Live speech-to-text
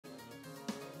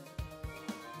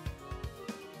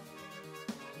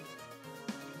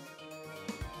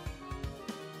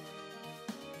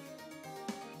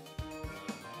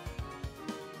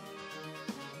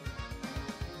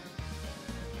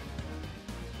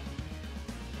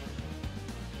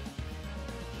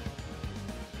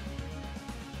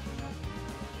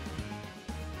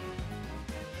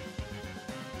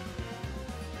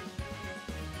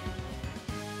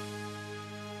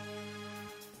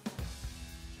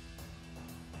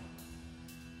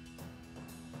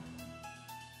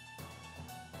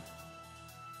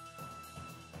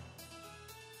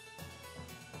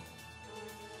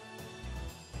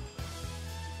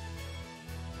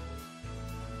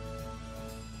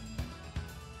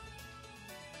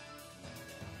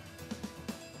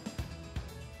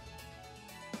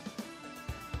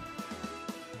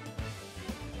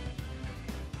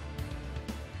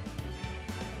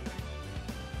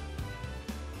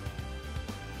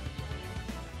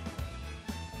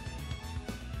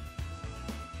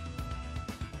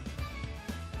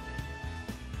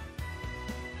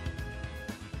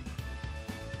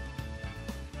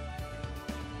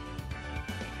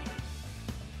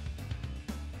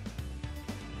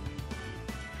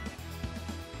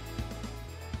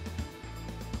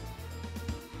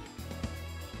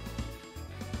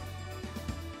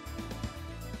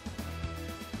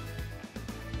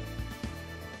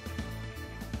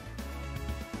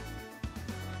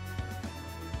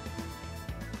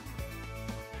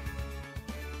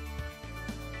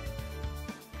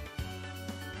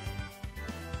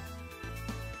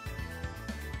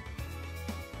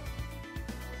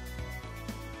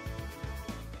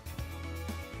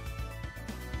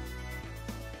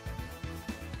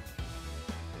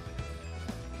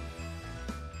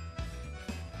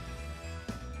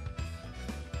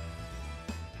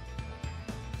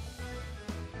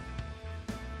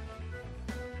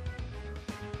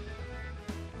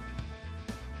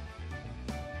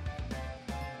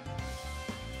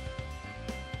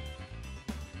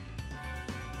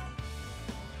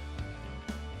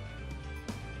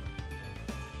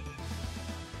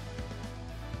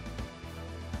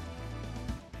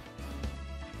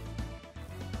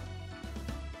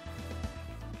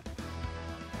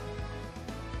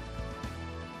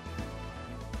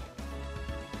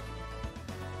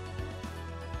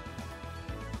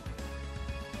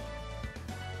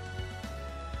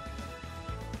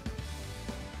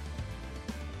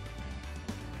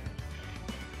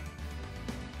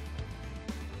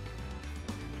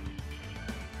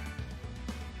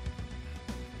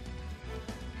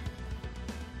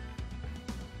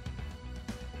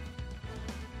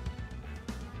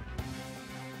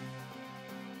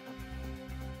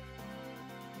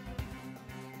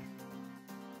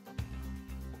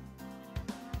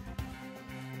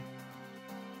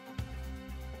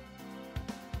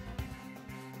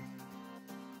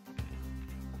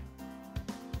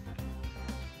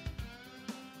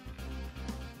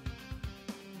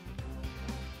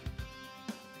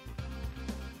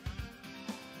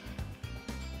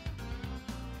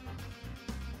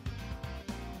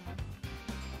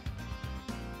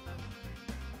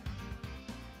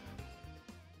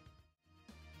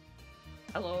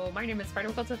Hello, my name is Spyro.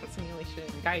 Welcome to the simulation.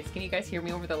 Guys, can you guys hear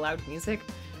me over the loud music?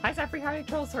 Hi, Zafri. Hi,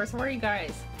 Troll Source. How are you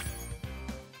guys?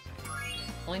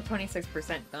 Only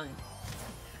 26% done.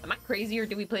 Am I crazy or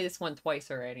did we play this one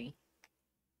twice already?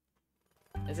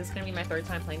 Is this gonna be my third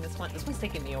time playing this one? This one's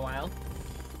taking me a while.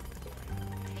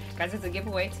 Guys, it's a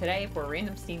giveaway today for a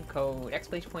random Steam code.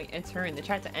 Exclamation point enter in the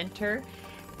chat to enter.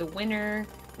 The winner,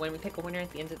 when we pick a winner at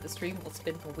the end of the stream, we'll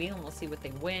spin the wheel and we'll see what they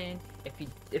win.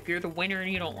 If you're the winner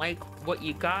and you don't like what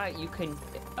you got, you can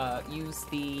use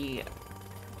the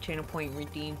channel point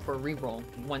redeem for reroll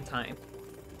one time.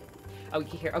 Oh, you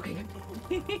can hear? Okay.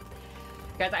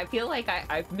 Guys, I feel like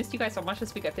I've missed you guys so much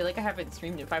this week. I feel like I haven't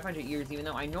streamed in 500 years, even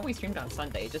though I know we streamed on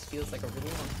Sunday. It just feels like a really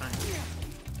long time.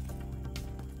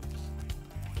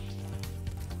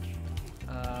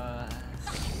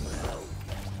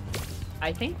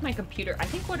 I think my computer, I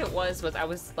think what it was I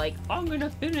was like, I'm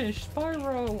gonna finish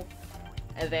Spyro!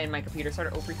 And then my computer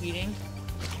started overheating.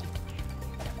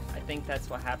 I think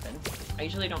that's what happened. I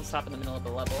usually don't stop in the middle of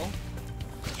the level.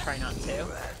 I try not to.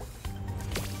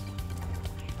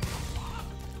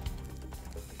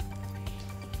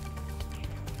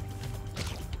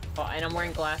 Oh, and I'm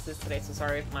wearing glasses today, so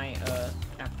sorry if my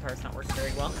avatar is not working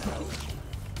very well.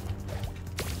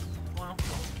 Well,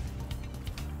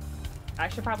 I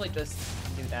should probably just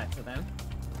do that to them.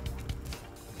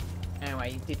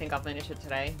 Anyway, do you think I'll finish it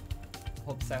today?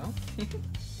 Hope so.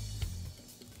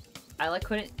 I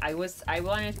wanted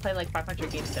to play like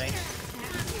 500 games today.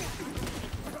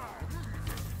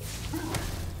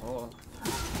 Oh.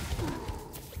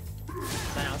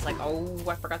 Then I was like, oh,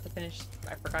 I forgot I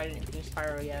didn't finish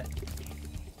Spyro yet.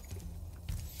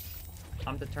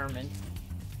 I'm determined.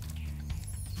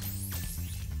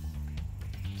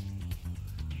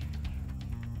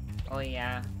 Oh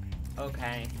yeah.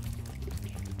 Okay.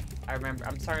 I remember.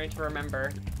 I'm starting to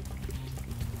remember.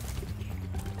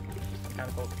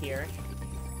 Gotta go up here.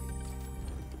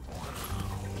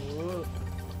 Ooh.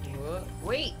 Ooh.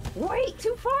 Wait! Wait!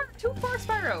 Too far! Too far,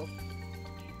 Spyro!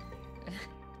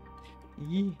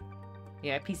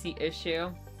 Yeah, PC issue.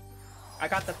 I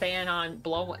got the fan on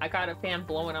I got a fan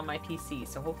blowing on my PC,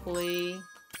 so hopefully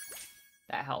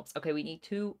that helps. Okay, we need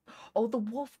to... Oh, the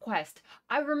wolf quest!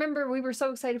 I remember we were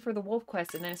so excited for the wolf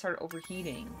quest and then it started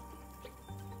overheating.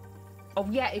 Oh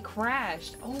yeah, it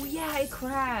crashed! Oh yeah, it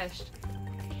crashed!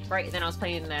 Right, and then I was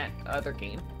playing that other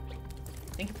game.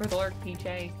 Thank you for the lurk,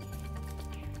 PJ.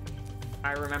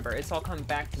 I remember, it's all coming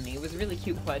back to me. It was a really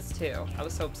cute quest too. I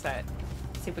was so upset.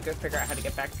 Let's see if we can figure out how to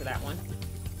get back to that one.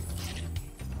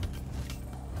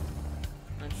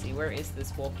 Let's see, where is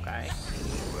this wolf guy?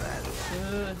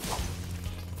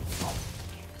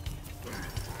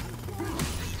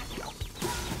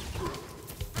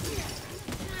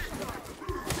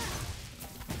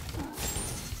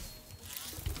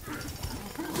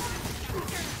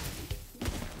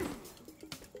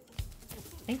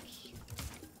 Thank you.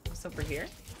 What's over here?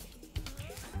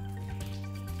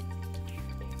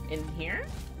 In here?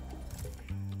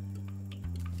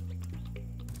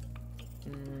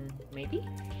 Maybe?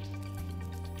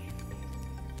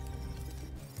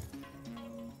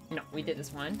 No, we did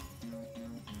this one.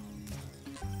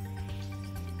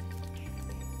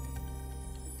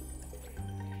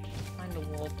 Find the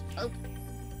wolf. Oh!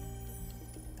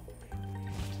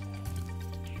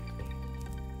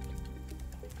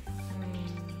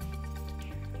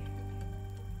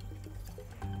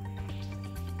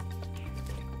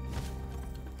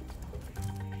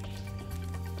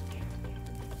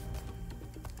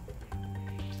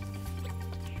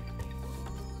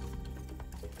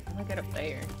 Get up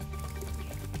there.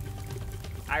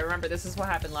 I remember this is what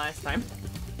happened last time.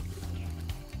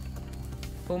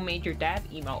 Who made your dad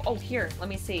emo? Oh, here, let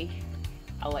me see.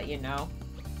 I'll let you know.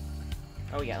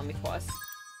 Oh yeah, let me pause.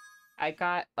 I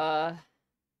got,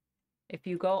 if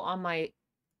you go on my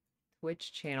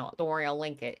Twitch channel, don't worry, I'll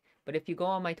link it. But if you go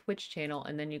on my Twitch channel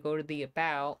and then you go to the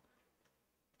about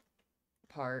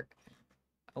part.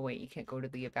 Oh wait, you can't go to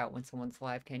the about when someone's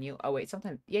live, can you? Oh wait,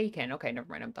 sometimes, yeah you can. Okay,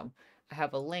 never mind, I'm dumb. I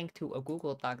have a link to a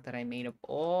Google Doc that I made of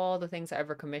all the things I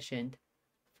ever commissioned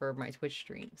for my Twitch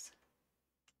streams.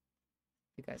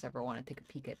 If you guys ever want to take a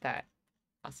peek at that,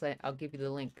 I'll give you the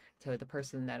link to the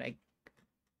person that I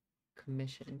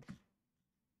commissioned.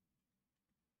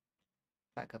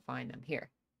 If I could find them. Here.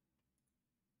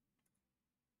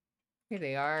 Here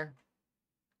they are.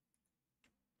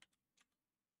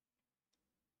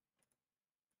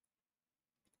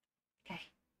 Okay.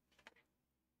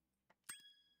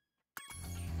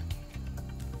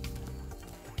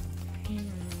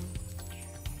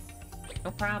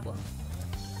 No problem.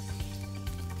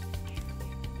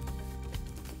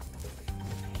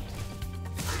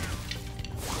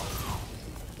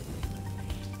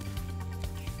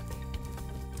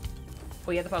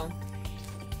 Oh yeah, the bone.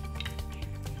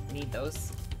 Need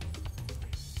those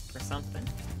for something.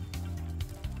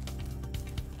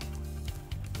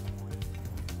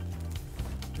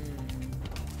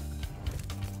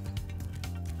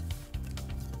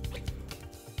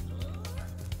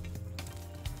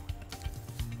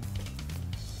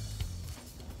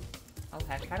 Oh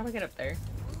heck, how do I get up there?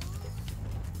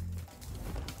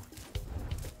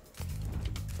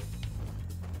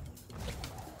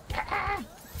 Ah!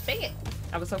 Dang it!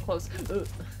 I was so close. Ugh.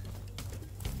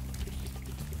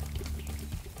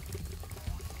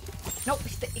 Nope,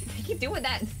 they keep doing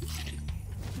that.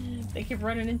 They keep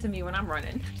running into me when I'm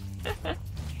running.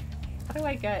 How do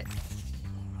I get...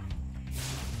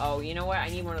 Oh, you know what? I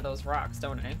need one of those rocks,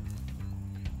 don't I?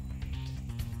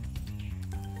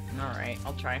 Alright,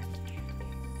 I'll try.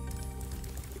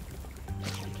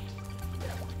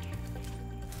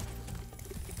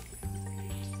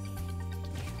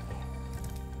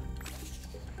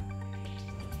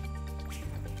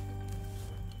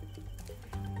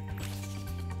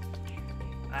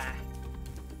 Ah.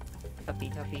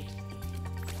 Tuffy.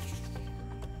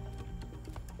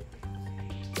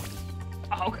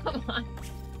 Oh, come on.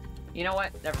 You know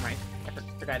what? Never mind. I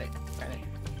forgot it.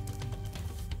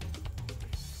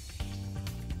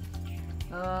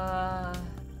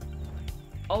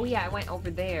 Oh yeah, I went over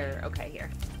there. Okay, here.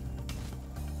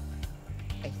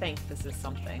 I think this is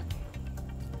something.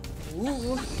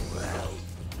 Ooh.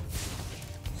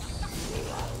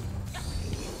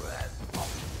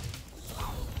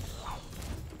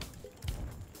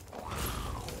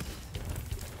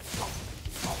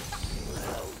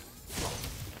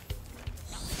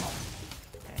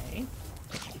 Okay.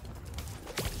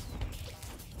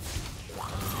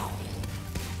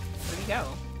 Where'd he go?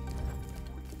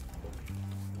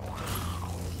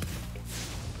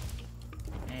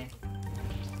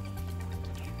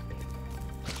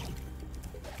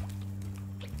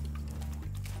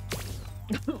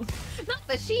 Not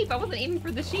the sheep! I wasn't aiming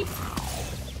for the sheep!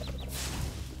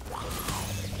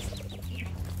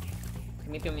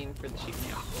 Maybe I'm aiming for the sheep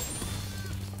now.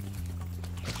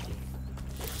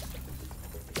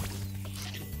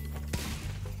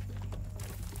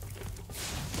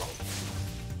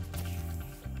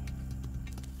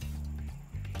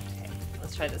 Okay,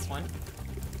 let's try this one.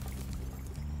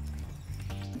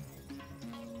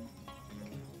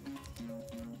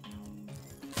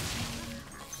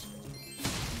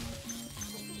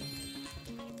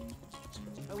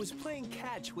 I was playing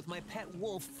catch with my pet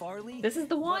wolf, Farley. This is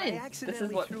the one. This is the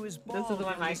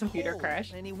one my computer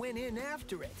crashed. And he went in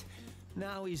after it.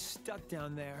 Now he's stuck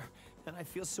down there, and I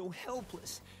feel so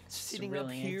helpless, sitting really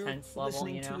up here, intense level,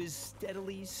 listening you know? to his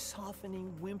steadily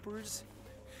softening whimpers.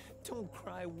 Don't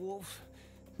cry, Wolf.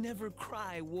 Never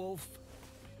cry, Wolf.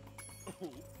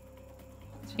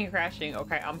 Screen crashing.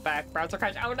 Okay, I'm back. Browser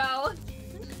crash. Oh no!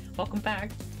 Welcome back.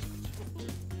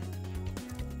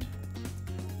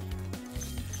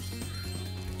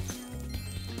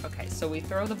 Okay, so we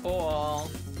throw the ball,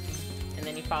 and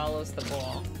then he follows the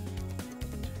ball.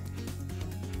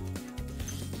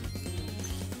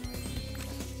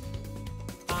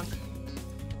 Bonk.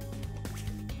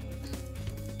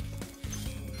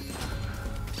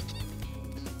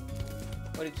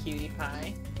 What a cutie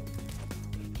pie.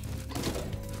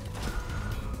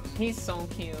 He's so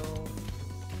cute.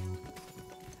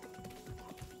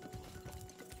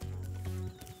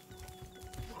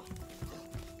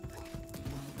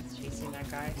 Chasing that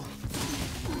guy.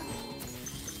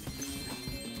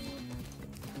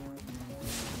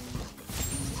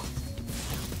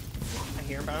 I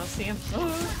hear him, but I don't see him.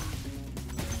 Oh.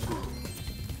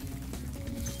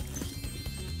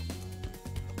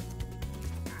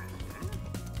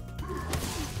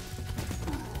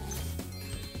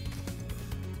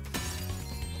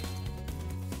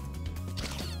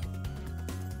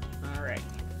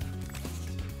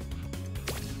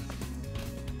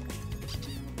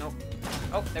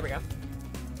 Oh, there we go.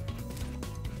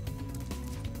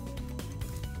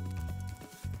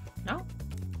 No?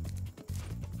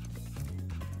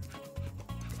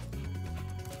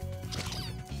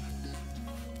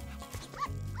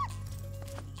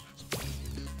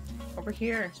 Over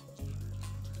here.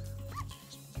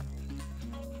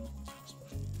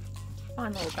 Come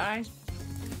on, little guy.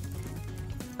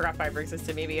 Forgot Fiber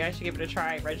existed. Maybe I should give it a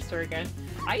try. Register again.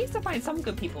 I used to find some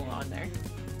good people on there.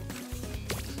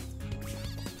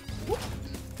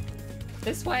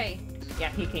 This way!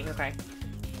 Yeah, he came, okay.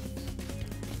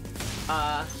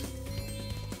 Yeah,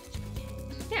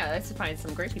 let's find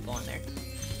some great people on there.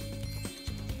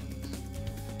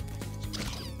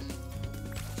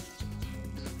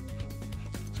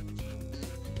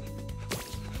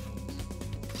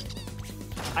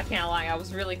 I can't lie, I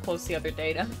was really close the other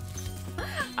day to...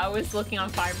 I was looking on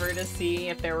Fiverr to see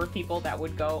if there were people that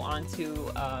would go onto,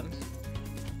 to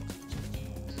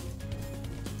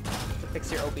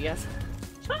fix your OBS.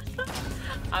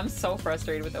 I'm so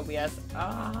frustrated with OBS.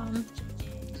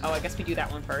 Oh, I guess we do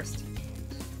that one first.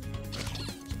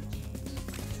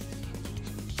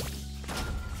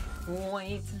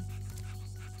 Wait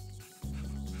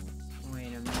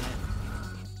a minute.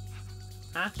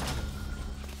 Huh?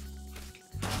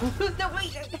 No,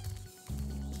 wait!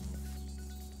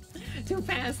 Too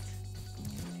fast!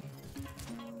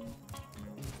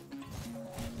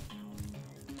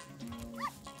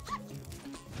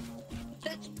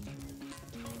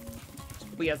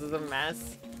 OBS is a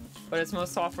mess. But as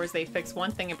most softwares, they fix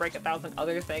one thing and break 1,000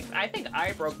 other things. I think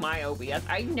I broke my OBS.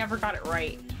 I never got it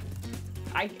right.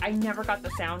 I never got the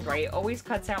sound right. It always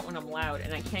cuts out when I'm loud,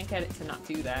 and I can't get it to not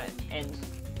do that. And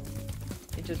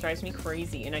it just drives me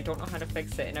crazy, and I don't know how to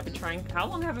fix it. And I've been trying... How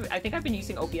long have I think I've been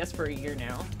using OBS for a year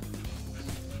now.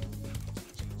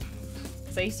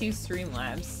 So I used to use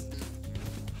Streamlabs,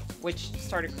 which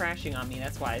started crashing on me.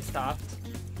 That's why I stopped.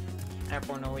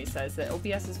 Everyone always says that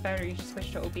OBS is better. You should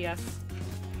switch to OBS.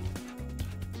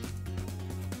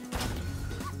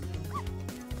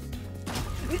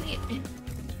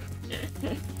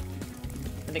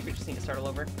 I think we just need to start all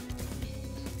over.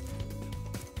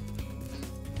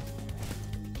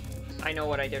 I know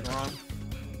what I did wrong.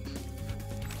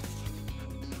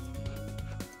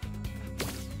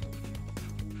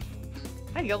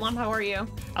 Hi Yolam, how are you?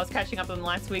 I was catching up on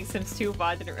last week's Sims 2, but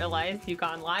I didn't realize you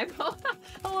gone live.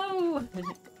 Hello!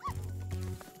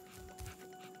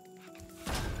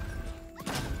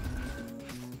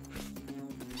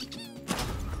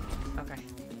 Okay.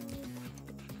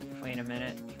 Wait a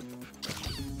minute.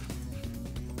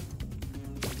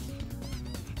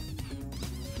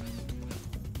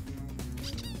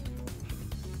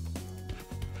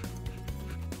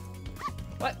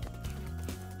 What?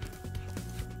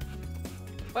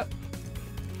 What?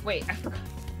 Wait, I forgot.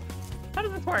 How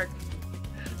does this work?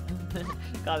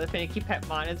 God, the finicky pet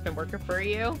mon has been working for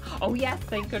you. Oh yes,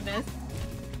 thank goodness.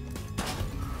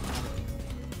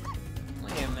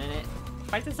 Wait a minute.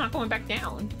 Why is this not going back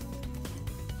down?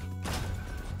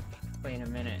 Wait a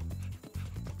minute.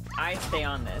 I stay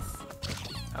on this.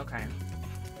 Okay.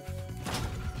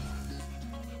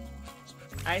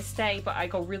 I stay, but I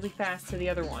go really fast to the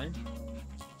other one.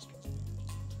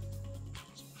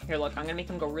 Here, look, I'm gonna make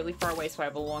him go really far away so I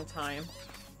have a long time.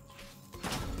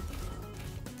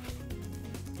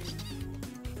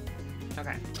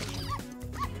 Okay.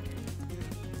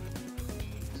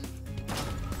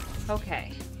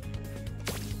 Okay.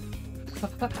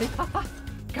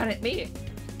 Got it, made it!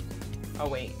 Oh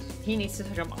wait, he needs to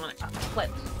jump on a cliff.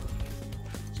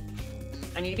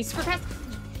 I need to be super fast!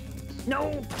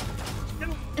 No!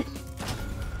 No!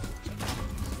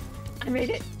 I made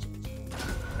it!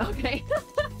 Okay.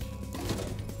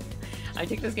 I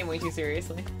take this game way too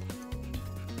seriously.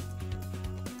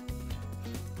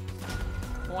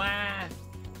 Wow.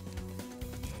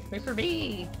 Wait for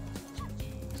me.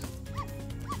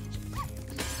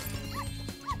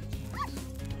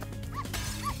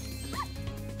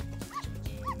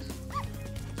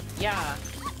 Yeah.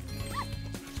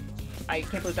 I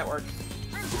can't believe that worked.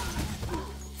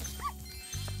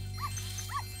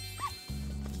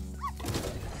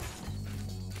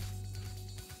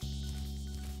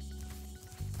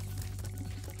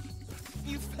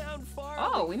 You found Farley.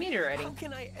 Oh, we made it already. How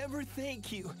can I ever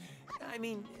thank you? I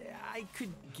mean, I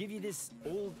could give you this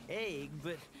old egg,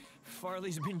 but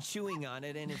Farley's been chewing on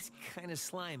it and it's kind of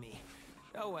slimy.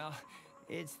 Oh well,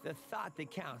 it's the thought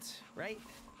that counts, right?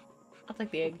 I'll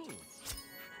take the egg.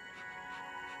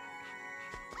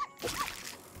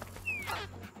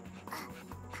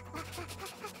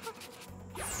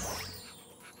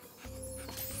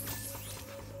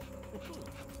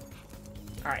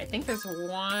 Alright, I think there's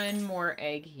one more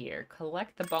egg here.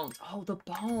 Collect the bones. Oh, the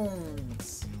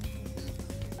bones!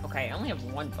 Okay, I only have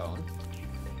one bone.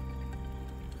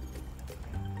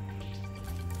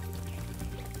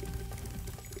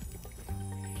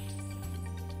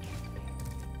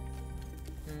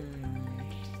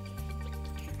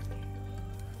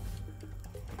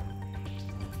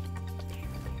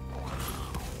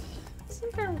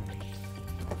 Isn't there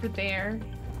over there?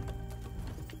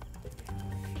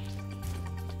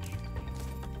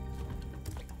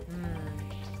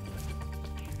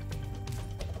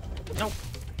 Nope.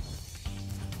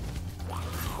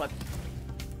 What?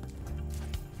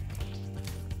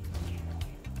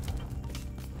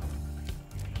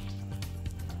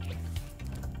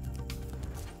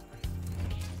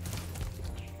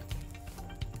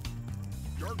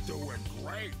 You're doing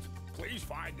great. please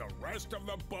find the rest of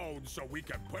the bones so we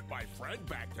can put my friend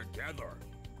back together?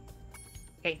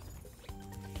 Okay.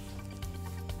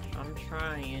 I'm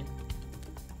trying.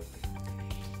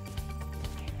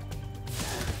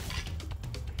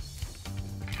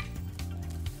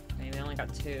 Maybe I only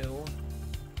got 2.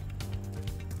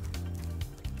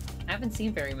 I haven't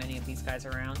seen very many of these guys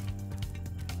around.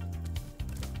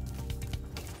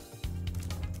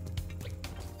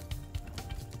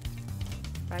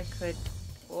 If I could...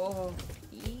 Oh,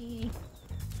 If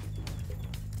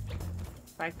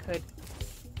I could...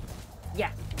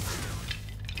 Yeah.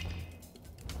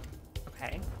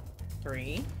 Okay.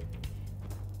 3.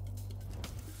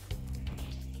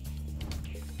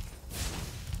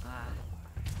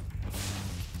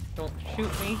 Don't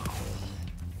shoot me.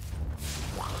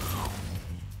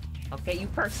 I'll get you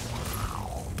first.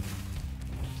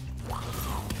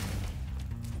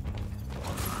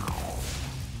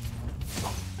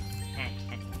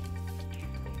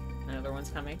 Another one's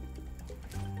coming.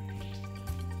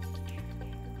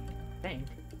 I think.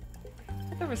 I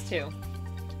thought there was 2.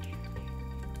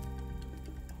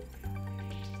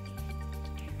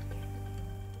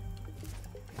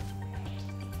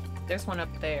 There's one up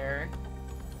there.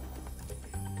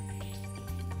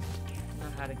 I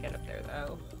don't know how to get up there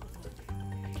though.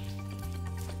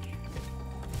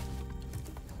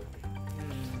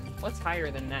 What's higher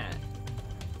than that?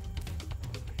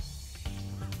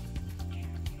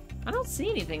 I don't see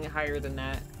anything higher than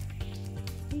that. How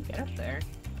do you get up there?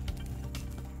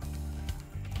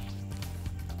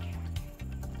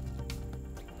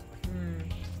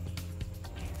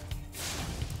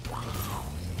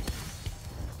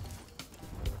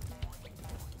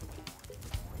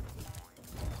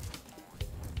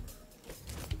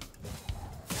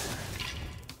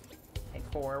 Okay,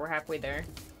 4. We're halfway there.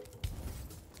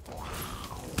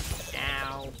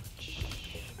 Ouch.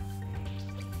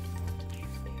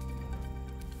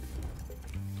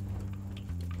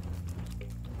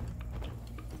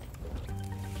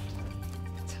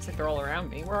 Sounds like they're all around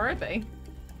me. Where are they?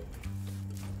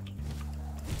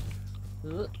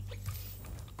 Ugh.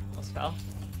 Almost fell.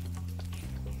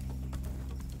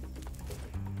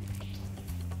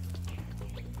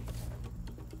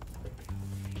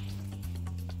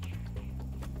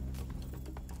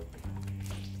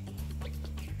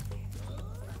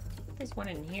 There's one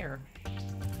in here.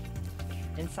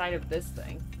 Inside of this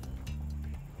thing.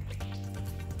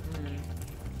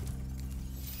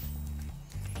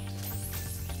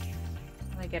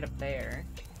 How do I get up there?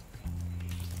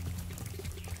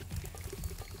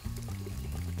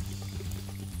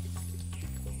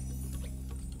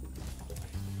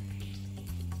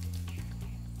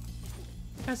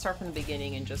 I'm gonna start from the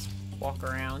beginning and just walk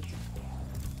around.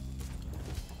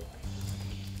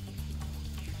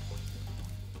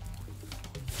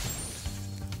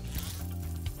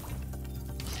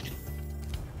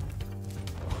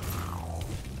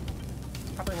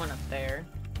 Probably one up there.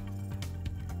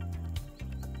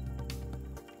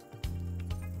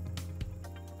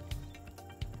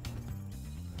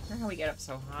 I don't know how we get up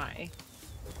so high.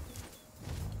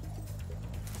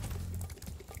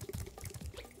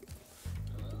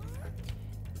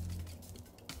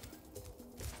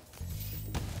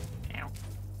 Ow.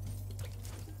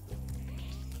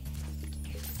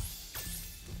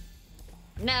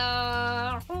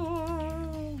 No!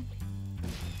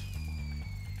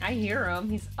 I hear him.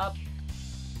 He's up.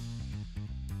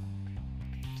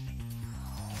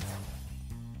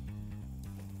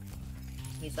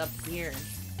 He's up here.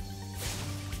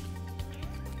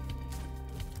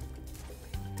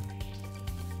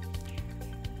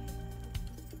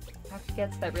 Have to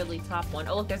get to that really top one.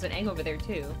 Oh, look, there's an egg over there,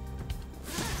 too.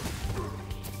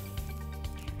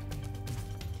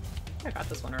 I got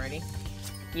this one already.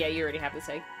 Yeah, you already have this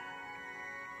egg.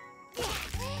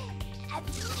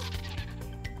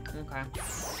 Okay.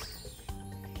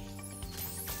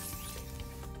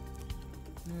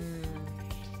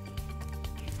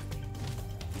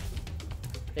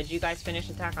 Did you guys finish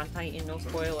Attack on Titan? No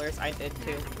spoilers. I did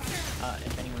too.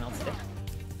 If anyone else did.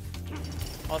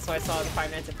 Also, I saw the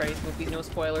Five Nights at Freddy's movie. No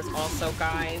spoilers also,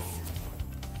 guys.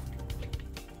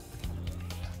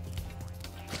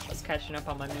 I was catching up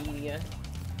on my media.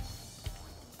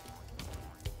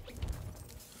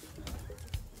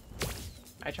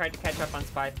 I tried to catch up on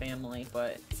Spy Family,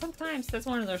 but sometimes that's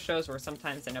one of those shows where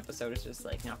sometimes an episode is just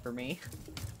like not for me.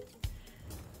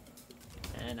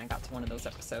 And I got to one of those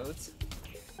episodes.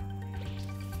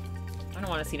 I don't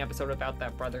want to see an episode about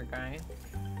that brother guy.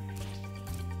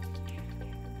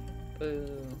 Boo.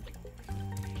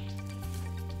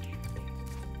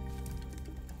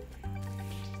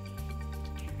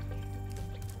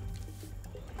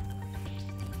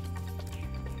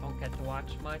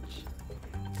 watch much.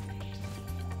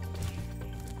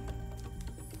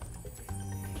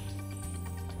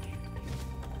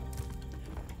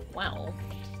 Well,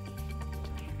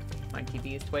 my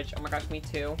TV is Twitch. Oh my gosh, me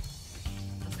too.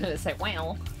 I was gonna say,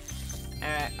 well,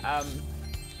 I'm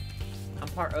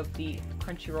part of the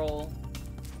Crunchyroll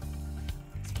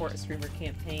Support Streamer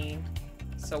campaign.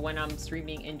 So when I'm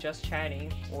streaming and just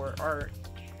chatting or art,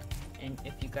 and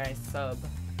if you guys sub,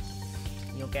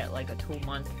 you'll get like a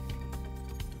 2-month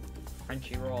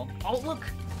Crunchyroll. Oh look!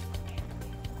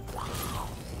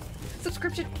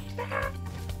 Subscription!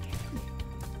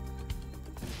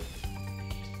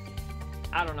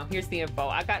 I don't know. Here's the info.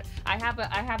 I have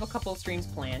a couple of streams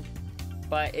planned,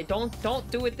 but don't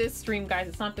do it this stream, guys.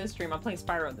 It's not this stream. I'm playing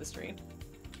Spyro this stream.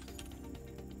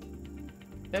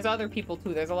 There's other people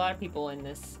too. There's a lot of people in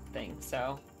this thing,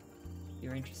 so if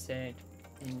you're interested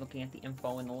in looking at the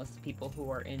info and the list of people who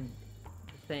are in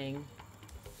the thing,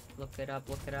 look it up,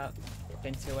 look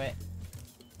into it.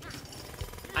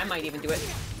 I might even do it,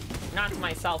 not to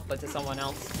myself, but to someone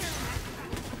else.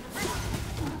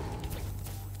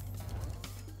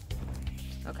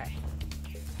 Okay.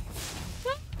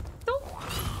 Don't.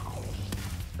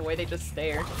 The way they just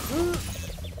stared.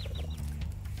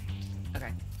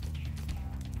 Okay.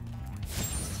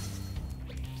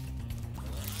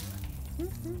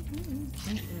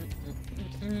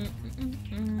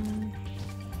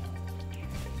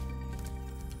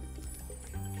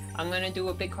 I'm gonna do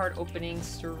a big card opening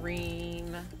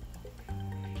stream.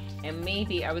 And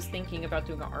maybe I was thinking about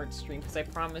doing an art stream because I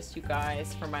promised you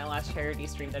guys for my last charity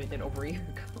stream that I did over a year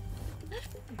ago.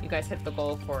 You guys hit the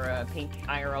goal for a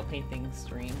IRL painting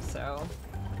stream, so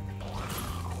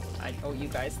I owe you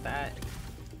guys that.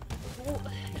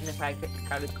 And if I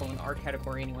got to go in the art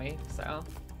category anyway, so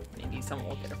maybe someone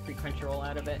will get a free Crunchyroll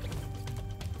out of it.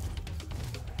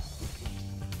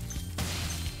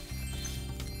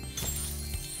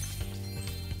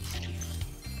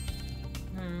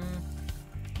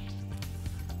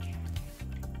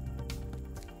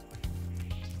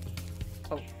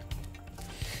 Oh.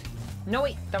 No,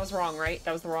 wait! That was wrong, right?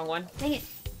 That was the wrong one. Dang it!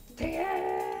 Dang it!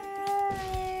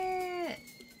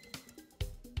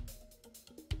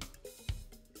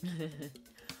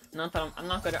 Not that I'm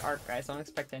not good at art, guys. Don't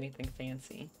expect anything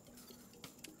fancy.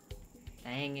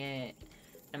 Dang it.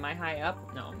 Am I high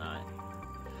up? No, I'm not.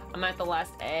 I'm at the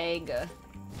last egg.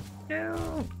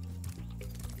 No!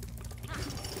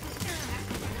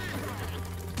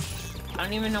 I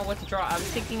don't even know what to draw. I was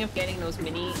thinking of getting those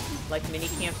mini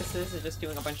campuses and just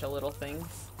doing a bunch of little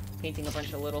things. Painting a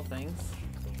bunch of little things.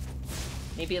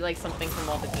 Maybe like something from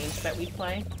all the games that we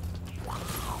play.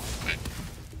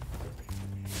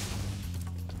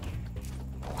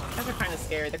 Guys are kind of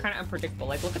scary. They're kind of unpredictable.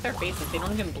 Like, look at their faces. They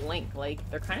don't even blink. Like,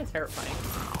 they're kind of terrifying.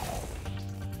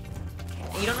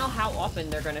 And you don't know how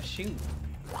often they're gonna shoot.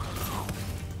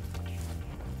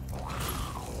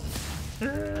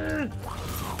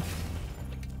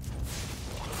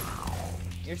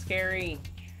 You're scary.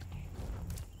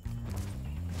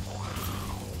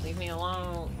 Leave me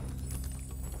alone.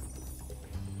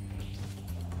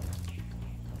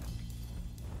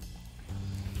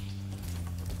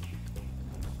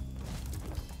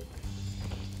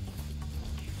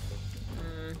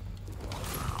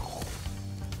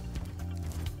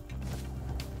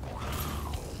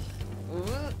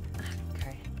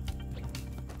 Okay.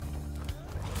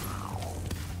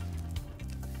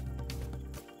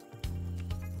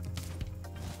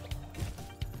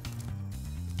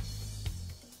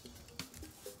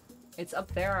 It's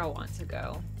up there I want to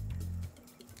go.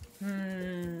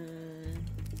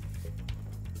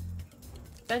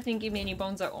 That didn't give me any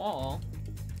bones at all.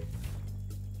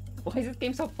 Why is this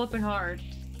game so flippin' hard?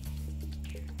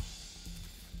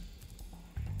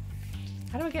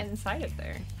 How do I get inside of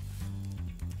there?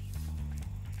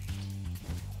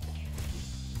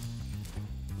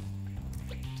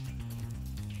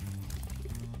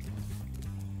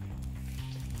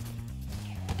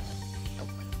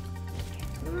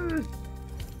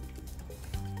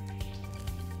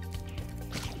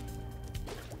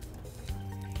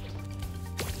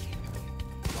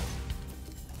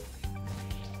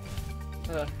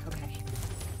 Ugh, okay.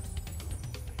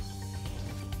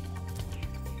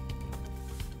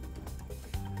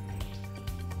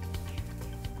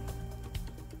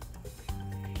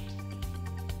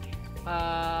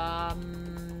 I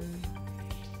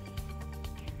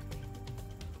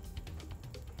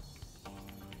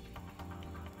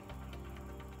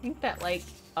think that, like,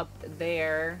 up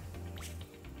there...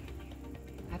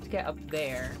 I have to get up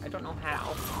there. I don't know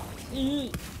how.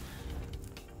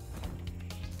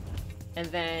 And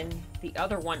then the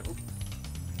other one...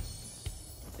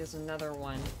 There's another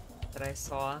one. that I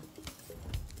saw.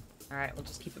 Alright, we'll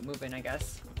just keep it moving, I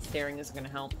guess. Staring isn't gonna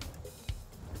help.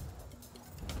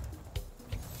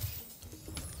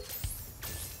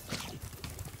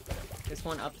 There's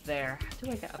one up there. How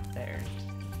do I get up there?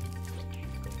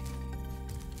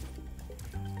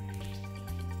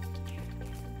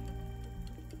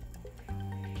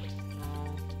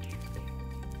 Oh.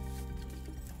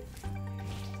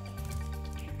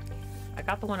 I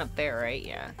got the one up there, right?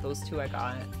 Yeah, those two I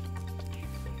got.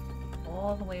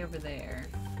 All the way over there.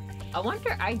 I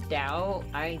wonder, I doubt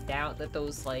that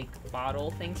those, like,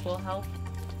 bottle things will help.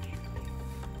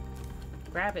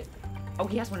 Grab it. Oh,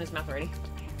 he has one in his mouth already.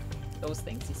 Those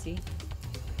things, you see?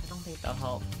 I don't think they'll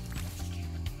help.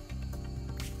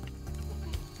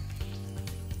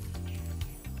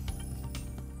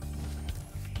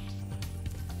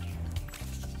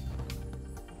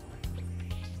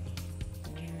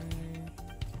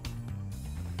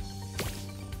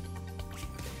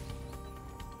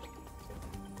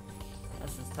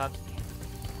 This is tough.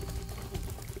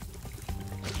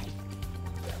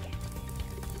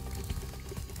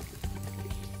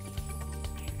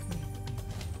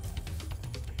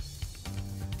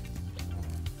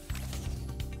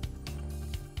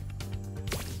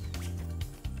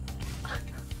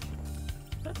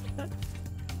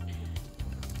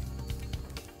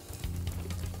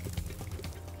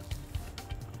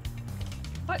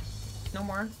 What? No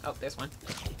more? Oh, there's one.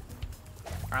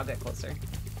 Or I'll get closer.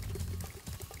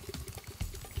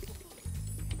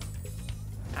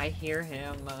 I hear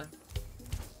him.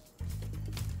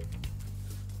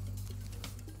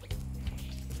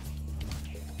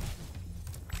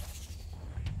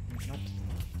 Nope.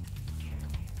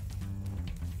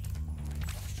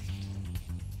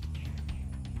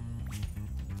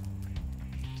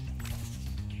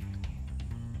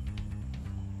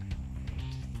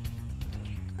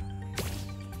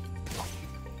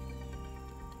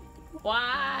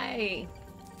 Why?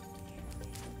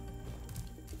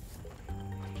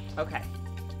 Okay.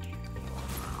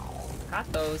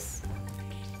 Got those.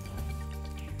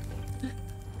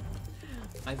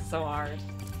 It's so hard.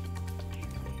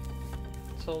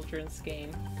 Children's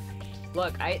game.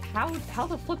 Look, how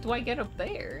the flip do I get up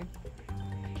there?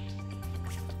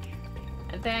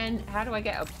 And then how do I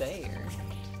get up there?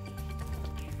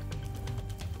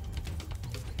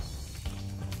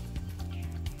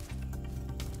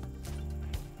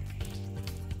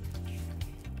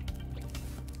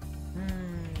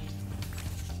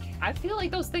 I feel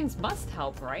like those things must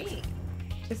help, right?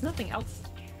 There's nothing else.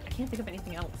 I can't think of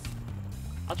anything else.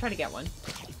 I'll try to get one.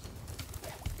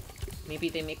 Maybe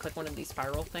they make like one of these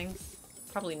spiral things.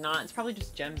 Probably not. It's probably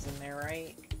just gems in there,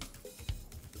 right?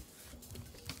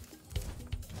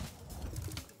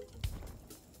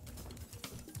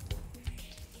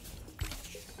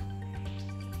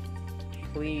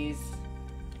 Please.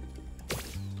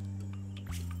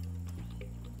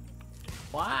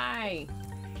 Why?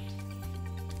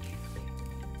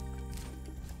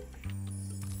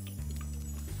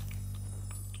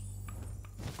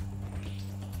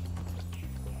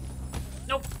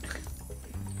 Nope.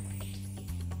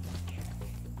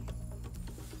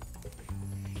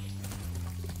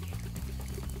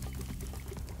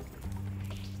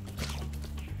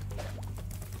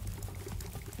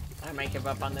 I might give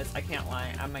up on this. I can't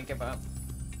lie. I might give up.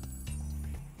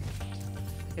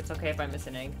 It's okay if I miss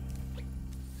an egg.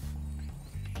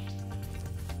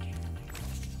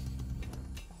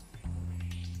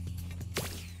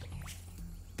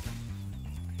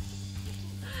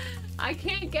 I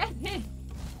can't get it.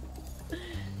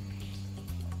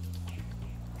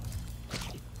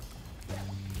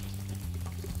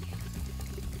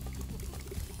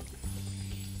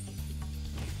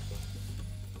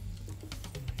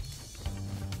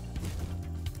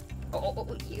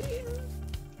 Oh, yeah.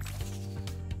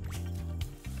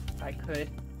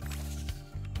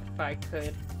 If I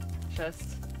could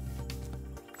just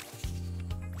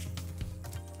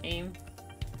aim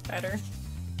better.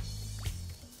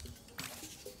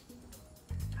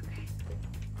 Okay.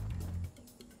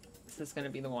 This is gonna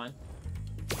be the one.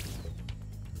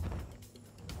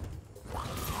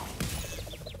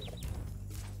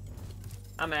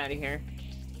 I'm out of here.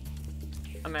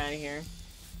 I'm out of here.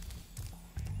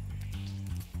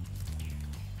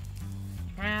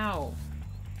 How?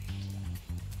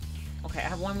 Okay, I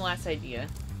have one last idea.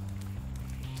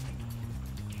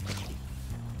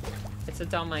 It's a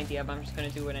dumb idea, but I'm just gonna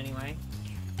do it anyway.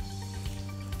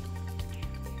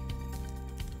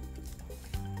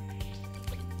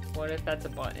 What if that's a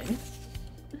button?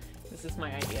 This is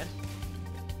my idea.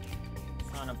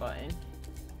 It's not a button.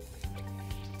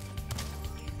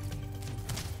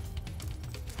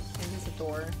 Maybe it's a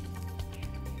door.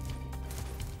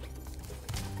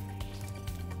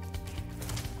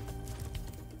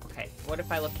 What if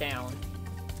I look down?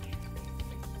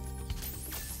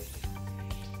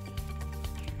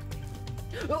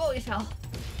 Oh, he fell.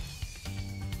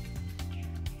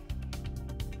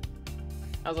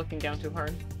 I was looking down too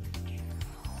hard.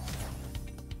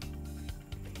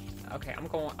 Okay,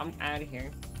 I'm out of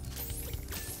here.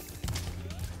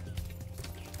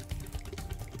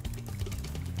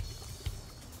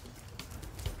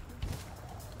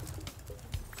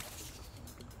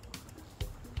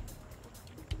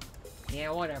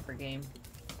 Yeah, whatever, game.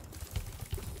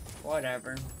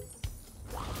 Whatever.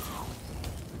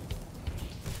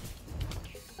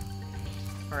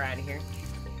 We're out of here.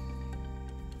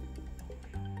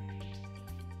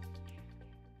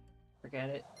 Forget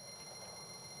it.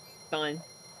 Done.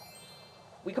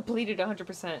 We completed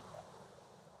 100%.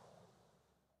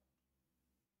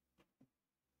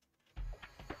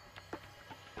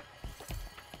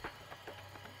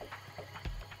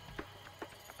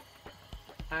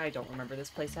 I don't remember this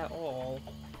place at all.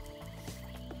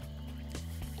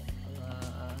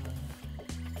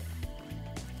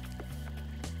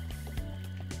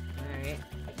 Alright.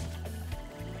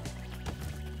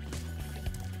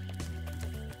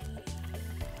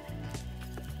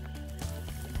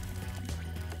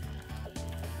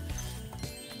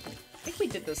 I think we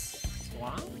did the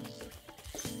swamp?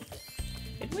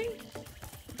 Did we?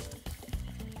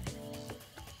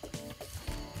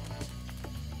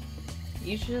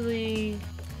 Usually...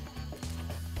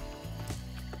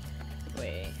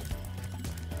 Wait.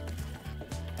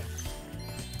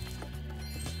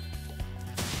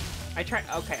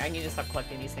 Okay, I need to stop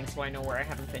collecting these things so I know where I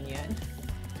haven't been yet.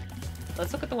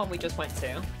 Let's look at the one we just went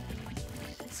to.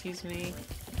 Excuse me.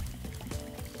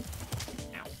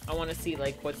 Ow. I want to see,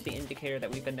 like, what's the indicator that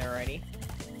we've been there already.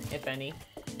 If any.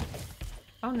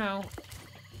 Oh no.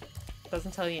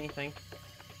 Doesn't tell you anything.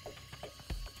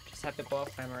 Just have to go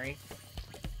off memory.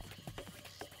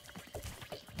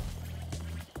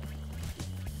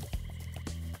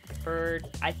 Bird.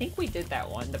 I think we did that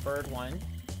one, the bird one.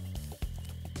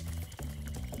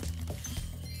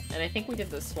 And I think we did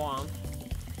the swamp.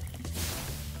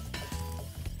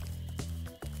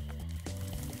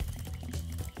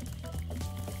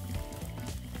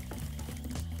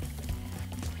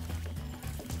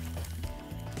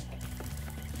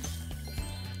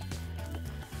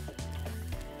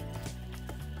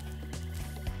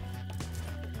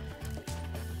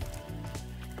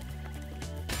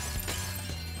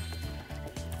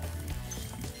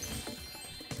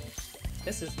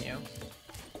 This is new.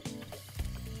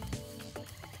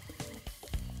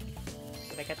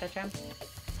 Did I get that gem?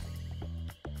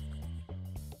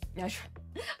 Yeah,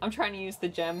 I'm trying to use the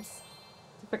gems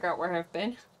to figure out where I've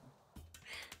been.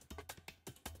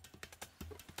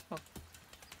 Oh.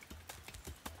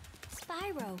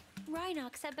 Spyro,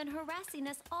 Rhinox have been harassing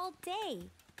us all day.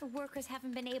 The workers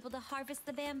haven't been able to harvest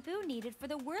the bamboo needed for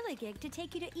the whirligig to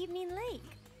take you to Evening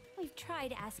Lake. We've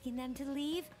tried asking them to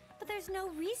leave, but there's no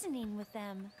reasoning with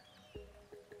them.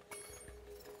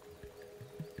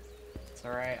 It's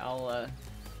alright, I'll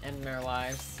end their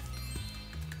lives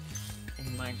in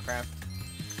Minecraft.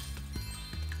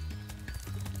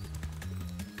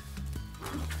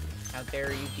 How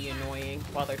dare you be annoying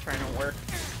while they're trying to work.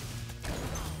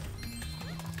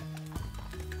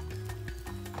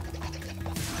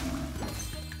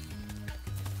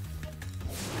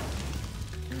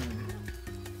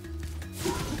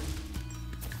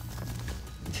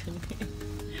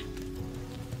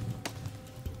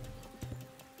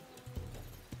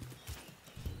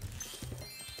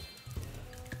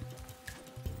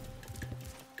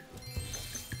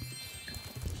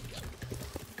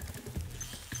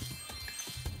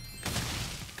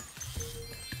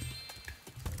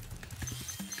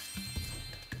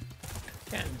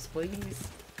 Gems, please.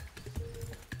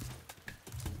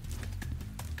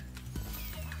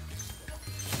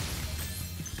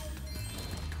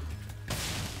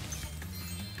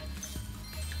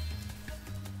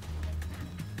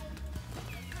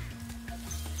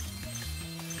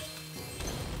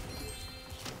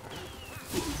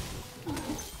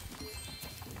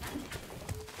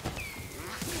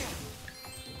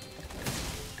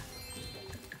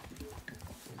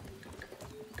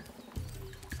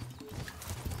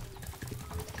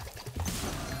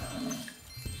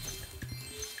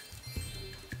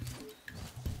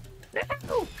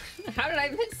 No! How did I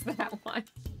miss that one?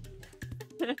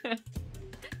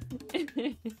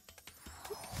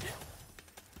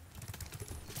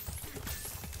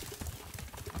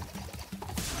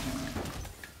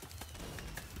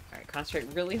 Alright,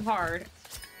 concentrate really hard.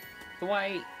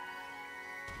 Dwight.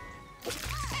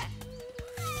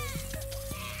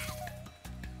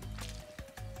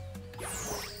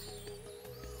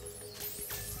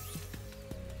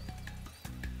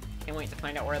 Can't wait to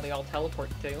find out where they all teleport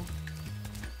to.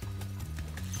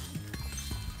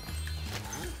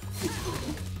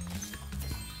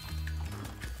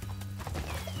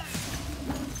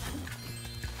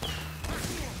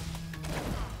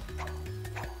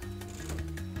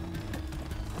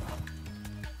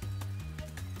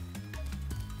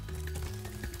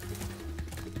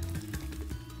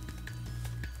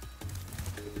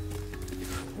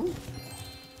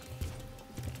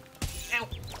 Ow!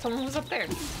 Someone was up there.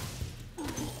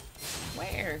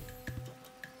 Where?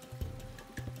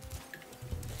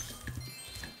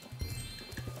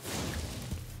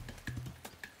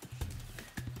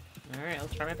 Alright, I'll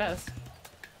try my best.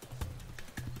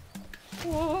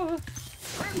 Whoa!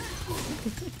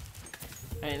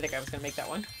 I didn't think I was gonna make that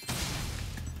one.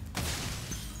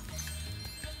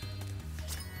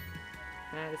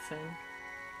 Madison.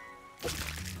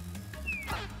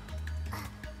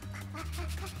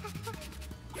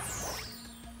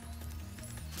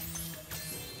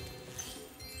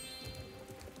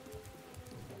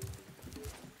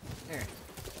 Alright.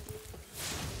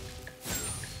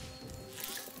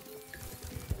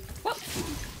 Whoa!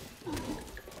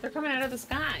 They're coming out of the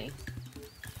sky.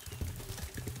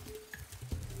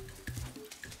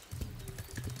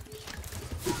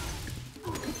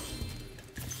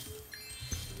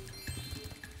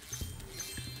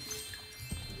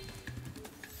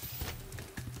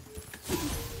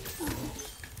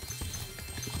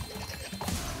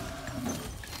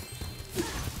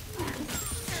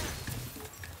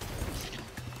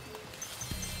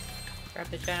 Grab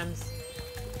the gems.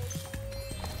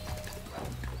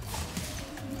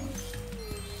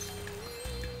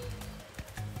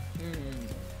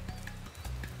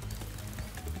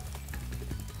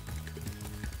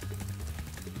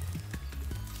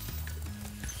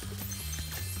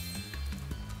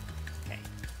 Okay.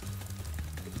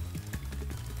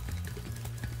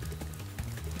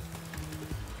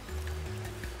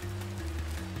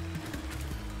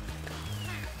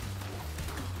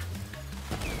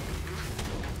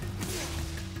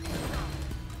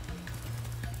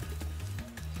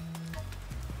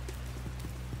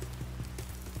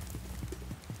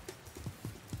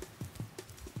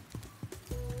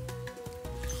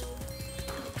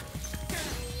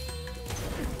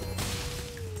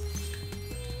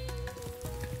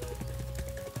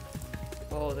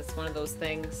 Oh, that's one of those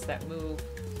things that move.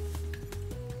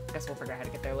 Guess we'll figure out how to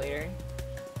get there later.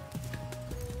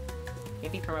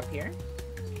 Maybe from up here?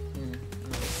 I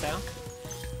don't think so.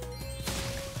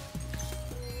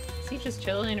 Is he just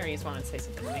chilling or he's wanting to say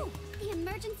something to me? Oh, the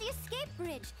emergency escape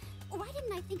bridge! Why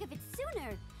didn't I think of it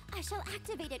sooner? I shall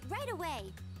activate it right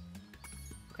away.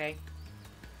 Okay.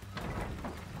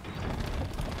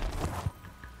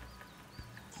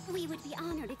 We would be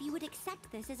honored if you would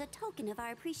accept this as a token of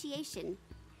our appreciation.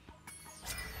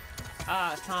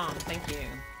 Ah, Tom, thank you.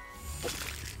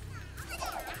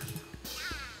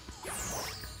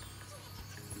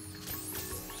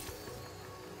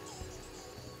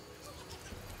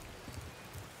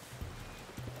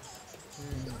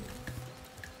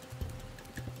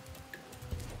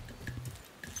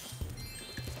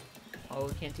 Oh,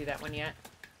 we can't do that one yet.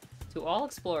 To all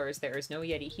explorers, there is no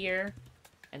Yeti here,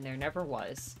 and there never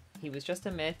was. He was just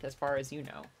a myth as far as you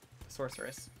know.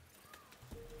 Sorceress.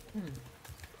 We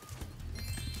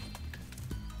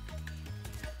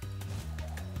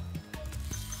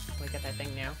got that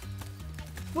thing now.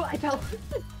 Well, I fell.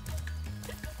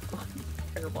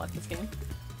 Terrible at this game.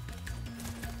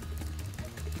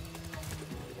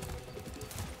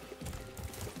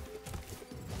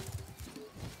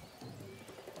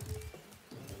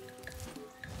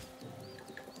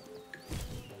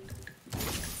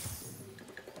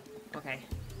 Okay.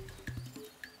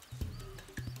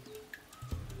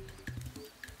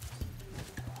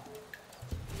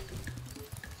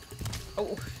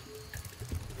 Oh.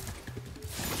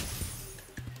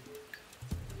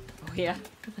 Oh, yeah.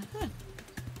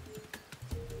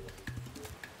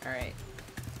 Alright.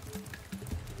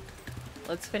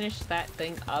 Let's finish that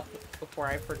thing up before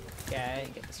I forget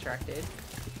and get distracted.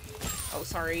 Oh,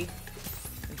 sorry.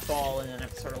 And fall, and then I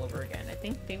have to start all over again. I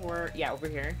think they were... Yeah, over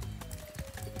here.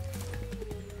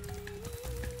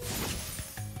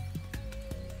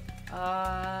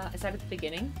 Is that at the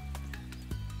beginning?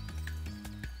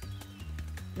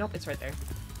 Nope, it's right there.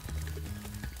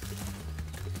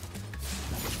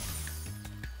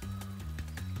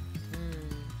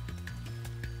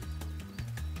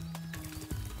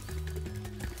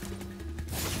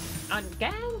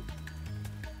 Again?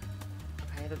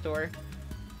 Okay, the door.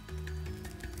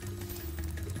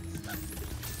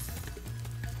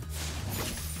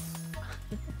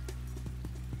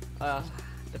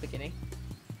 The beginning.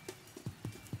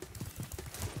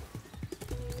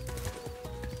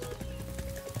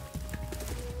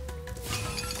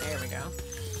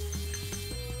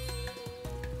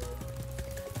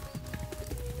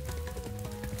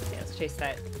 chase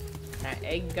that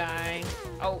egg guy.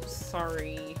 Oh,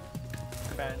 sorry.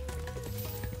 My bad.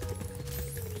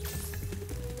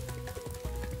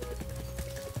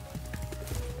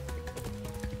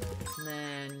 And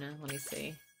then, let me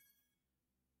see.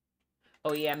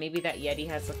 Oh yeah, maybe that Yeti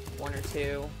has like 1 or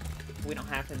 2. We don't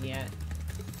have him yet.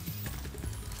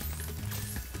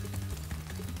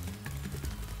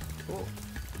 Ooh.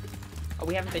 Oh,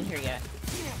 we haven't been here yet.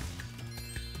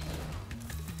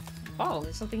 Oh,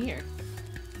 there's something here.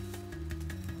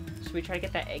 Should we try to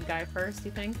get that egg guy first,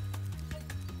 you think?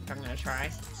 I'm gonna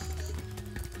try.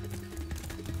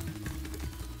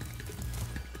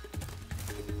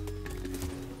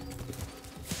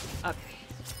 Okay.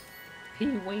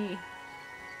 Pee-wee.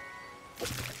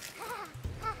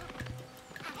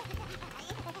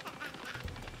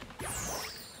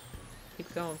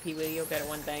 Keep going, Pee-wee. You'll get it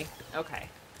one day. Okay.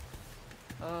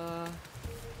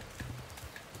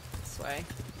 This way.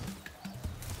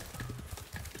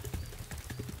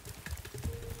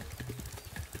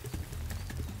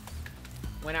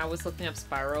 When I was looking up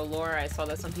Spyro lore, I saw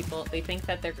that some people, they think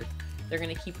that they're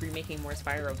gonna keep remaking more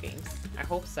Spyro games. I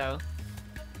hope so.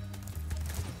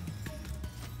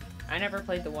 I never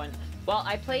played the one. Well,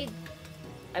 I played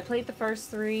the first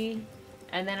 3,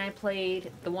 and then I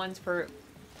played the ones for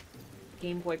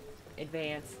Game Boy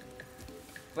Advance.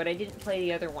 But I didn't play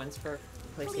the other ones for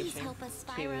PlayStation 2. Please help us,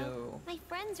 Spyro. My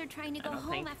friends are trying to go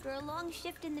home after a long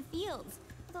shift in the fields.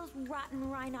 Those rotten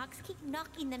Rhinox keep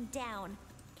knocking them down.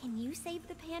 Can you save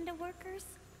the panda workers?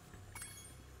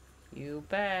 You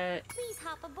bet. Please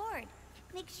hop aboard.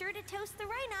 Make sure to toast the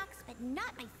Rhinox, but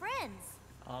not my friends.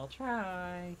 I'll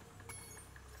try.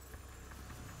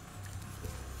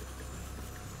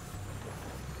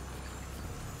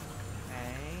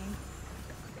 Okay.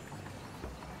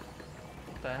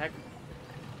 What the heck?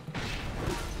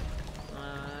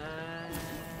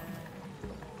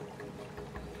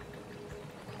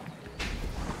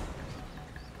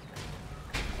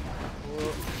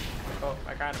 Oh,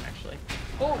 I got him actually.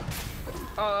 Oh!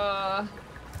 I'm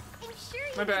sure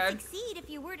you My bad. would succeed if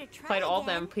you were to try Played all of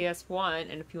again. them PS1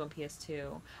 and a few on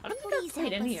PS2. I don't think I've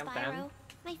played help any us, of them. Spyro.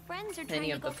 My friends are trying Any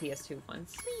to of go. the PS2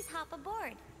 ones. Please hop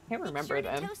aboard. Can't Make remember sure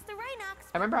them. To toast the Rhinox,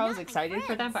 I remember but I was not my excited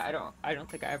for them, but friends. I don't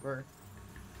think I ever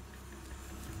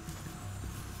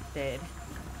did.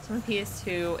 Some of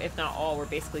PS2, if not all, were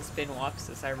basically spin-offs,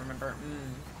 as I remember.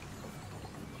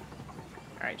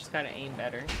 Alright, just gotta aim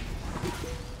better.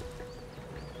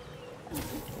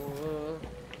 Ooh.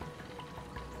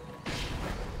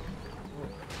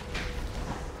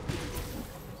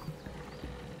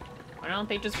 Why don't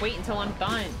they just wait until I'm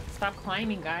done? Stop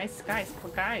climbing, guys. Guys.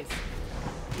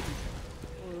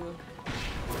 Ooh.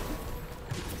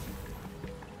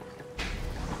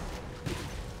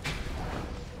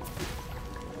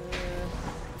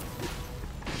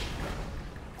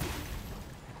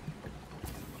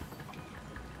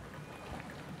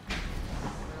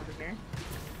 Over here.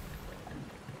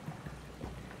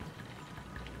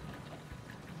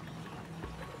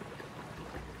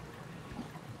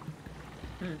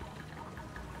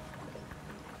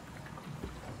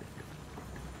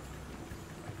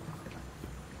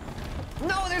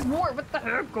 No, there's more! What the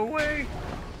heck? Go away!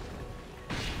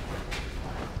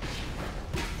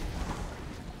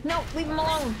 No, leave him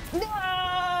alone! No!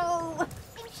 I'm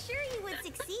sure you would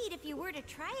succeed if you were to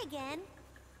try again.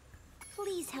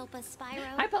 Please help us, Spyro.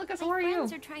 Hi, Pelicus, how are you? My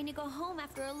friends are trying to go home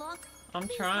after a long. I'm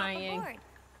Please trying. hop aboard.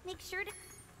 Make sure to.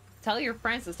 Tell your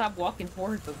friends to stop walking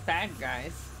towards the bad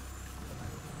guys.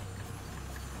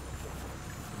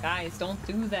 Guys, don't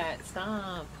do that.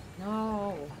 Stop.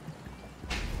 No.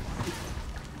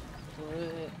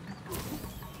 What?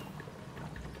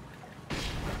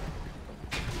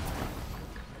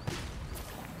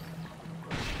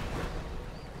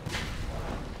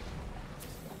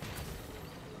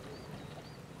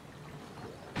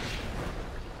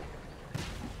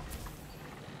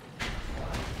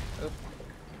 Oop.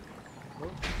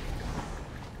 Oop.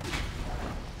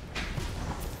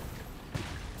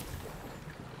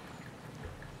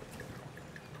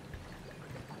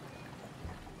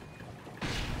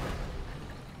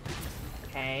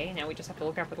 Okay, now we just have to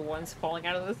look out for the ones falling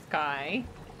out of the sky.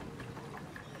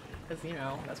 Because, you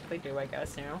know, that's what they do, I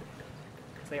guess, you know?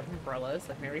 Because they have umbrellas,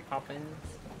 like Mary Poppins.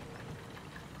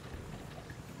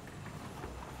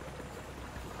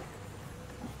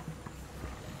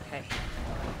 Okay.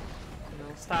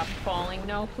 No, stop falling.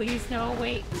 No, please, no,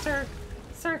 wait. Sir!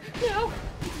 Sir, no!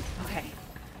 Okay.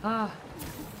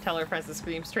 Tell our friends to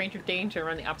scream stranger danger,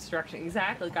 run the opposite direction.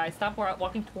 Exactly, guys. Stop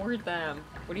walking toward them.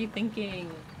 What are you thinking?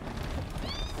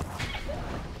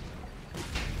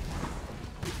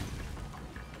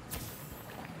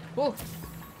 Whoa.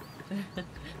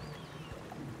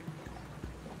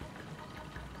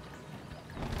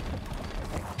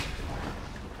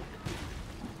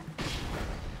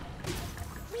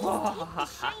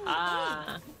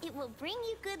 It will bring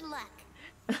you good luck.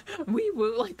 Wee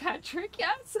woo like Patrick,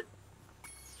 yes.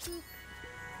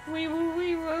 Wee woo,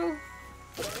 wee woo.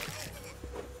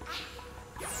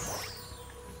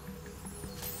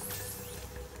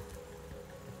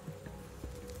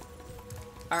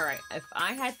 Alright, if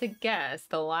I had to guess,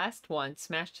 the last one,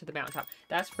 Smash to the Mountaintop,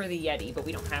 that's for the Yeti, but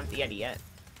we don't have the Yeti yet.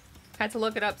 Had to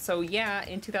look it up, so yeah,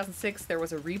 in 2006 there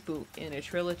was a reboot in a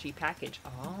trilogy package.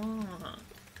 Oh.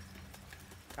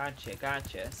 Gotcha,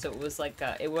 gotcha. So it was like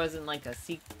a, it wasn't like a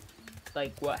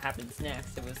like what happens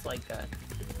next. It was like a...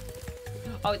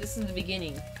 Oh, this is the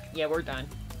beginning. Yeah, we're done.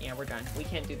 Yeah, we're done. We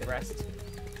can't do the rest.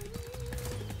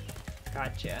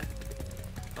 Gotcha.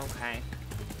 Okay.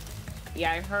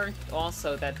 Yeah, I heard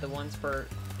also that the ones for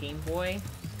Game Boy,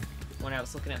 when I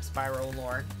was looking at Spyro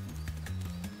lore,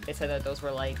 they said that those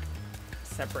were like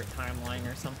separate timeline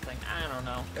or something. I don't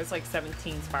know. There's like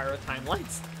 17 Spyro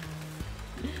timelines.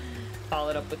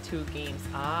 Followed up with 2 games.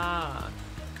 Ah.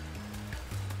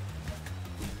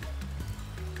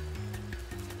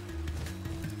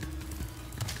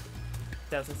 In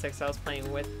 2006, I was playing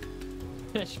with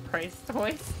Fish Price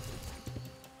toys.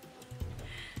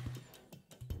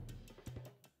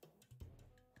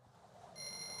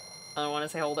 I don't want to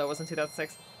say hold, it was in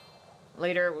 2006.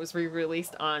 Later, it was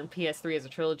re-released on PS3 as a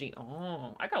trilogy.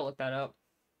 Oh, I gotta look that up.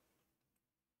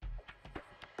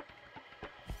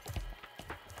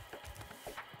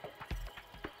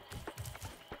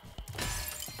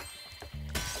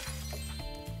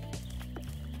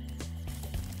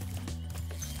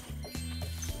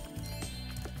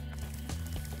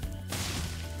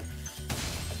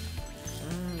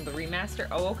 The remaster?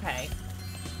 Oh, okay.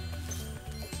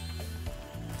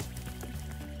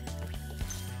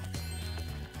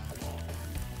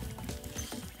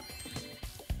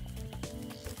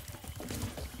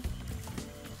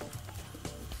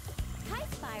 Hi,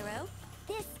 Spyro.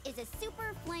 This is a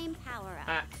super flame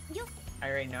power-up. I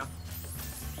already know.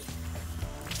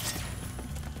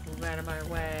 Move out of my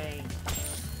way.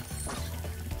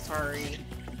 Sorry.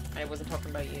 I wasn't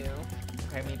talking about you.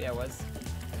 Okay, maybe I was.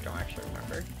 I don't actually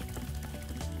remember.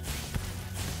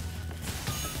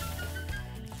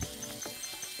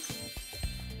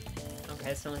 Okay,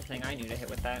 that's the only thing I knew to hit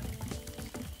with that.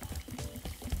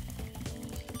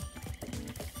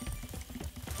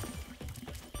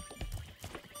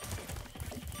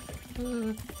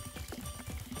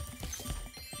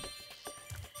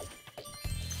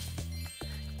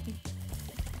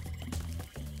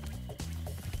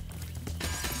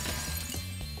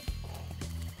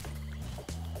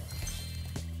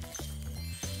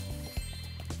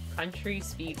 Country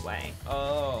Speedway.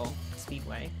 Oh,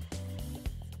 Speedway.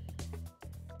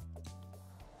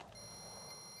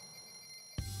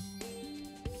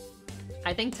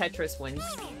 I think Tetris wins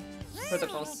for the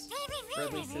most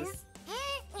releases.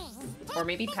 Or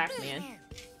maybe Pac-Man.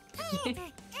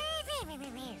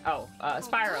 Oh,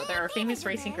 Spyro. There are famous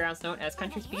racing grounds known as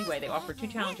Country Speedway. They offer 2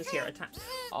 challenges here at a time.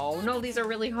 Oh no, these are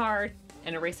really hard.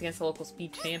 And a race against the local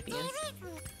speed champions.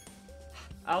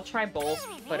 I'll try both,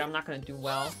 but I'm not gonna do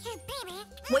well.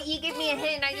 Wait, you gave me a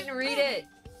hint and I didn't read it!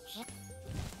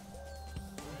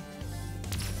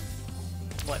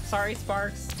 What? Sorry,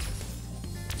 Sparks.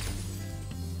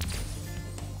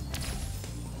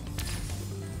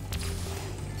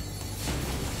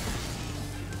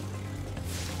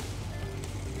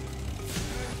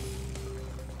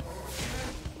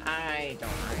 I don't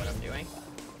know what I'm doing.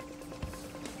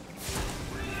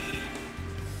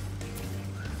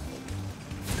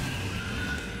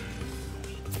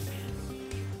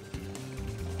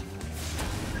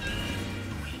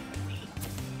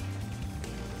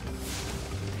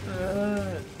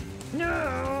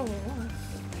 No!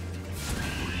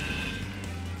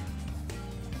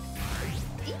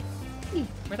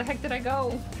 Where the heck did I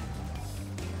go?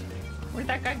 Where'd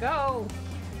that guy go?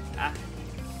 Ah.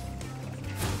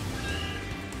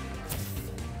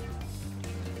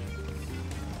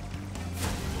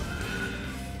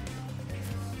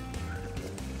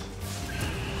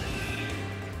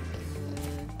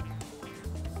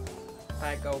 If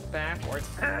I go backwards.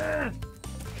 Ah!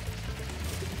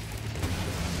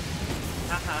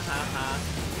 Ha ha ha ha.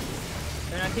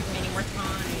 They're not giving me any more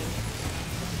time.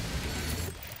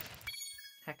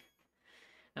 Heck.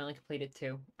 I only completed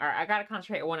 2. Alright, I gotta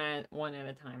concentrate one at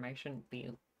a time. I shouldn't be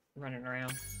running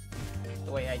around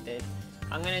the way I did.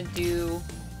 I'm gonna do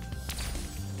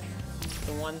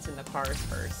the ones in the cars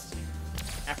first.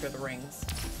 After the rings.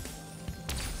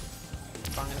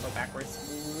 So I'm gonna go backwards.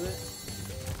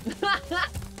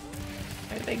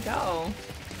 Where'd they go?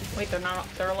 Wait, they're not,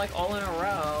 they're like all in a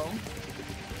row.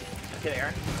 Okay, they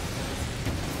are.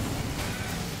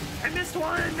 I missed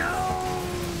one, no!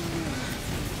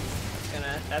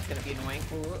 That's gonna be annoying.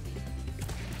 Ooh.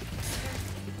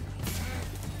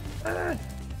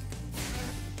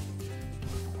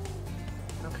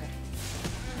 Okay.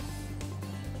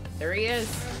 There he is.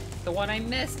 The one I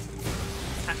missed.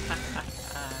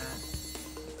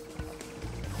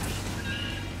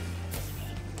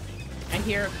 I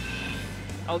hear...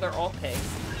 Oh, they're all pigs.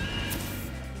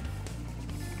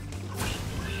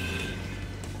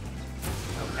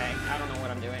 Okay, I don't know what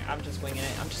I'm doing. I'm just winging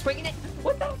it. I'm just winging it!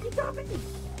 What the heck? You got me!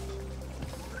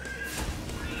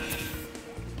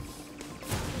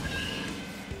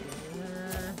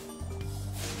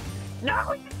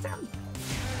 No! You missed him!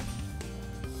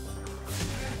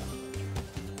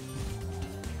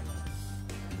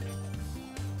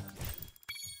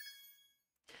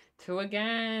 Two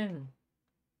again.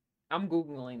 I'm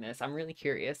Googling this. I'm really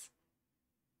curious.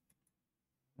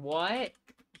 What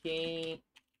game,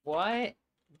 what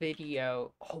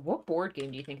video, oh, what board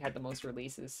game do you think had the most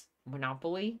releases?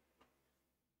 Monopoly?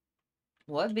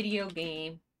 What video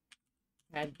game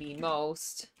had the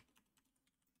most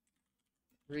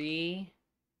releases?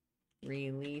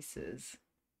 If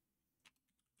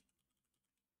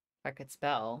I could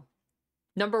spell.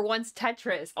 Number one's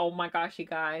Tetris. Oh my gosh, you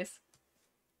guys.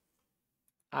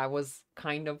 I was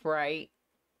kind of right.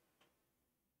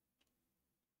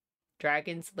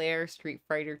 Dragon's Lair, Street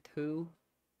Fighter 2,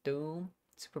 Doom,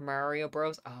 Super Mario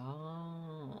Bros.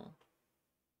 Oh.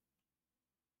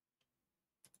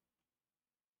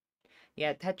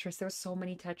 Yeah, Tetris. There's so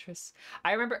many Tetris.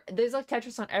 I remember there's like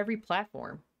Tetris on every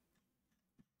platform.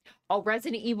 Oh,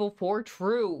 Resident Evil 4.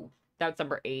 True. That's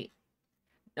number 8.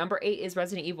 Number 8 is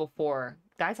Resident Evil 4.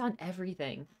 That's on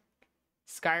everything.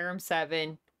 Skyrim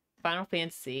 7. Final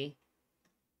Fantasy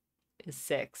is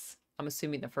 6. I'm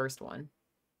assuming the first one.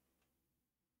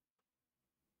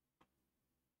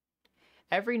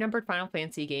 Every numbered Final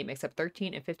Fantasy game except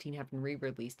 13 and 15 have been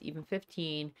re-released. Even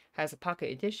 15 has a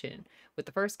pocket edition. With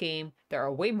the first game, there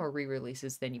are way more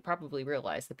re-releases than you probably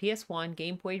realize. The PS1,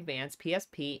 Game Boy Advance,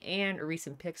 PSP, and a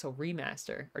recent Pixel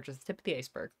remaster are just the tip of the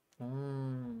iceberg. Super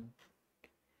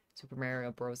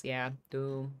Mario Bros. Yeah,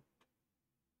 Doom.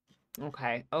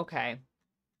 Okay, okay.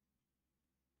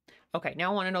 Okay,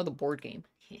 now I want to know the board game.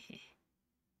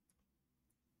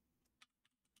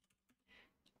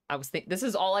 This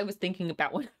is all I was thinking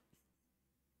about when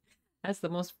that's the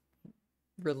most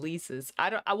releases.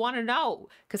 I want to know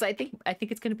because I think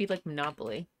it's gonna be like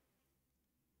Monopoly.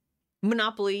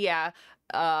 Monopoly, yeah.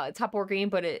 Top board game,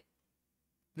 but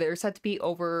there's said to be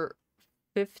over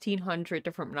 1,500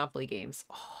 different Monopoly games.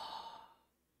 Oh.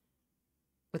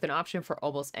 With an option for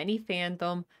almost any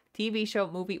fandom, TV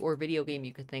show, movie, or video game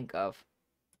you could think of.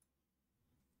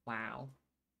 Wow.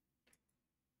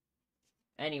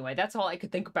 Anyway, that's all I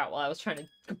could think about while I was trying to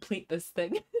complete this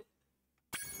thing.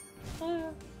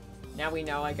 Now we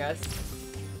know, I guess.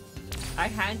 I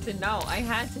had to know. I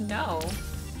had to know.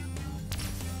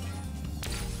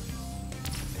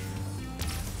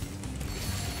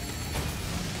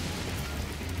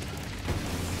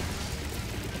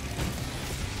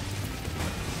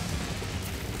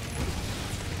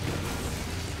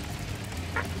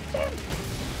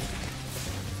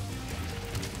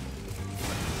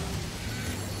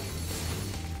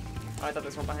 Oh, I thought there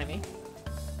was one behind me.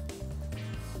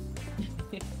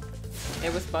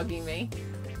 It was bugging me.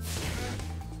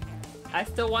 I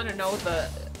still want to know the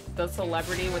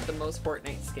celebrity with the most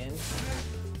Fortnite skins.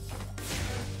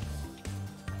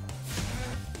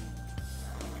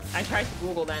 I tried to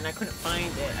Google that and I couldn't find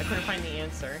it. I couldn't find the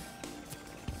answer.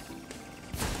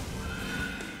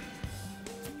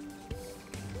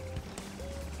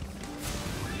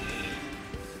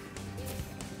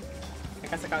 I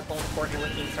guess I gotta go in Fortnite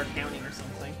with me and start counting or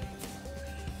something.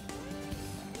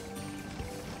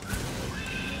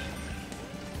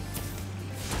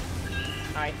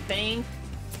 I think...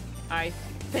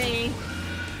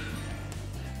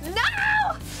 No!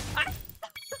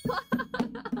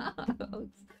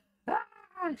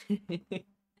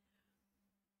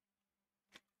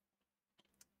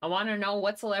 I want to know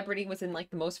what celebrity was in like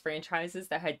the most franchises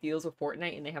that had deals with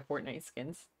Fortnite and they have Fortnite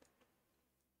skins.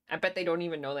 I bet they don't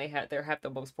even know they have the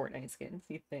most Fortnite skins,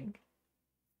 you think?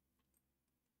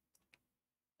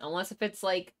 Unless if it's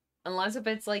like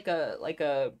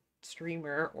a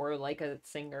streamer or like a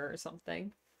singer or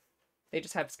something. They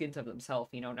just have skins of themselves,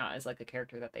 you know, not as like a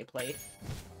character that they play.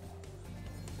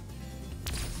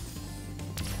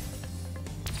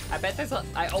 I bet there's a,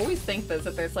 I always think this,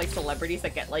 that there's like celebrities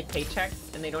that get like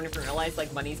paychecks and they don't even realize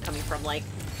like money's coming from like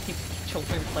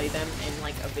children play them in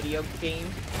like a video game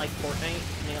like Fortnite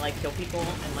and they like kill people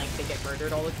and like they get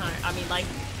murdered all the time. I mean like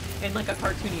in like a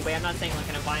cartoony way. I'm not saying like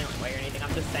in a violent way or anything.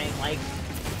 I'm just saying like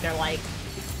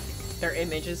their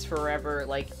image is forever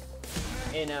like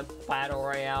in a battle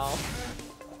royale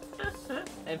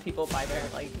and people buy their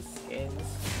like skins.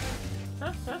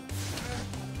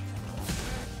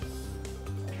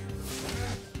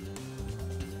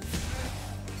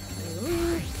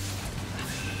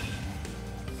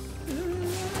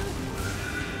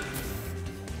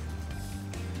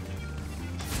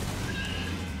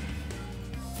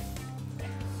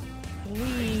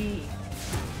 Wee.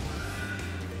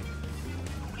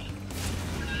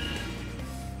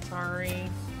 Sorry.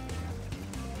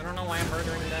 I don't know why I'm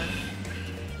murdering them.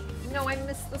 No, I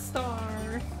missed the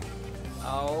star.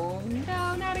 Oh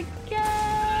no, not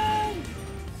again!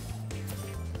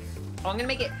 Oh, I'm gonna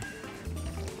make it.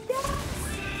 Yes!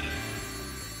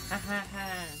 Ha ha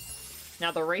ha.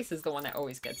 Now the race is the one that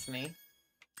always gets me.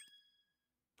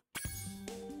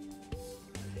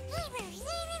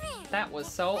 That was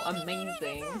so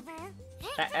amazing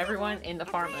that everyone in the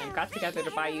farmland got together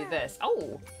to buy you this.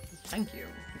 Oh, thank you,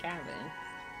 Gavin.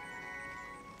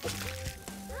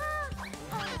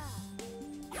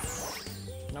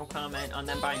 No comment on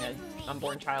them buying an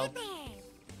unborn child.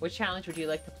 Which challenge would you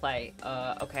like to play?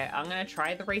 Okay, I'm gonna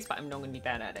try the race, but I'm not gonna be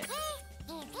bad at it.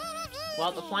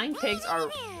 While the flying pigs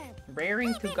are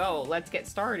raring to go, let's get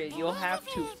started. You'll have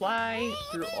to fly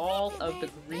through all of the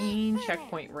green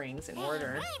checkpoint rings in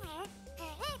order.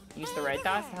 Use the red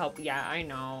dots to help. Yeah, I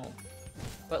know.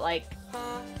 But like...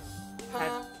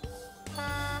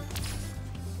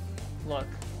 Look.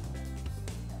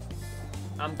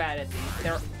 I'm bad at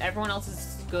these. Everyone else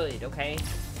is good, okay?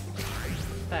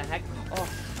 What the heck? Oh.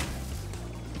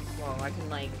 Whoa, I can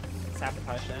like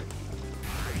sabotage them.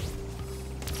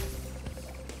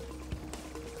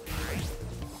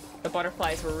 The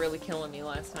butterflies were really killing me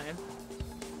last time.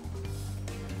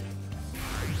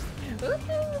 Ooh,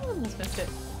 almost missed it.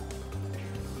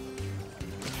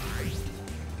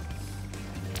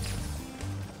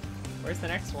 Where's the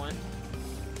next one?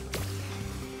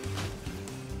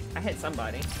 I hit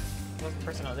somebody. What was the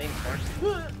person I was aiming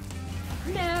for?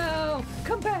 No!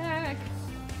 Come back!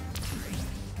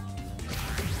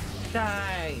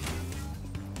 Die!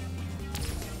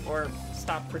 Or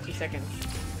stop for 2 seconds.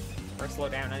 Or slow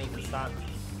down, I need to stop.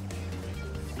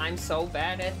 I'm so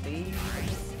bad at these.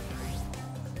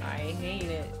 I hate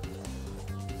it.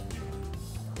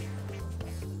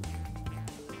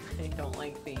 I don't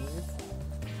like these.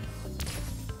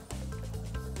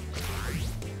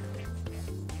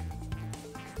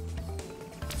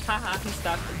 Haha, he's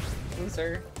stuck.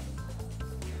 Loser.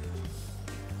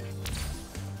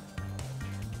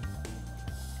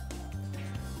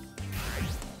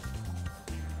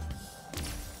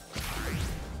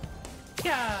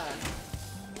 Yeah!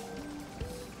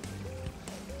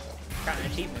 Got an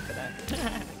achievement for that.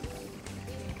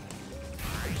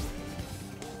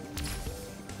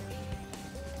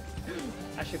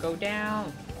 I should go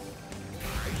down.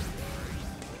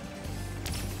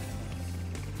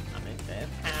 I'm in the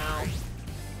ow.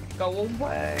 Go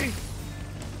away!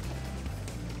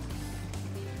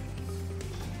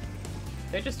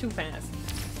 They're just too fast.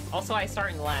 Also, I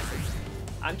start in last.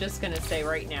 I'm just gonna say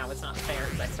right now, it's not fair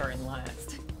because I start in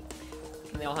last.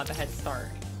 And they all have a head start.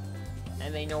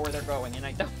 And they know where they're going, and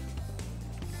I don't.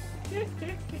 Just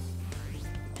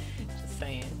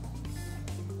saying.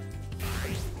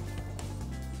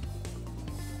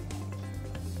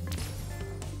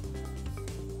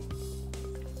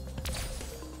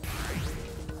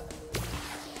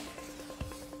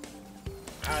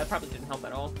 That probably didn't help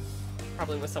at all.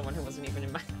 Probably was someone who wasn't even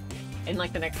in my... in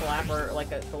like the next lap or like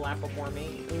the lap before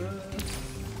me.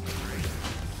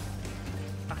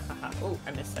 Oh,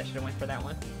 I missed. I should have went for that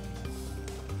one.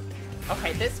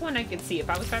 Okay, this one I could see. If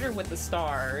I was better with the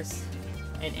stars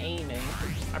and aiming,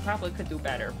 I probably could do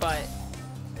better, but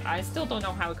I still don't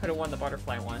know how I could have won the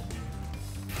butterfly one.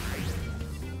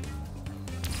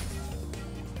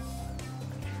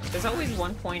 There's always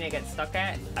one point I get stuck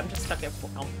at. I'm just stuck at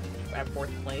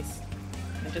 4th place.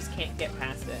 I just can't get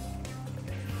past it.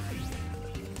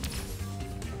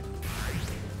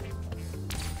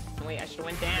 Wait, I should've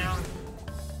went down.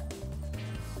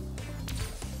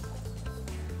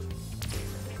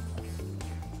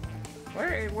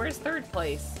 Where's 3rd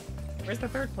place? Where's the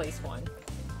 3rd place one?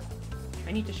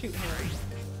 I need to shoot him.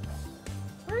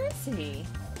 Where is he?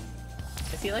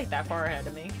 Is he like that far ahead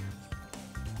of me?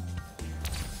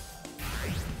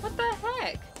 What the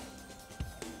heck?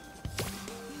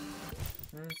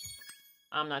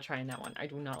 I'm not trying that one. I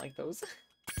do not like those.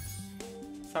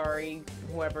 Sorry,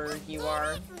 whoever you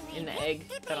are in the egg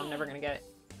that I'm never gonna get.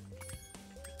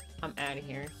 I'm out of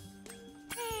here.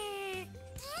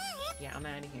 Yeah, I'm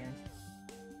out of here.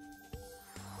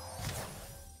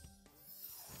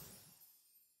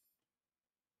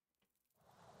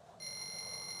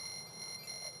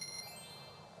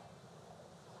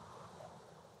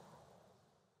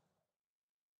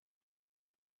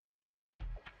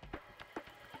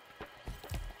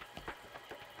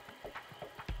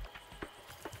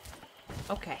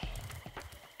 Okay.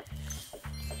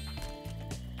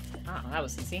 Oh, that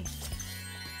was easy.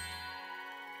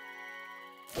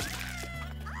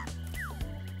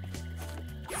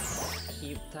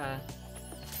 Cute,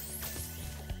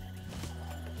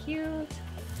 cute.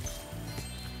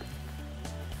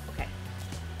 Okay.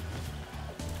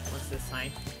 What's this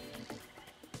sign?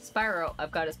 Spyro,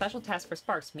 I've got a special task for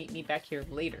Sparks. Meet me back here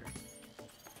later.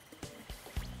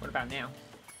 What about now?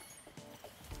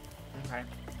 Okay.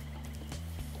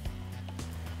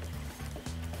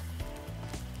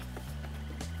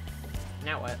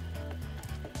 Now what?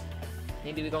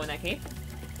 Maybe we go in that cave?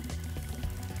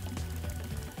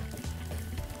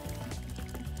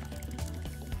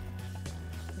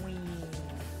 Whee.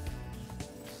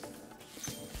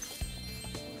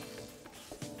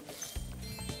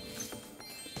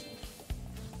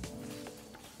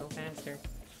 Go faster.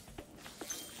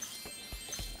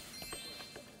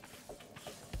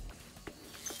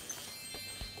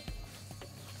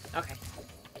 Okay.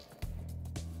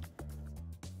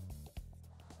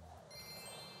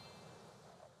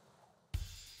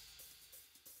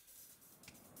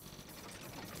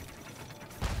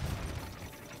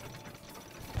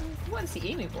 What is he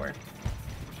aiming for?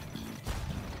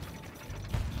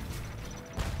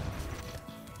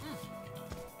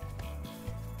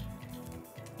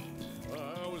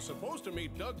 I was supposed to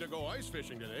meet Doug to go ice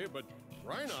fishing today, but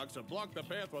Rhinox have blocked the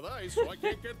path with ice, so I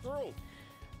can't get through.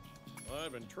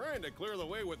 I've been trying to clear the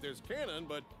way with this cannon,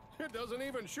 but it doesn't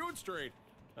even shoot straight.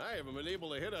 I haven't been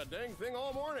able to hit a dang thing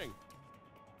all morning.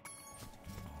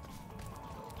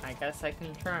 I guess I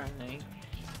can try.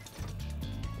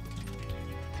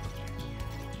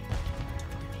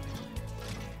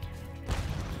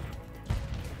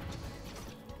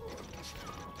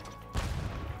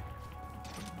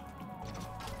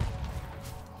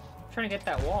 Trying to get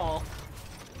that wall.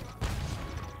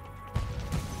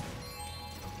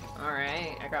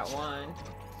 Alright, I got one.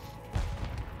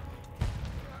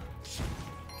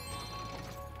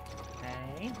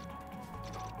 Okay.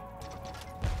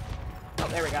 Oh,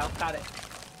 there we go. Got it.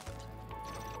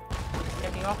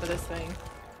 Get me off of this thing.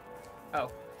 Oh.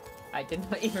 I did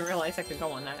not even realize I could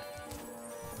go on that.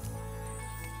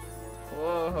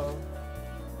 Whoa.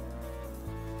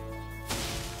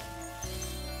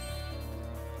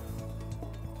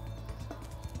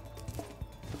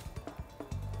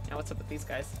 Now what's up with these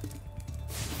guys?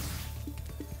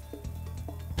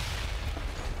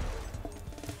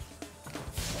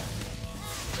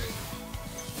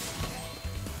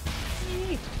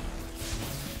 Yee.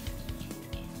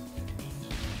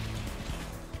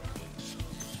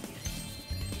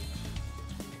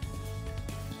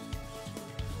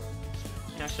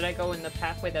 Now should I go in the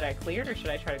pathway that I cleared, or should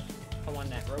I try to go on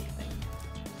that rope thing?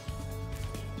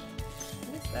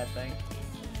 What is that thing?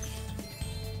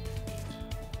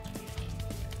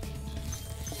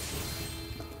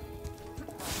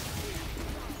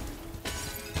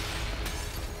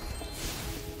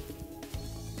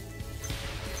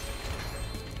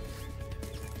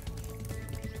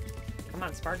 Come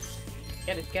on, Sparks.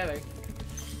 Get it together.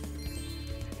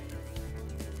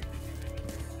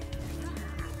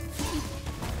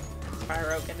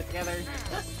 Spyro, get it together.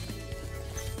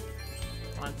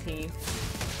 Come on, team.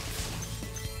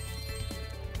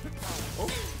 Oh.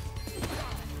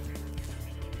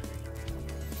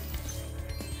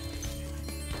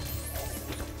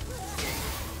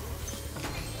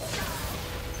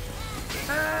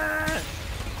 Ah!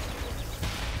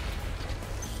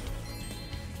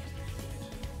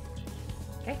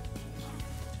 Okay.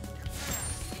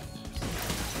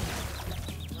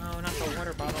 Oh, not the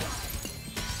water bottle.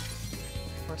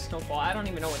 Or snowball. I don't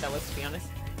even know what that was, to be honest.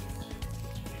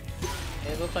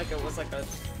 It looked like it was like a...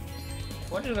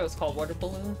 What are those called? Water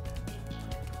balloon?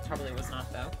 Probably was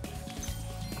not, though.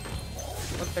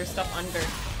 Look, there's stuff under.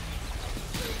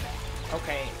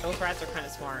 Okay, those rats are kind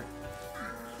of smart.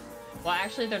 Well,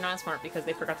 actually, they're not smart because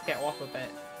they forgot to get off of it.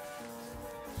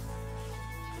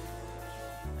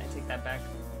 I take that back.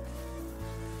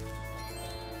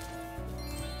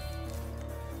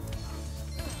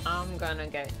 I'm gonna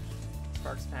get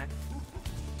Sparks back.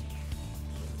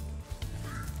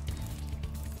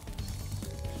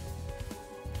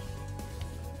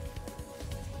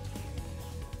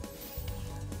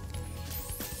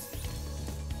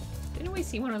 Didn't we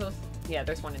see one of those? Yeah,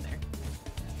 there's one in there.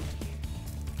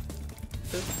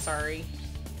 Oops, sorry.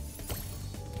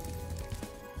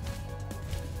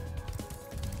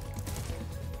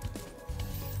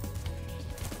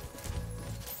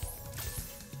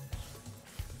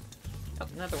 Oh,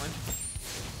 another one.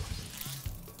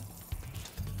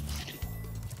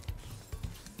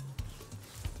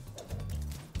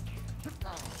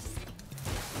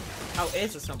 Oh, it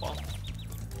is a snowball.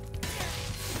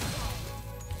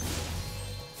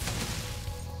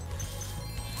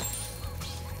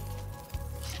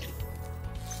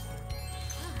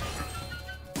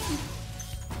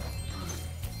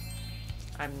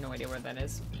 I have no idea where that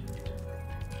is.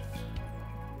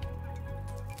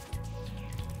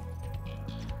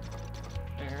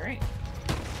 Alright.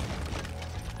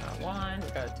 Got one, we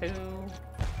got two.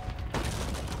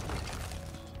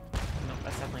 Nope,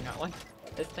 that's definitely not one.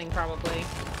 This thing probably.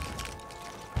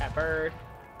 That bird.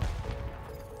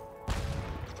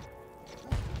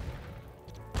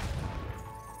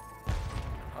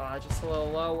 Oh, just a little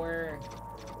lower.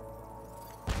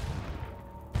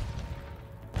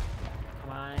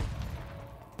 Come on.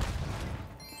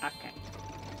 Okay.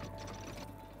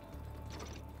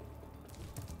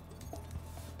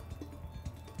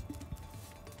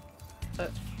 So, how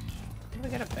do we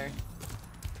get up there?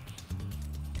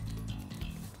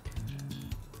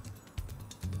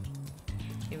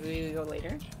 Maybe we go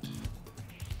later?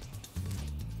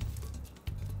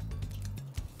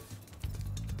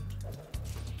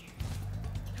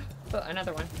 Oh,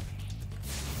 another one.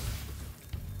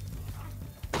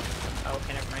 Oh,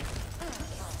 okay, never mind.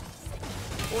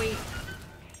 Wait.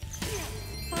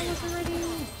 I was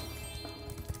ready.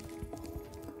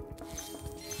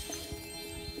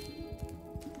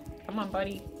 Come on,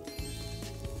 buddy.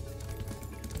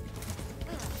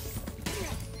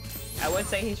 I would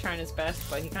say he's trying his best,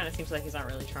 but he kind of seems like he's not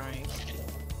really trying.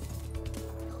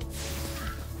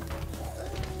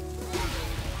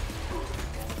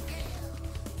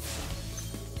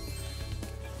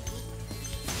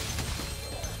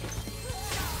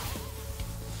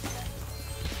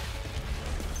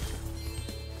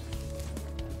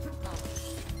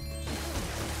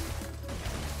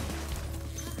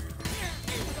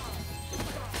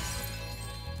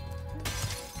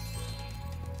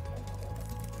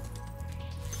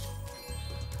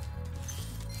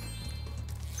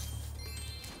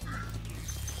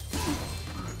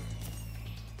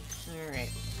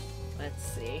 Alright, let's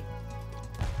see.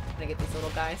 Can I get these little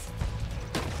guys?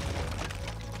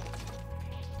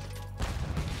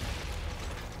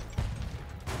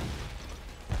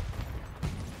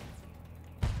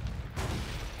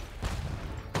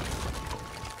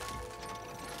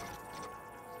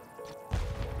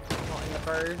 Oh, and the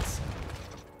birds.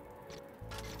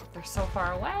 They're so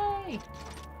far away!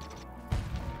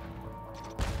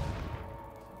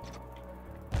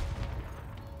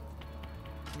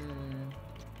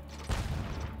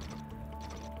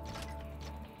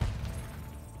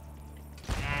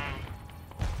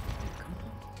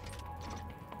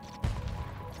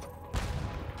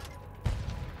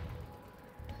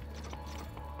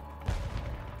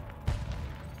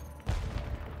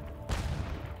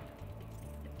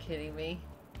 Kidding me?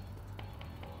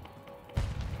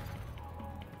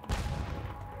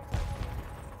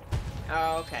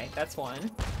 Oh, okay, that's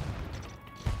one.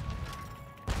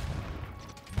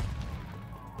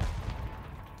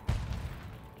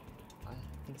 I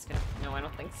think it's gonna. No, I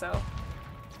don't think so.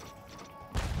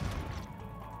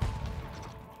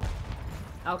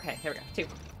 Okay, here we go. Two.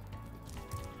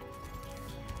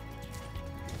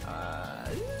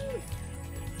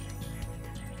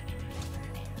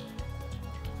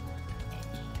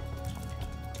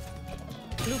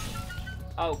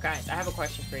 Oh, guys, I have a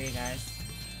question for you guys.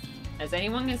 Is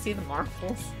anyone gonna see the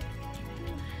marbles?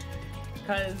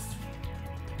 Because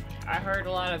I heard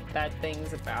a lot of bad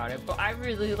things about it, but I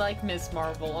really like Miss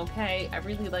Marvel, okay? I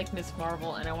really like Miss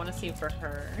Marvel, and I want to see it for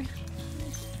her.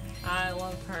 I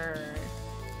love her.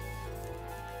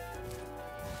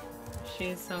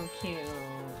 She's so cute.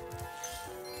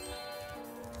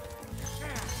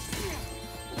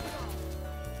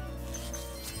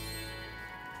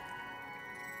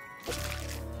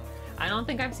 I don't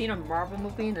think I've seen a Marvel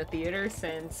movie in the theater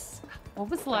since... What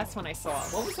was the last one I saw?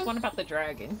 What was the one about the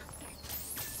dragon?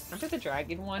 Remember the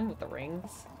dragon one with the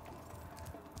rings?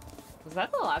 Was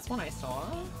that the last one I saw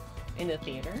in the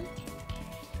theater?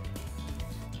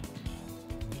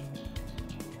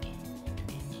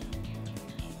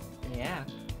 Yeah.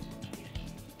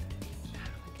 How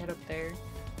do I get up there?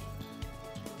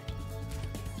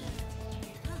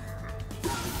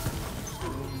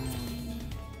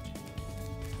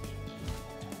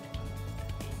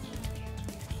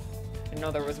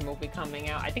 know there was a movie coming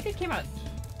out. I think it came out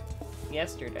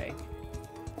yesterday.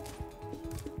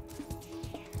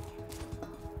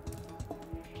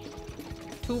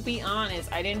 To be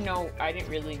honest,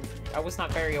 I was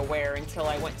not very aware until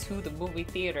I went to the movie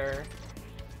theater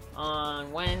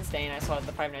on Wednesday and I saw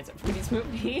the Five Nights at Freddy's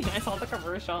movie and I saw the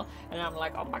commercial and I'm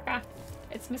like, oh my god,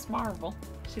 it's Miss Marvel.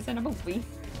 She's in a movie.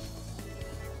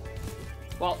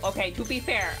 Well, okay, to be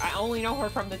fair, I only know her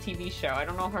from the TV show. I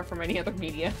don't know her from any other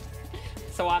media.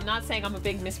 So I'm not saying I'm a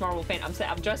big Miss Marvel fan.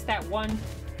 I'm just that one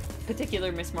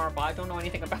particular Miss Marvel. I don't know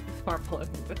anything about Miss Marvel.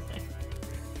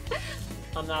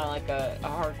 I'm not like a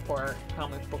hardcore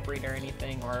comic book reader or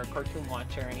anything, or a cartoon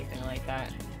watcher or anything like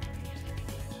that.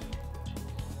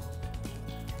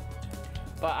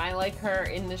 But I like her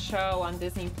in the show on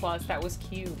Disney Plus. That was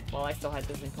cute. Well, I still had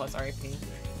Disney Plus, RIP.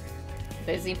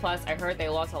 Disney Plus, I heard they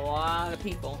lost a lot of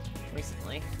people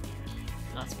recently.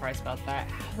 Not surprised about that.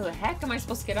 How the heck am I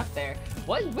supposed to get up there?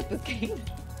 What is with this game?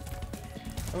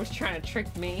 It was trying to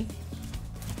trick me.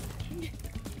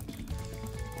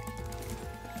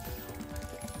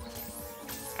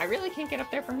 I really can't get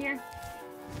up there from here.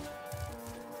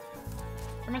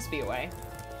 There must be a way.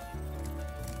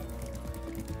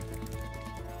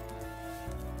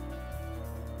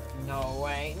 No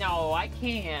way. No, I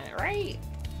can't, right?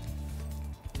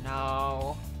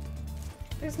 No.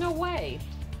 There's no way.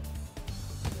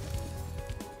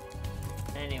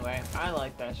 Anyway, I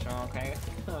like that show, okay?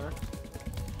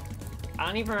 I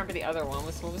don't even remember the other one.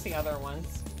 What was the other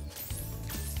ones?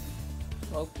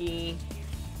 Loki.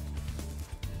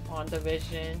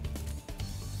 WandaVision.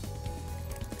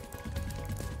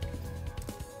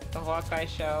 The Hawkeye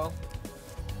show.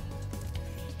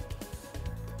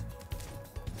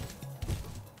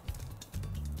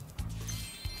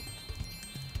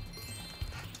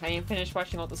 I didn't finish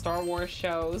watching all the Star Wars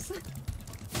shows.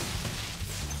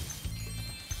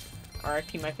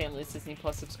 RIP my family's Disney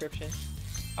Plus subscription.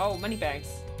 Oh, Moneybags.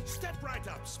 Step right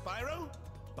up, Spyro.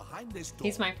 Behind this door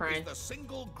He's my friend. is the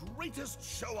single greatest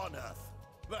show on Earth.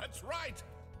 That's right,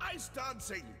 ice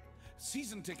dancing.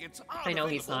 Season tickets are I know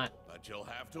he's available, not, but you'll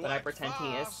have to but I act pretend he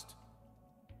is. fast.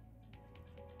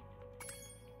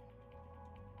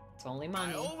 It's only I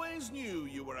money. always knew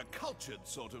you were a cultured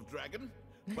sort of dragon.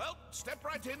 Well, step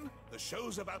right in. The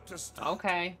show's about to start.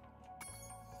 Okay.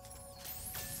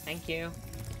 Thank you.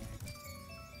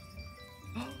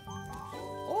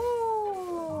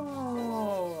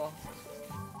 Oh!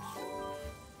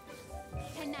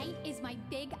 Tonight is my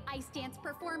big ice dance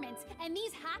performance, and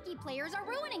these hockey players are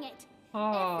ruining it.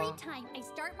 Oh. Every time I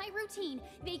start my routine,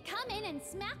 they come in and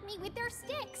smack me with their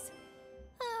sticks.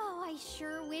 Oh, I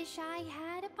sure wish I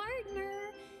had a partner.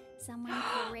 Someone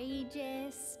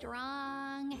courageous,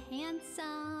 strong,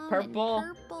 handsome, Purple.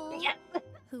 and purple, Yeah.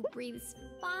 who breathes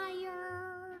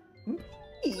fire.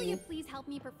 Will you please help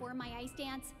me perform my ice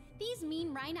dance? These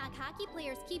mean Rhinoc hockey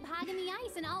players keep hogging the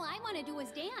ice, and all I want to do is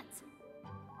dance.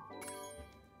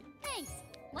 Thanks.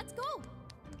 Let's go.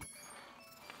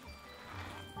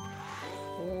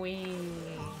 Wee.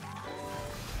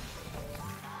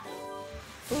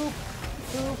 Boop.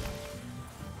 Boop.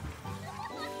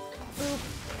 Boop.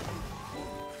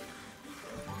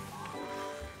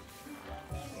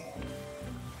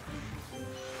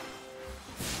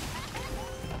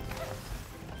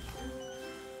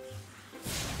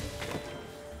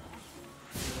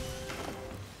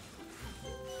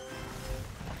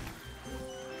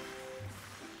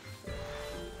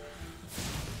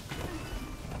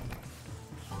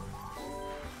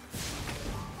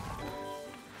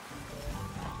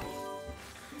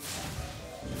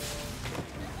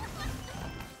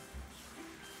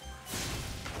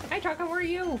 Hi, Chuck, how are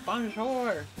you?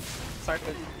 Bonjour. Sorry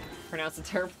to pronounce it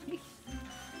terribly.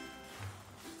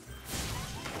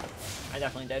 I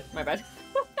definitely did. My bad.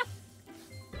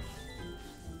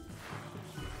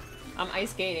 I'm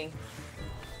ice skating.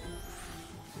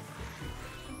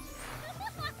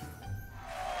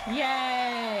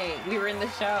 Yay! We were in the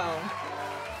show.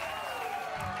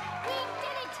 We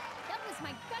did it! That was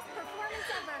my best performance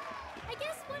ever. I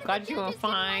guess one of Glad the you were judges didn't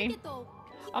fine. like it, though.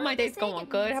 He Oh, my wanted day's a going second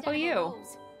good. How instead about of a you?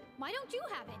 rose. Why don't you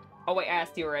have it? Oh wait, I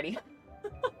asked you already.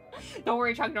 Don't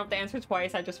worry, Chuck, you don't have to answer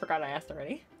twice. I just forgot I asked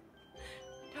already.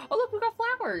 Oh look, we got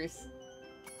flowers.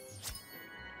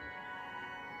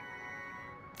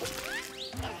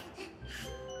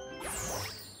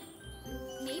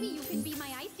 Maybe you can be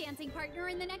my ice dancing partner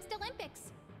in the next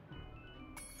Olympics.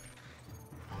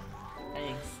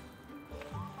 Thanks.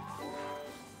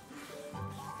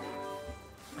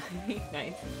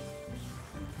 Nice.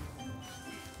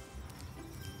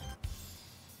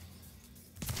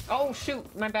 Oh shoot,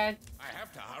 my bad. I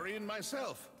have to hurry in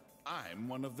myself. I'm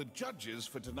one of the judges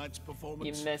for tonight's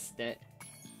performance. You missed it.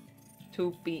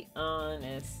 To be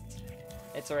honest,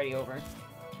 it's already over.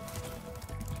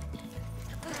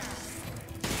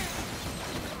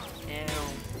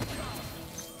 Ow.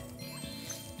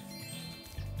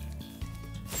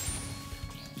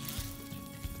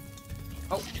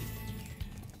 Oh.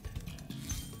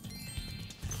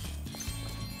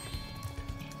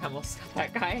 I almost got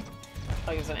that guy. I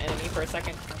thought he was an enemy for a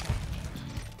second.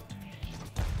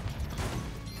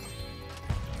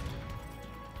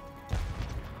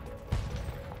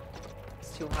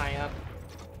 It's too high up.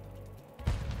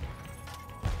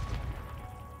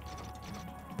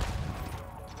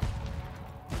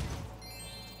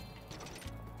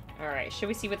 Alright, should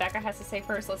we see what that guy has to say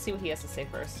first? Let's see what he has to say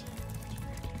first.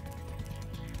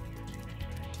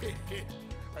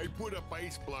 I put up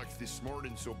ice blocks this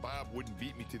morning so Bob wouldn't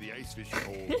beat me to the ice fishing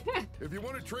hole. If you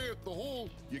want to try out the hole,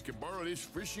 you can borrow this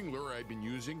fishing lure I've been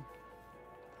using.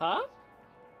 Huh?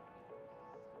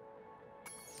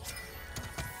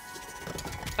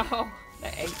 Oh,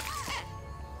 the egg.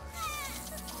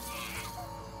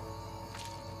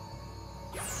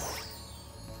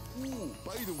 Ooh,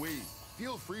 by the way,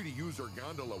 feel free to use our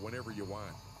gondola whenever you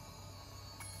want.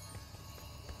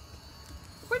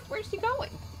 Where's he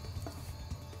going?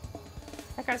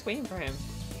 That guy's waiting for him.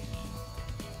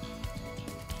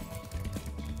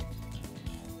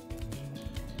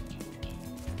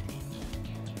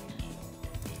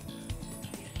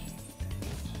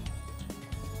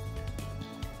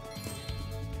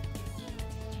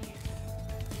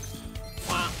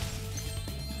 Wow.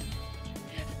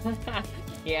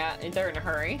 Yeah, they're in a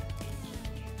hurry.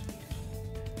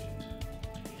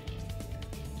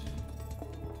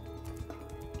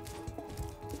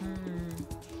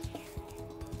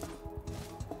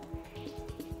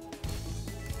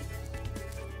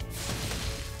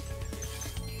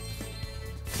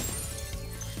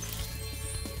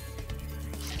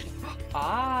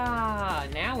 Ah,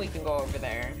 now we can go over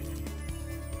there.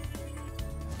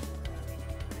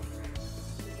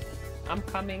 I'm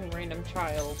coming, random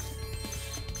child.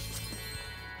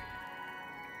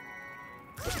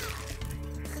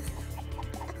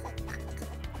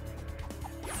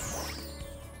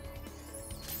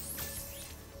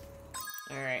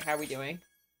 Alright, how are we doing?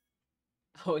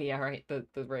 Oh yeah, right, the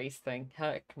race thing.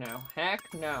 Heck no. Heck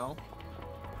no.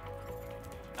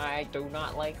 I do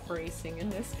not like racing in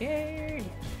this game.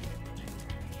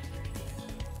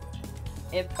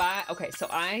 Okay, so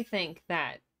I think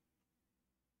that,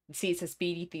 see, it says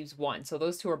Speedy Thieves 1, so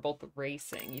those two are both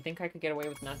racing. You think I could get away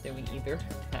with not doing either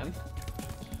of them?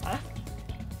 Huh?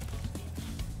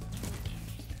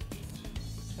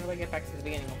 How do I get back to the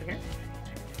beginning? Over here?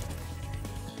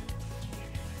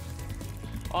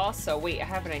 Also, wait, I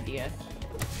have an idea.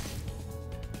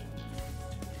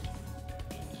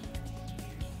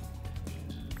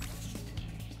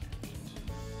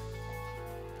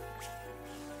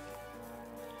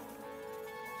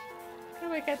 How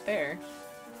do I get there?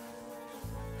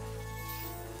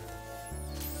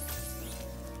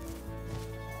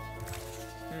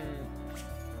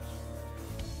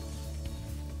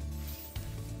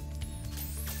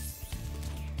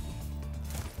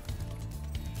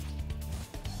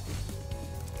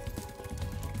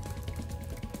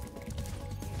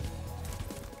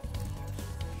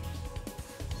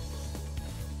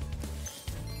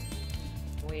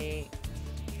 Wait.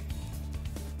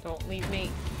 Don't leave me.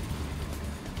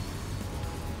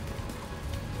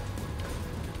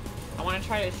 I want to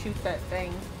try to shoot that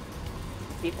thing.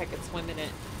 See if I could swim in it.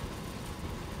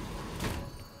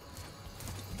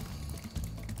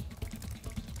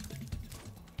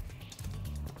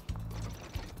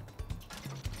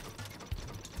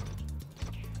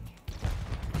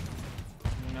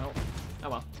 Nope. Oh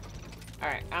well.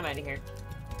 Alright, I'm out of here.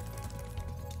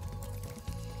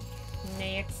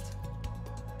 Next.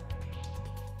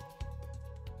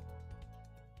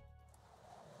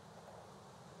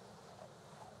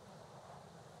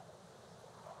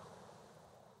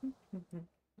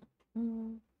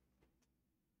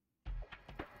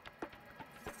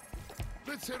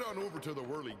 Let's head on over to the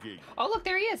whirligig. Oh, look,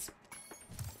 there he is.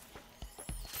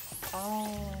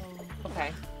 Oh,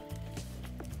 okay.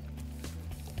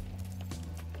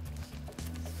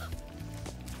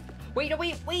 Wait,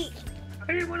 wait.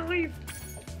 I didn't want to leave.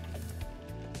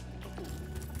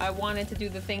 I wanted to do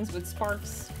the things with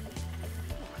sparks.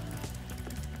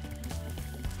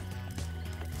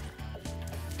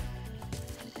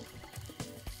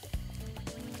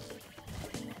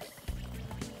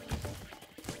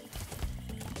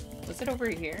 Was it over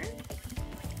here?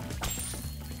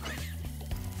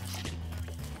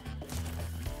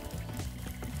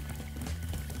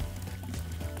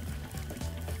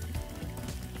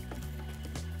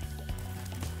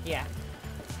 Yeah.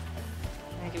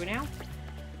 Can I do it now?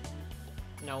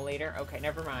 No, later? Okay,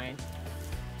 never mind.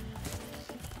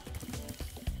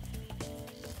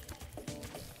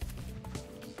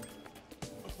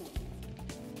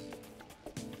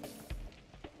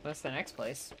 What's the next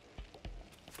place?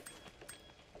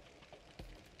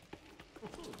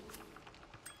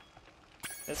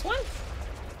 This one?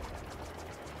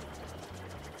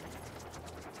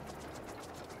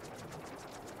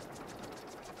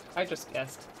 I just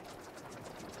guessed.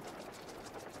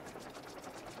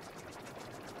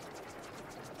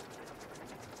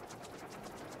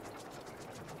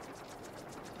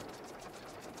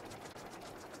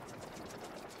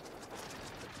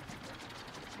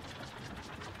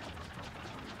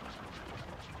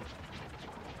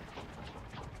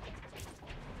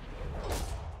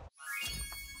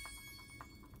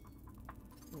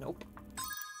 Nope.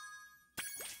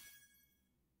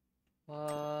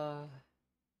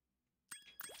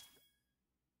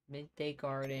 Midday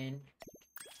Garden.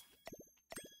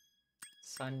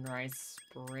 Sunrise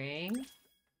Spring.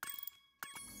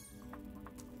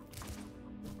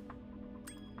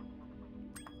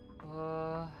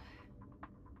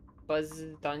 Buzz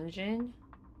Dungeon?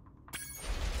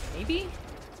 Maybe?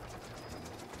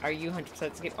 Are you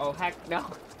 100% skip? Oh, heck no.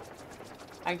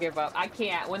 I give up. I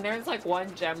can't. When there's like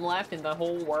one gem left in the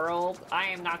whole world, I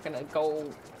am not gonna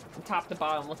go top to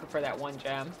bottom looking for that one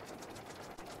gem.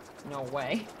 No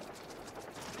way.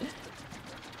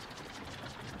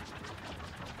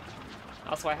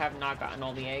 Also, I have not gotten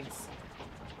all the eggs.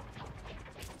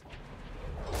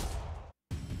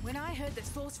 When I heard that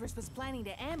Sorceress was planning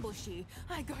to ambush you,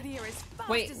 I got here as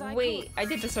fast as I could. Wait, I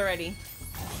did this already.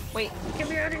 Wait, get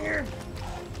me out of here!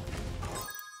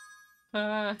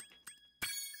 I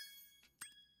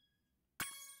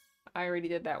already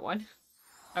did that one.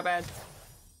 My bad.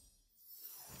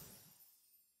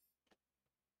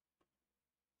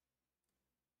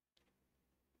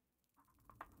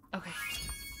 Okay.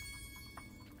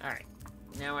 Alright.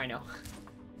 Now I know.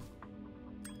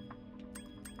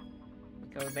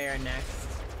 Go there next.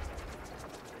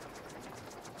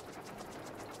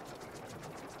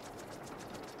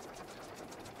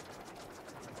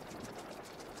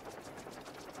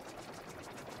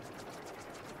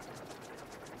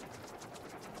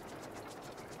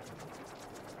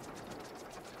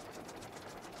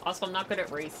 Also, I'm not good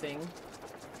at racing.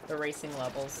 The racing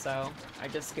levels, so I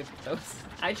just skipped those.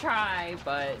 I try,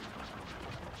 but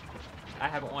I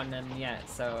haven't won them yet,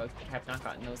 so I have not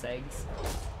gotten those eggs.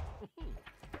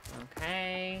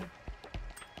 Okay.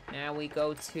 Now we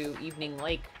go to Evening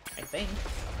Lake, I think.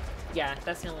 Yeah,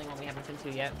 that's the only one we haven't been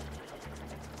to yet.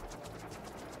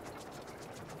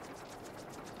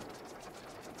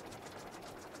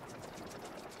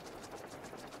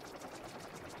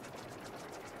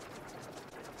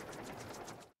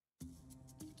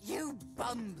 You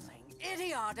bumbling,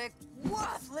 idiotic,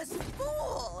 worthless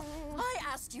fool! I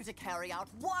asked you to carry out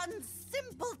one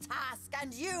simple task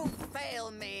and you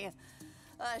fail me.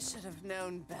 I should have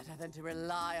known better than to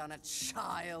rely on a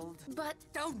child. But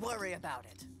don't worry about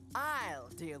it. I'll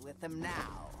deal with them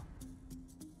now.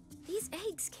 These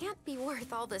eggs can't be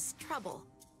worth all this trouble.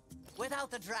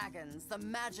 Without the dragons, the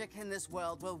magic in this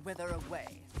world will wither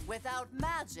away. Without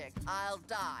magic, I'll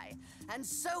die. And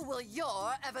so will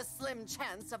your ever-slim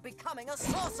chance of becoming a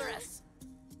sorceress.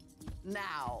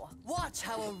 Now, watch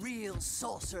how a real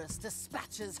sorceress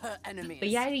dispatches her enemies. But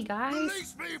yay, guys.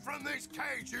 Release me from this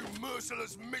cage, you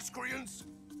merciless miscreants!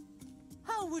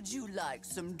 How would you like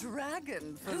some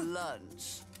dragon for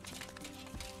lunch?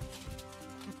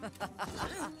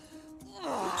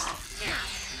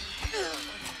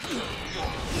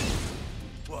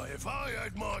 Why, if I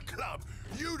had my club,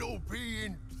 you'd all be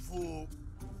in for...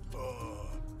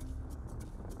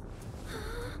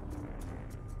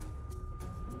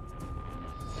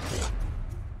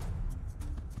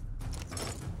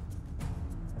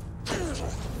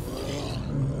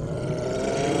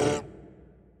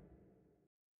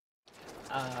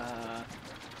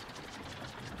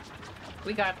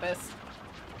 We got this.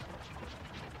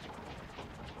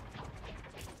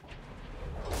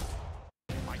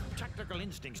 My tactical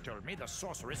instincts told me the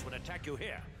sorceress would attack you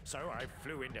here, so I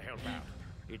flew in to help out.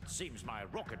 It seems my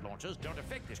rocket launchers don't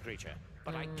affect this creature,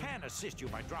 but I can assist you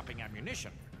by dropping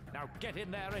ammunition. Now get in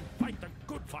there and fight the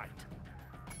good fight.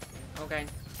 Okay.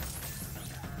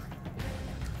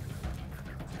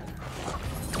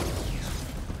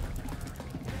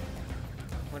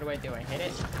 What do I do? I hit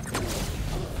it?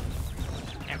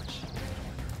 Ouch.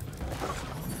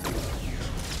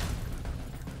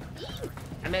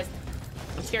 I missed.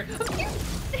 I'm scared. I'm scared.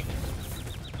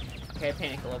 Okay, I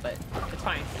panicked a little bit. It's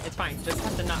fine. It's fine. Just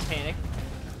have to not panic.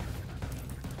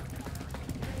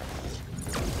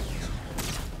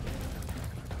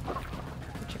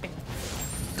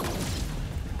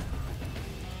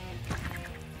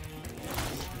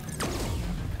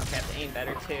 aim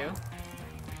better too.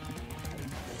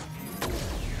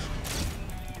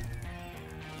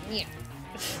 Yeah.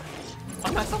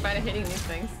 I'm not so bad at hitting these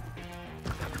things.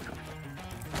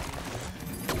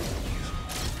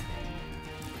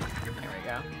 There we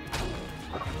go.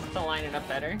 To line it up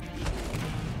better.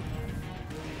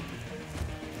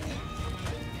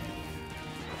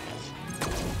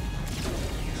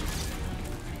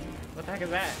 What the heck is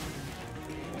that?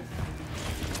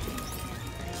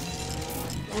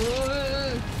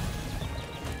 Ooh.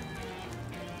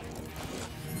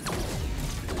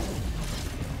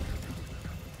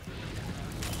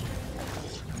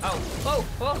 Oh,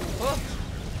 oh.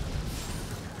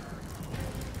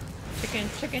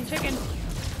 Chicken.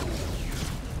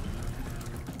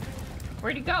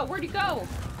 Where'd he go?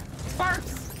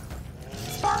 Sparks!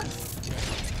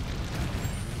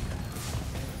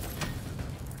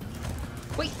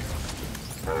 Wait!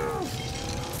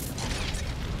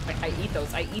 I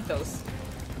eat those.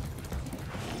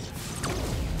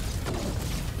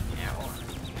 Ow.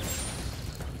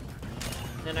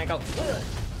 Then I go, ugh.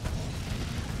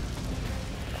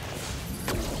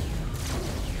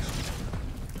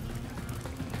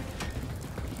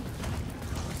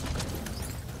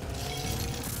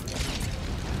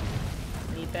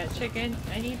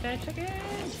 I need that chicken!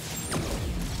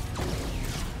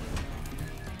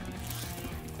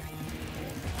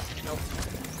 Nope.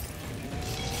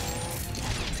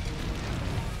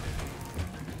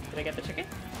 Did I get the chicken?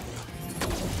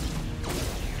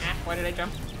 Ah, why did I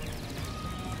jump?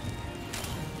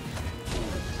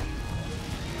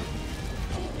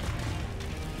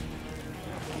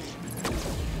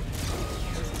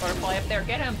 There's a butterfly up there,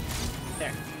 get him!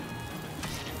 There.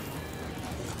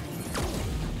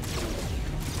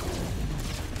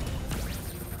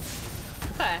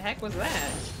 What the heck was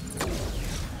that?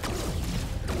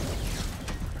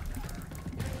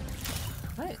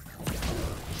 What?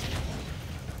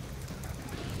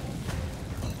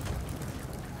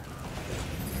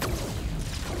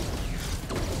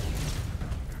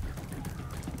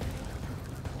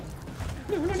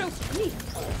 No, me!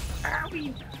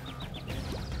 Owie!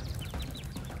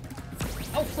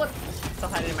 Oh, flip! Still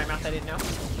had it in my mouth, I didn't know.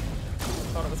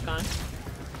 Thought it was gone.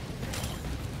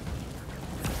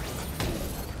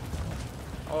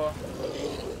 Oh.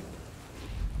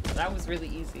 That was really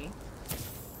easy.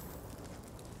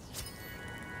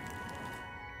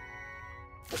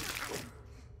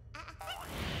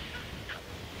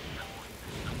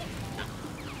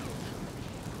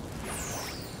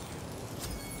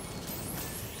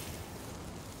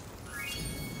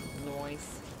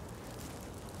 Noise.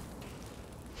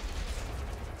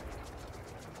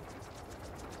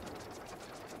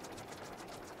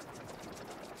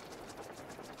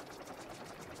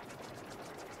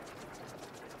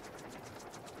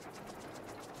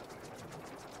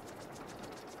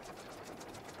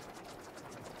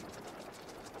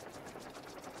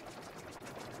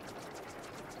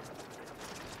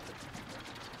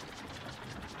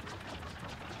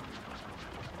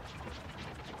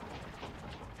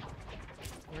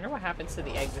 I wonder what happens to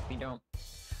the eggs if you don't.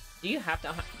 Do you have to?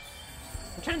 I'm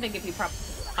trying to think if you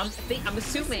I'm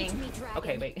assuming.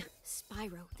 Okay, wait.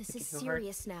 Spyro, this is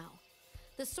serious now.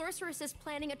 The sorceress is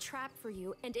planning a trap for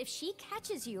you, and if she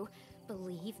catches you,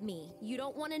 believe me, you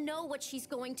don't want to know what she's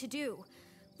going to do.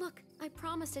 Look, I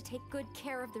promise to take good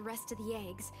care of the rest of the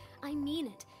eggs. I mean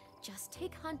it. Just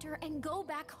take Hunter and go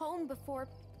back home before...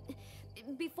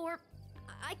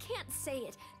 I can't say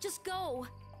it. Just go.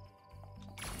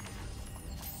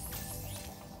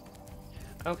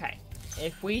 Okay,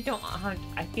 if we don't,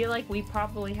 I feel like we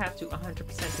probably have to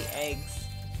 100% the eggs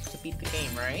to beat the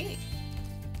game, right?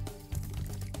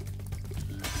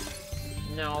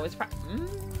 No, it's probably.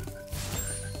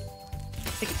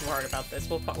 Thinking too hard about this.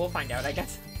 We'll find out, I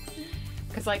guess.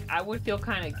 Cause like I would feel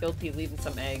kind of guilty leaving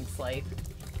some eggs like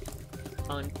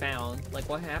unfound. Like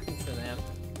what happens to them?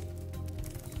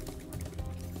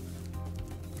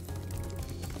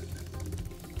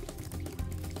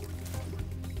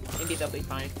 Maybe they'll be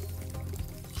fine.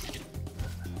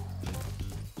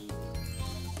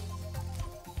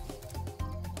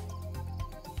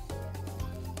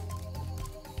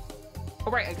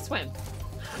 Oh right, I can swim.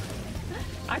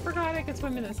 I forgot I could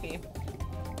swim in this game.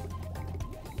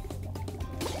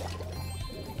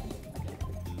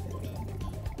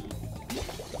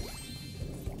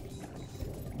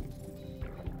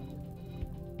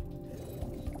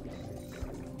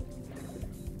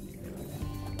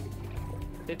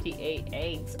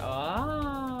 Eggs.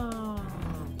 Oh,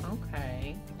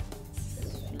 okay.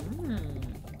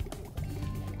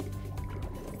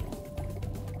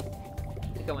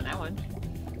 Could go in that one.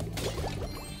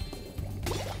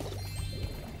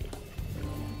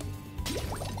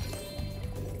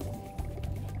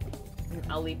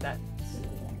 I'll leave that.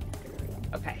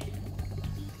 Okay.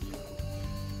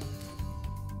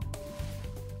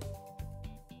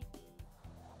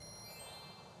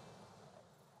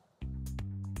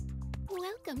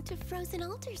 Welcome to Frozen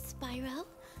Altars, Spyro.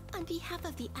 On behalf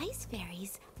of the Ice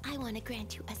Fairies, I want to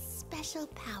grant you a special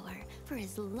power for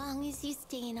as long as you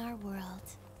stay in our world.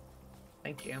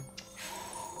 Thank you.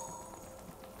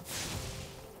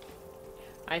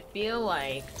 I feel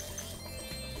like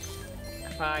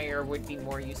fire would be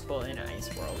more useful in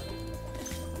Ice World.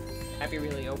 That'd be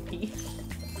really OP.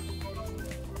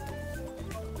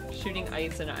 Shooting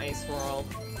ice in Ice World.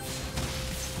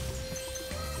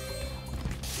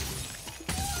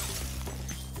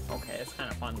 Okay, it's kind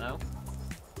of fun though.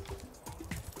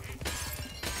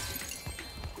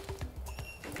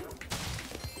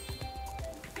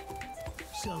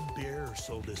 Some bearer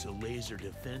sold us a laser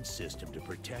defense system to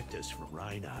protect us from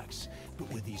Rhinox.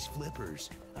 But with these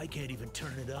flippers, I can't even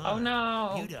turn it on. Oh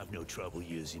no! You'd have no trouble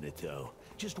using it though.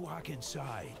 Just walk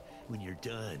inside. When you're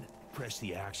done, press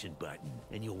the action button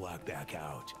and you'll walk back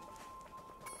out.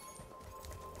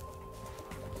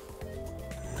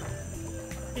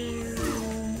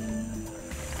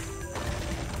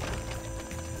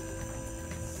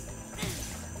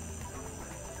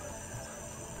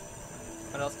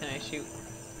 What else can I shoot?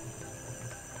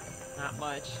 Not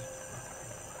much.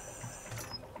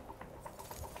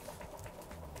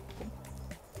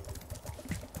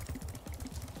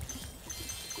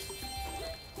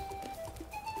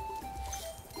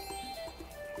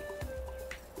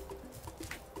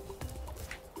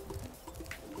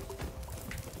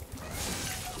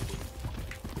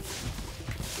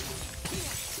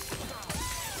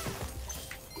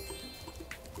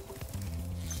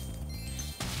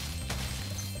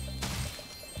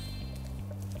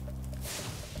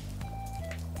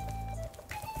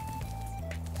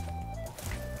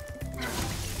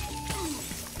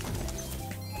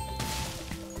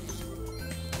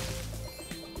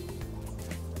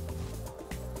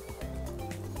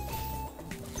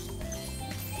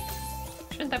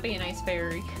 Shouldn't that be a nice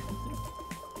fairy?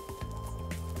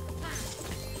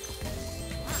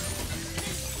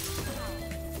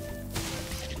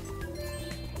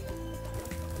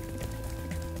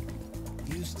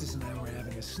 Eustace and I were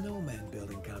having a snowman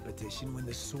building competition when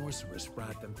the sorceress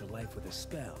brought them to life with a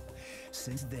spell.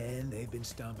 Since then, they've been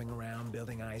stomping around,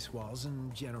 building ice walls,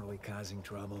 and generally causing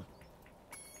trouble.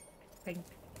 Thank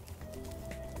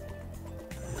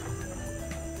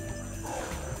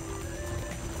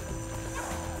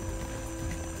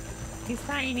He's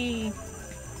tiny.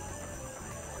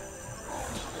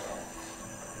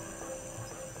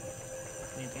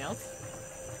 Anything else?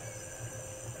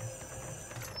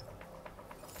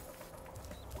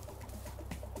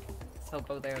 So I'll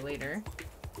go there later.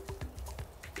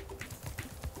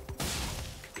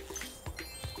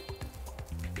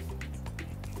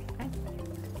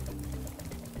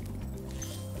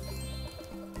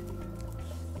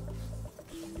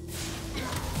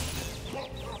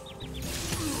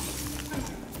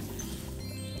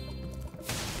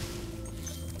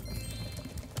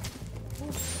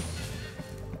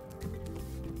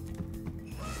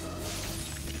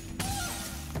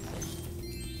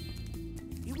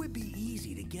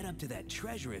 To that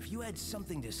treasure if you had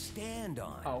something to stand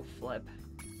on. Oh, flip.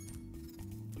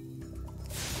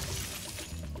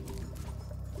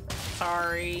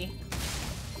 Sorry.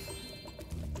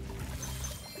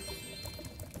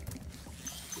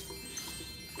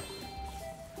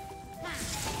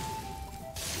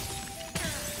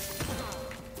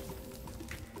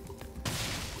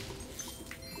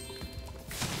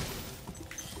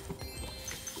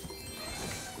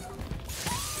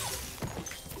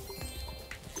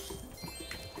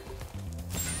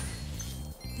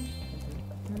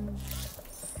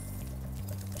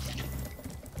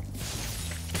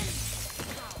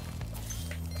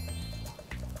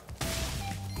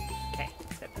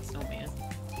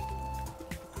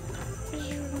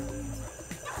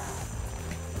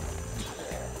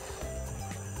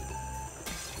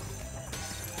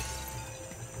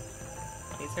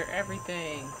 These are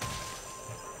everything.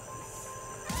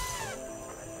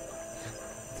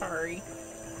 Sorry.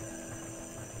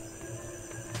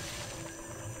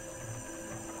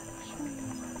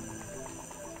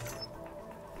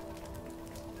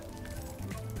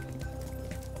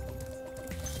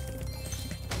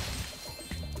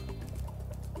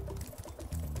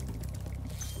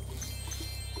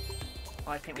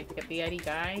 Oh, I can't wait to get the Eddie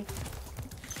guy.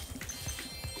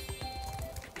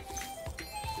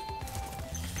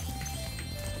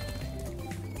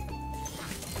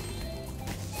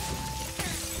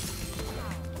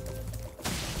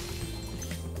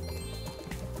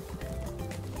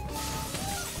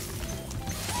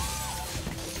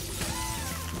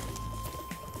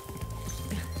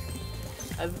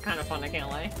 That's kind of fun, I can't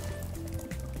lie.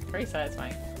 Very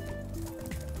satisfying.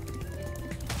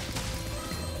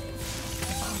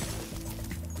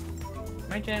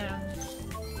 My jam.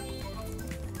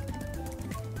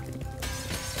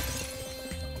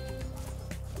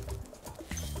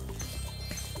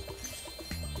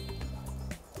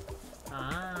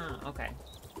 Ah, okay.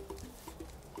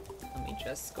 Let me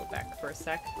just go back for a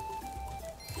sec.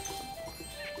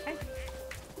 Okay.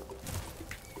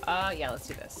 Yeah, let's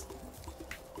do this.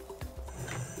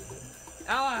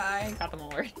 Oh, I got them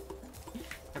all already.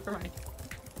 Never mind.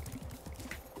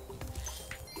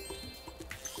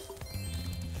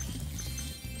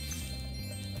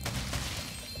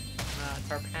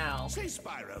 It's our pal. Say,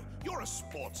 Spyro, you're a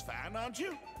sports fan, aren't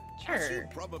you? Sure. As you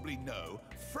probably know,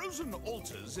 Frozen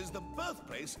Altars is the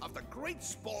birthplace of the great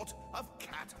sport of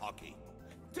cat hockey.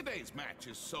 Today's match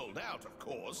is sold out, of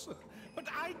course, but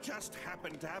I just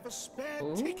happen to have a spare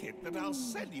ticket that I'll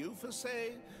sell you for,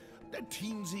 say, a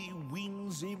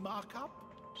teensy-weensy markup.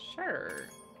 Sure.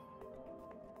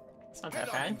 It's not Head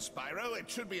that on, bad. Spyro. It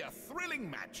should be a thrilling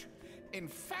match. In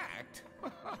fact,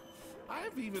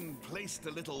 I've even placed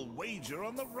a little wager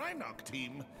on the Rhinoc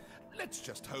team. Let's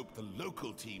just hope the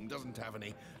local team doesn't have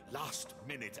any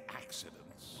last-minute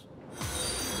accidents.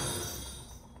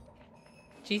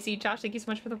 GC Josh, thank you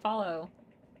so much for the follow.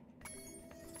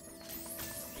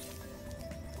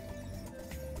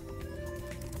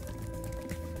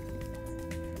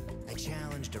 I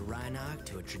challenged a Rhinoc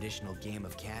to a traditional game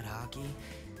of cat hockey,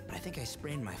 but I think I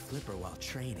sprained my flipper while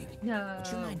training. No.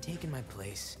 Would you mind taking my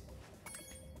place?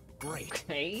 Great.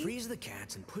 Okay. Freeze the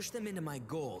cats and push them into my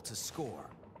goal to score.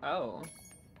 Oh.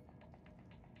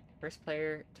 First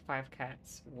player to 5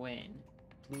 cats win.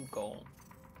 Blue goal.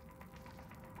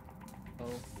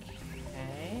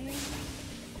 Okay.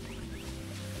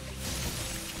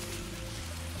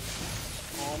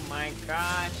 Oh my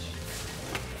gosh.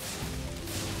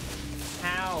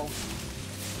 How?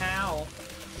 How?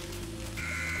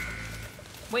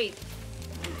 Wait.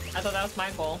 I thought that was my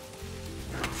goal.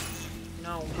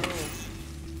 No,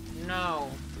 move. No.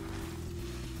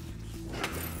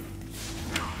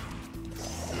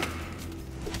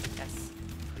 Yes.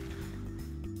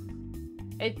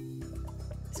 It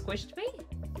squished me?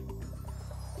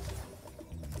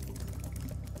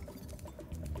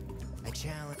 I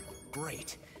challenge.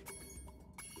 Great.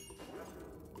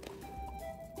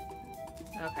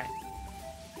 Okay.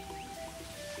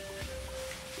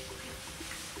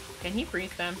 Can he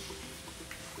freeze them?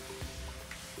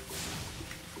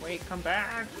 Wait, come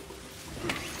back.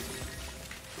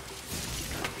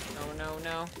 No, no,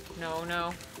 no. No,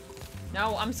 no.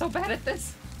 No, I'm so bad at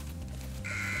this.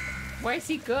 Why is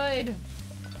he good?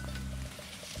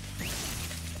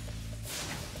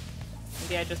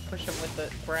 Maybe I just push him with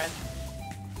the breath.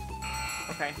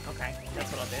 Okay, okay.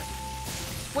 That's what I'll do.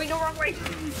 Wait, no, wrong way!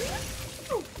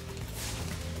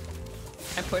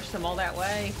 I pushed them all that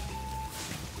way.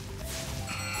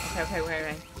 Okay, okay, wait,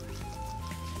 wait.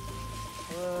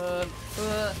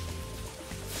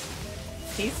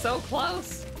 He's so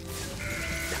close.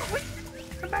 No, wait,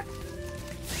 come back.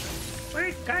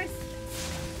 Wait, guys.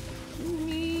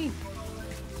 Me.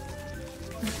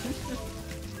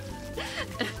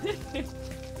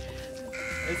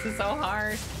 This is so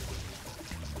hard.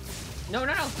 No,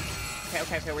 no, no. Okay,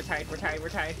 okay, okay. We're tied. We're tied. We're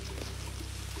tied.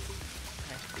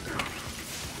 Okay.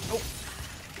 Oh.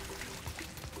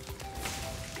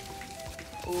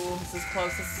 Ooh, this is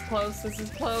close. This is close. This is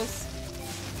close.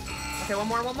 Okay, one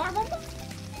more. One more. One more.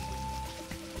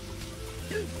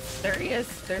 There he is.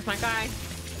 There's my guy.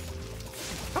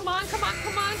 Come on. Come on.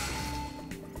 Come on.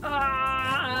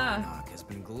 Ah. Rhinoc has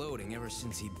been gloating ever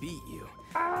since he beat you.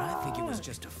 I think it was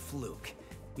just a fluke.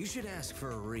 You should ask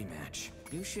for a rematch.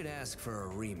 You should ask for a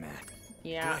rematch.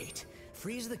 Yeah. Great.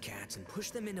 Freeze the cats and push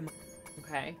them into my...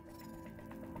 Okay.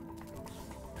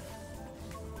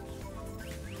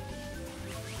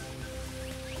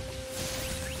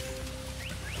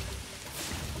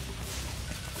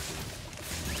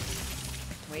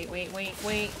 Wait, wait, wait,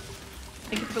 wait.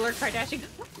 Thank you for the lurk, try dashing.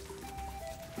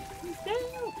 No!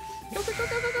 Go, go, go,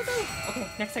 go, go, go, go! Okay,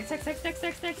 next, next, next, next, next,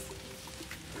 next, next.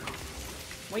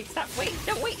 Wait, stop, wait,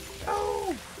 no, wait!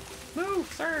 Oh!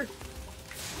 Move, sir!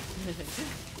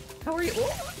 How are you? Ooh.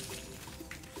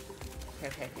 Okay,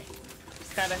 okay, okay.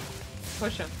 Just gotta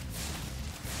push him.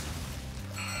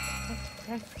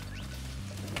 Okay. Okay.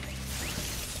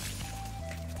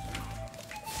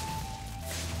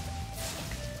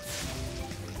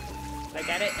 Did I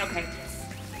get it? Okay. Yes.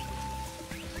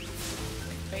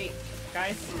 Wait,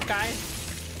 guys, guys.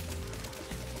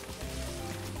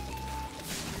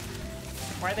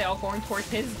 Why are they all going towards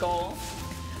his goal?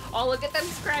 Oh, look at them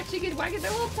scratching and wagging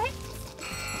their little tails.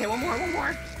 Okay, one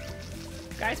more.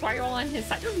 Guys, why are you all on his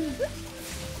side? Come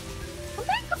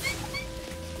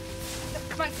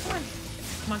back.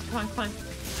 Come on.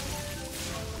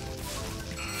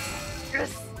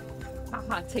 Yes!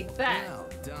 Haha, take that. Well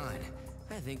done.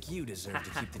 I think you deserve to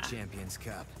keep the Champions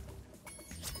Cup.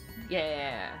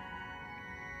 Yeah.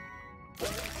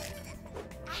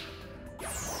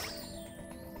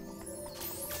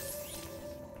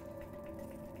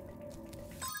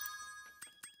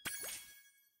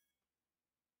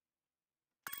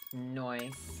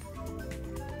 Nice.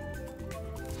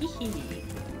 Hee.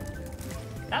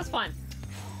 That's fun.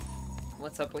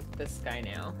 What's up with this guy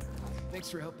now? Thanks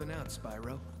for helping out,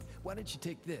 Spyro. Why don't you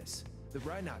take this? The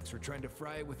Rhinox were trying to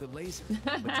fry it with a laser,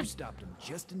 but you stopped them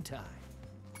just in time.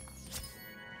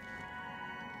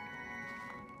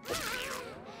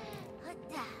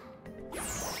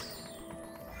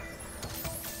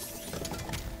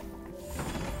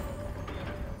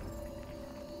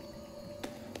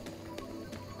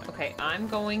 Okay, I'm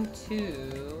going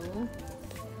to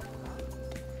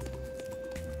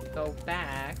go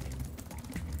back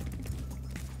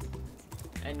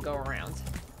and go around.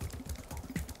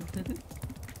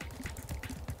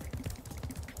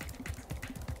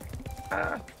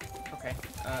 Okay,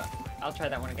 I'll try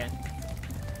that one again.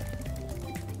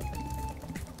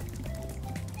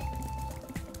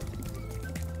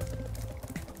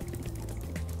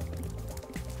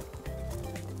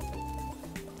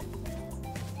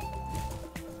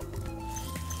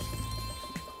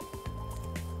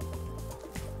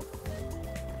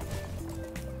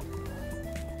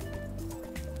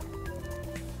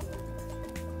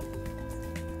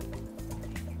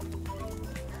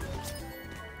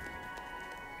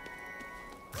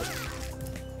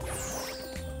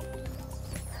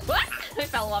 I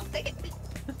fell off. Take it.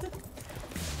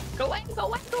 Go away.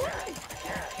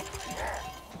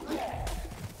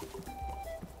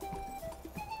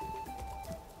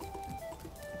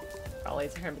 I'll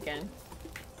laser him again.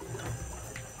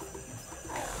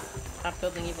 Stop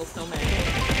building evil snowmen.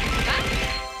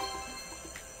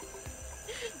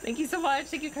 Thank you so much.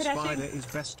 Thank you, Kardashian. Spider is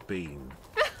best bean.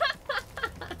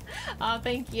 Oh,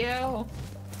 thank you.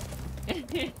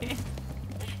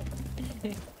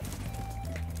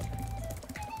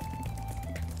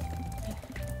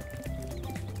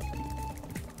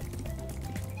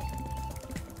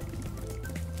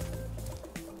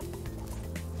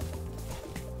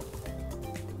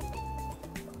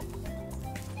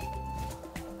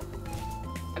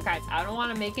 Guys, I don't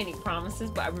want to make any promises,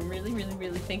 but I'm really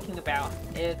thinking about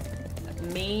if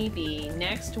maybe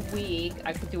next week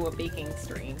I could do a baking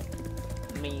stream.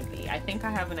 Maybe. I think I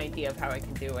have an idea of how I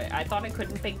can do it. I thought I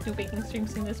couldn't do baking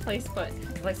streams in this place, but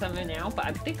place I'm in now. But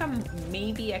I think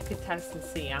maybe I could test and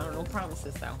see. I don't know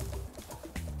promises though.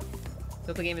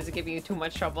 So the game isn't giving you too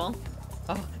much trouble.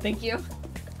 Oh, thank you.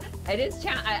 It is.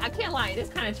 I can't lie. It is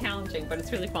kind of challenging, but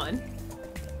it's really fun.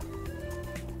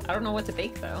 I don't know what to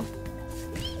bake though.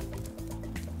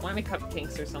 Want to make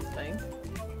cupcakes or something?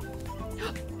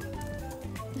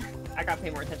 I gotta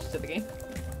pay more attention to the game.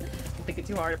 I'm thinking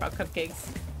too hard about cupcakes.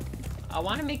 I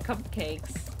want to make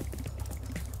cupcakes.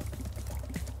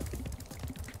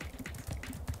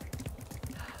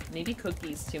 Maybe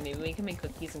cookies too. Maybe we can make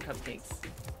cookies and cupcakes.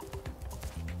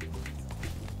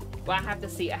 Well, I have to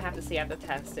see. I have to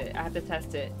test it. I have to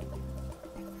test it.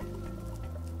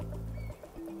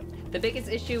 The biggest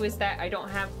issue is that I don't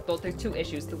have, well, there's two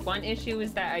issues. The one issue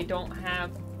is that I don't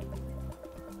have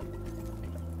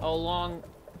a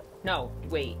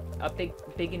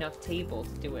big enough table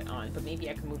to do it on, but maybe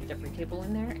I can move a different table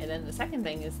in there. And then the second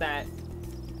thing is that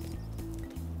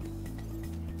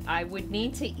I would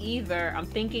need to I'm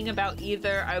thinking about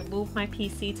either I move my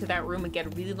PC to that room and get a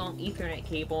really long Ethernet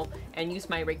cable and use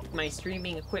my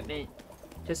streaming equipment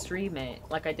to stream it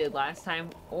like I did last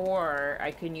time, or I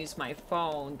can use my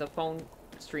phone, the phone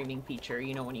streaming feature,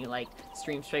 you know, when you like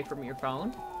stream straight from your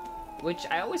phone, which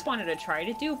I always wanted to try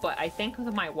to do, but I think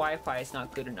my Wi-Fi is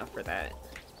not good enough for that.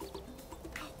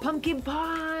 Pumpkin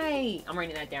pie! I'm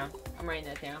writing that down.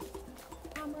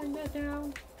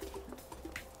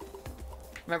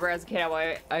 Remember as a kid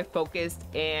I focused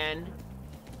and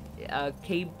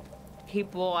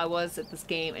capable I was at this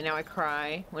game, and now I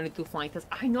cry when I do flying tests.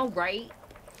 I know, right?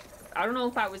 I don't know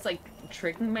if I was like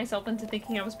tricking myself into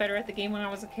thinking I was better at the game when I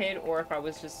was a kid, or if I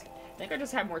was just, I think I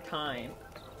just had more time.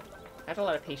 I had a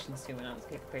lot of patience too when I was a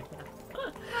kid compared to now.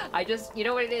 I just, you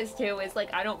know what it is too, is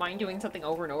like I don't mind doing something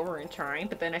over and over and trying,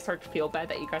 but then I start to feel bad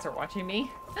that you guys are watching me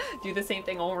do the same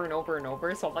thing over and over and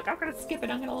over, so I'm like, I'm gonna skip it,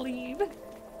 I'm gonna leave.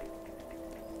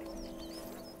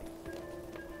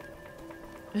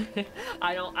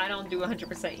 I don't do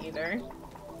 100% either.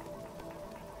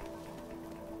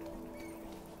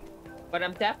 But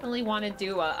I'm definitely want to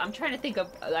do, I'm trying to think of,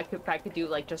 like, if I could do,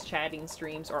 like, just chatting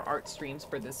streams or art streams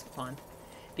for this month.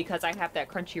 Because I have that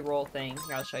Crunchyroll thing.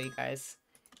 Here, I'll show you guys.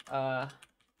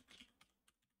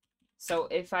 So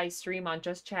if I stream on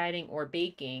just chatting or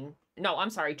baking... No, I'm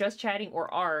sorry, just chatting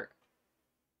or art,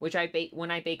 which I bake,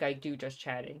 when I bake, I do just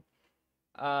chatting.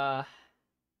 And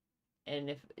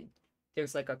if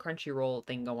there's, like, a Crunchyroll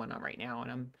thing going on right now,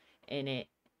 and I'm in it.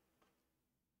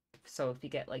 So if you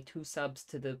get like 2 subs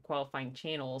to the qualifying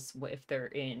channels, if they're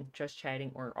in just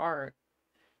chatting or art,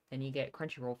 then you get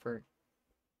Crunchyroll for,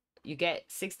 you get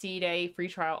 60-day free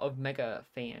trial of Mega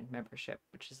Fan membership,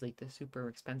 which is like the super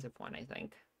expensive one, I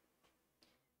think.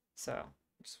 So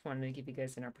just wanted to give you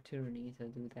guys an opportunity to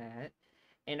do that.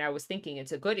 And I was thinking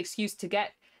it's a good excuse to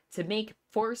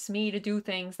force me to do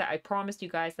things that I promised you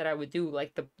guys that I would do,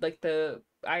 like the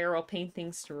IRL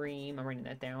painting stream. I'm writing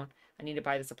that down. I need to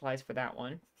buy the supplies for that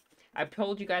one. I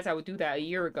told you guys I would do that a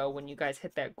year ago when you guys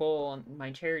hit that goal on my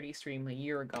charity stream a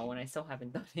year ago, and I still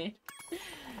haven't done it.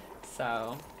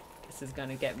 So, this is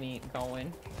gonna get me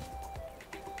going.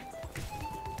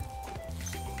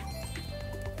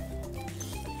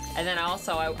 And then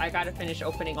also, I gotta finish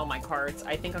opening all my cards.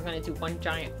 I think I'm gonna do one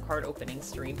giant card opening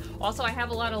stream. Also, I have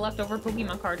a lot of leftover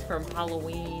Pokemon cards from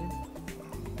Halloween.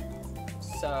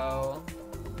 So,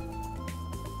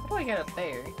 how do I get up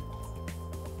there?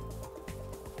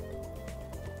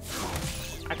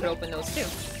 I could open those too.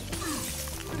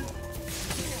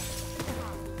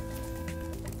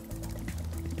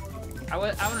 I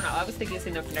don't know. I was thinking of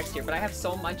saving them for next year, but I have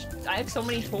so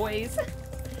many toys.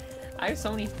 I have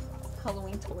so many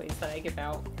Halloween toys that I give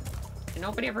out, and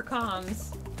nobody ever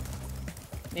comes.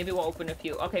 Maybe we'll open a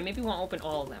few. Okay, maybe we won't open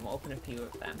all of them. We'll open a few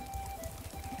of them.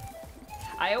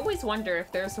 I always wonder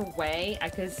if there's a way I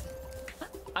could.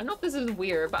 I don't know if this is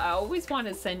weird, but I always want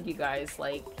to send you guys,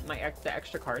 like, the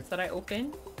extra cards that I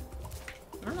open.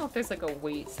 I don't know if there's, like,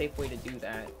 a safe way to do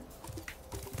that.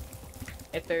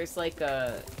 If there's, like,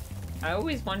 a... I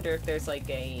always wonder if there's, like,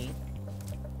 a...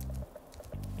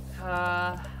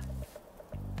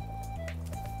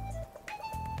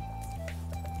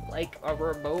 like, a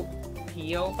remote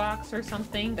P.O. box or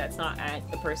something that's not at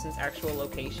the person's actual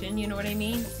location, you know what I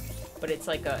mean? But it's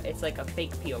like a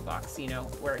fake P.O. box, you know,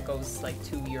 where it goes like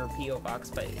to your P.O.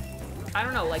 box, but I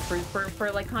don't know, like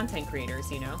for like content creators,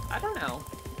 you know? I don't know.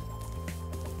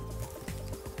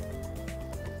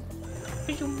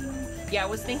 Yeah, I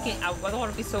was thinking, I thought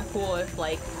it'd be so cool if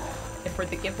for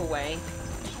the giveaway,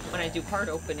 when I do card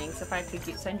openings, if I could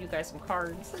send you guys some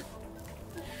cards.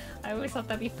 I always thought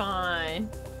that'd be fun.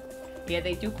 Yeah,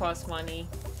 they do cost money.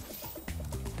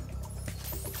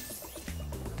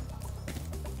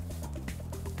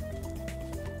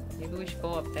 Maybe we should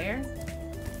go up there?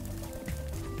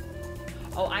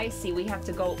 Oh, I see. We have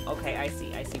to go... Okay, I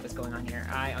see. I see what's going on here.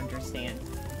 I understand.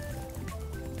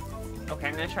 Okay,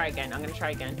 I'm gonna try again. I'm gonna try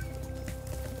again.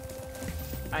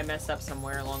 I messed up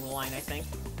somewhere along the line, I think.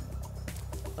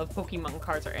 Of Pokemon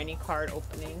cards or any card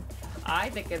opening. I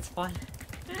think it's fun.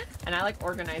 And I like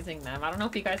organizing them. I don't know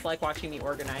if you guys like watching me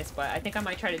organize, but I think I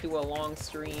might try to do a long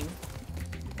stream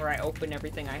where I open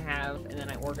everything I have and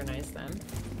then I organize them.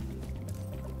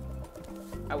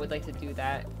 I would like to do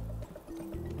that.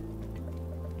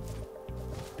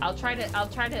 I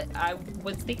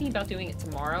was thinking about doing it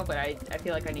tomorrow, but I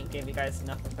feel like I need to give you guys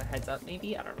enough of a heads up,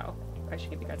 maybe? I don't know. I should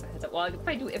give you guys a heads up. Well,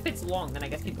 if it's long, then I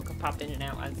guess people can pop in and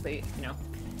out as they, you know,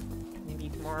 maybe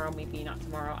tomorrow, maybe not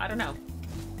tomorrow. I don't know.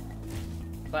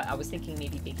 But I was thinking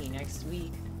maybe baking next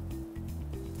week.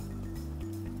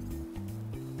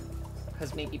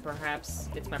 Because maybe perhaps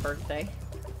it's my birthday.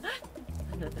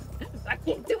 I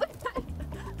can't do it.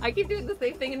 I keep doing the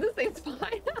same thing in the same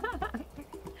spot.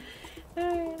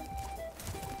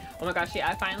 Oh my gosh, yeah,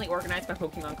 I finally organized my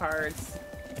Pokemon cards.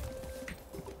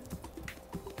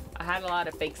 I had a lot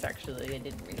of fakes actually, I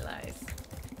didn't realize.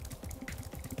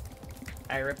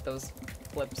 I ripped those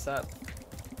flips up.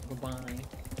 Goodbye.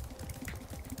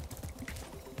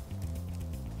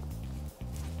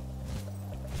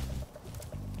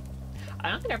 I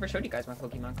don't think I ever showed you guys my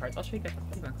Pokemon cards. I'll show you guys my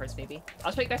Pokemon cards maybe.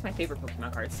 I'll show you guys my favorite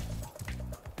Pokemon cards.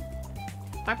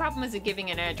 My problem isn't giving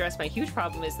an address. My huge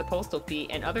problem is the postal fee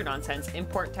and other nonsense,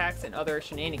 import tax, and other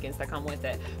shenanigans that come with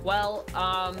it. Well,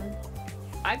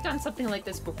 I've done something like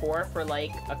this before for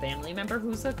like a family member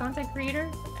who's a content creator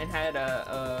and had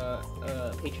a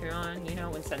Patreon, you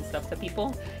know, and send stuff to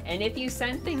people. And if you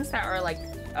send things that are like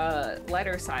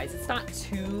letter size, it's not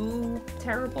too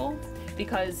terrible,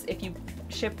 because if you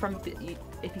ship from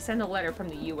if you send a letter from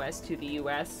the US to the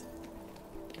US,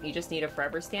 you just need a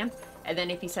forever stamp. And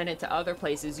then if you send it to other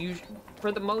places,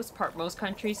 for the most part, most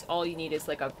countries, all you need is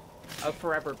like a a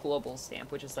Forever Global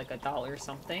stamp, which is like $1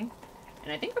 something.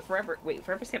 And I think the Forever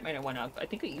stamp might have went up. I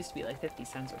think it used to be like 50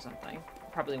 cents or something.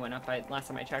 Probably went up last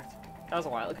time I checked. That was a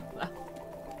while ago.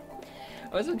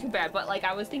 It wasn't too bad, but like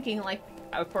I was thinking like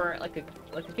for like a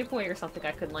giveaway or something,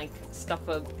 I could like stuff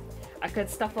a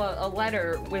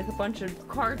letter with a bunch of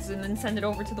cards and then send it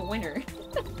over to the winner.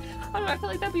 I don't know, I feel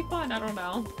like that'd be fun. I don't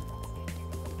know.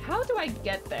 How do I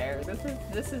get there?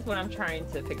 This is what I'm trying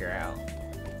to figure out.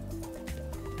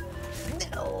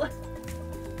 No.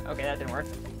 Okay, that didn't work.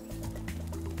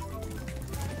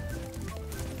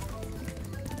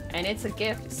 And it's a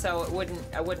gift, so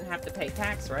I wouldn't have to pay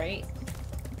tax, right?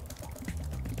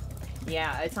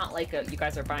 Yeah, it's not like you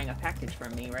guys are buying a package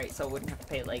from me, right? So I wouldn't have to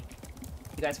pay like,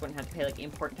 you guys wouldn't have to pay like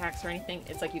import tax or anything.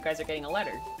 It's like you guys are getting a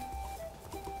letter.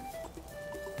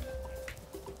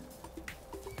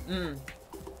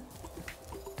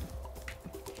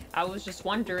 I was just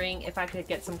wondering if I could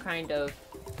get some kind of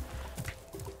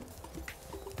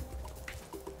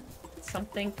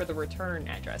something for the return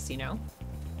address, you know?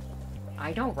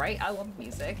 I know, right? I love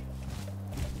music.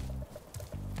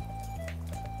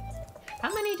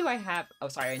 How many do I have? Oh,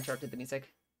 sorry, I interrupted the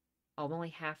music. Oh, I'm only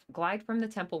half. Glide from the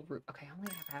temple route. Okay, I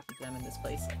only have half of them in this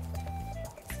place.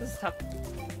 This is tough.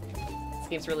 This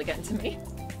game's really getting to me.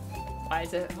 Why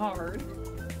is it hard?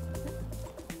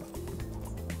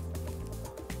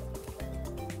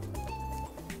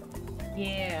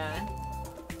 Yeah.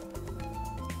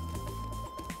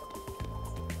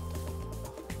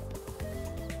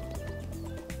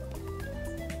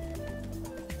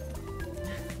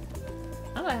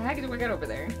 How the heck do we get over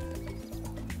there?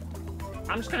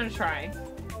 I'm just gonna try.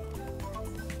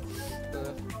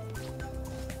 Ugh.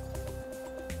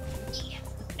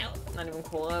 No, not even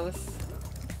close.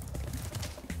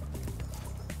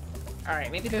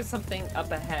 Alright, maybe there's something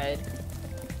up ahead.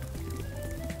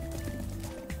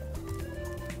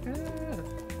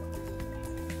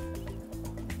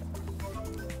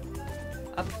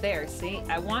 Up there, see?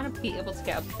 I want to be able to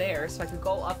get up there so I could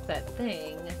go up that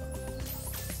thing.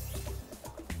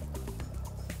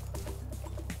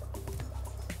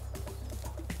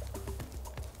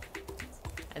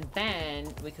 And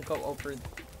then we could go over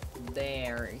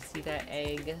there. You see that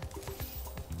egg?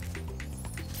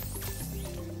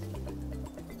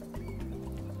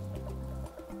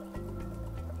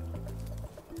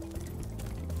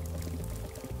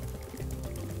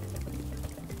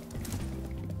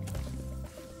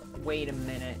 Wait a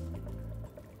minute.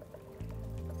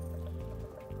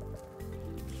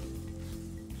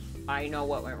 I know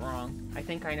what went wrong. I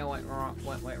think I know what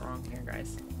went wrong here,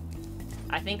 guys.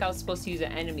 I think I was supposed to use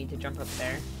an enemy to jump up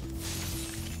there.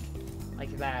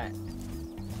 Like that.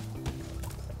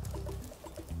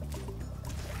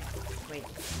 Wait.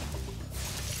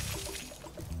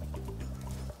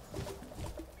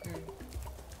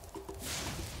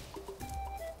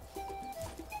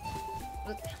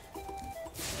 Look.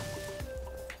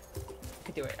 I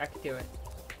could do it. I could do it.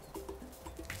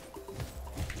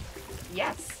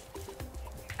 Yes!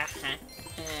 Uh-huh.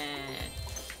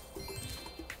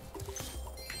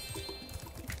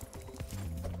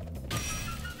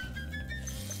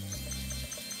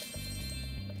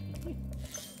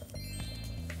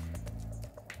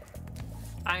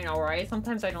 I know, right?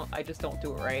 Sometimes I just don't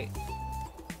do it right.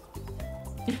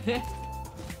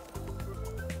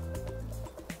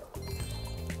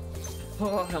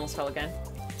 Oh, I almost fell again.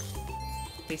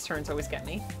 These turns always get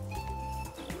me.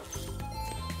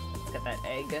 Let's get that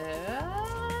egg.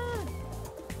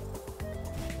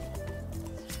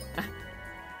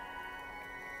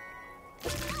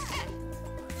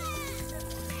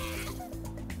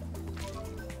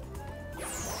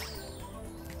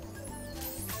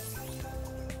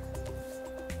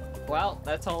 Well,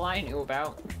 that's all I knew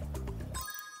about.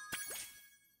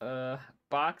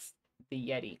 Box the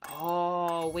Yeti.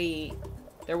 Oh, wait.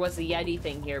 There was a Yeti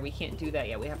thing here. We can't do that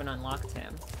yet. We haven't unlocked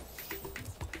him.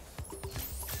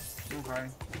 Okay.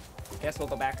 Guess we'll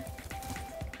go back.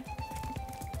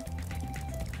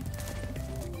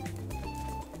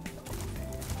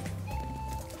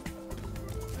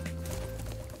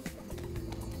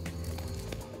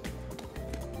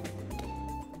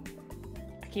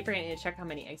 I keep forgetting to check how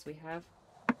many eggs we have.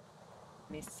 Let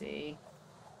me see.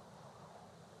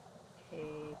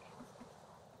 Cake.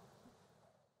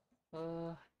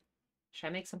 Should I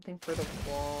make something for the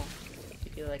wall?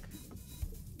 Maybe like...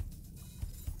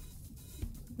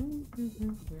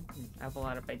 I have a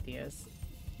lot of ideas.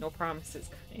 No promises,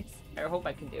 guys. I hope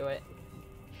I can do it.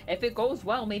 If it goes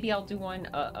well, maybe I'll do one,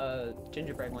 a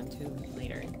gingerbread one too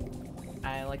later.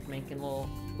 I like making little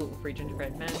gluten-free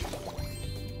gingerbread men.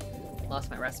 Lost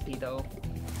my recipe though.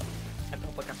 I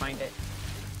hope I can find it.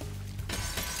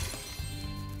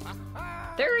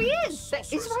 There he is!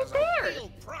 He's right there!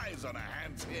 Real prize on our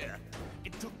hands here.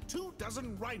 It took 24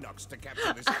 Rhinox to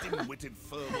capture this dim-witted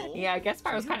furball. Yeah, I guess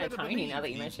Spyro's So kind of better tiny now that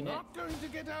you believe mention he's it. not going to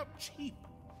get out cheap.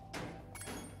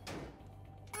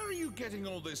 Where are you getting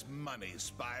all this money,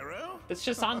 Spyro? It's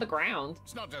just on the ground.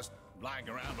 It's not just lying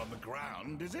around on the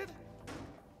ground, is it?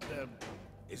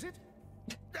 Is it?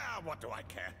 Ah, what do I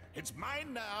care? It's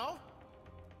mine now.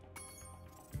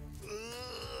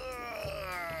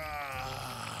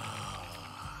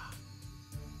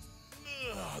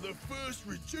 The first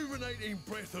rejuvenating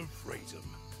breath of freedom.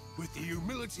 With the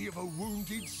humility of a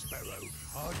wounded sparrow,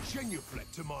 I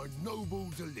genuflect to my noble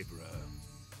deliverer.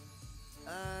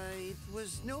 It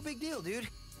was no big deal, dude.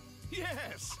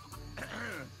 Yes.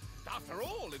 After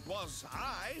all, it was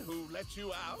I who let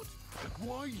you out.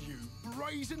 Why, you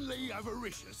brazenly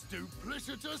avaricious,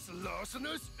 duplicitous,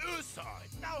 larcenous ursine.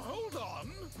 Now hold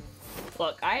on.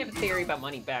 Look, I have a theory about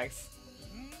Moneybags.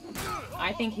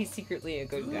 I think he's secretly a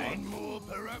good guy. One more,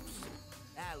 perhaps?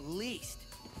 At least.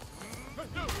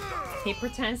 He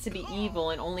pretends to be evil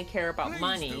and only care about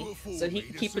money, so he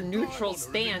can keep a neutral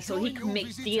stance, so he can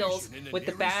make deals with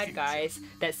the bad guys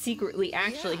that secretly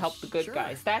actually help the good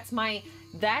guys. That's my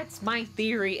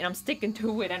theory, and I'm sticking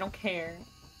to it. I don't care.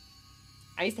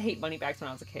 I used to hate Moneybags when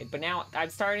I was a kid, but now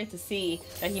I'm starting to see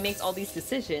that he makes all these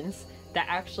decisions that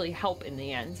actually help in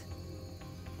the end.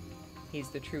 He's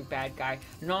the true bad guy.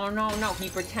 No, no, no. He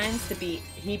pretends to be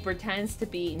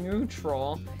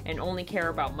neutral and only care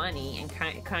about money and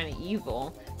kind of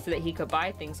evil so that he could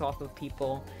buy things off of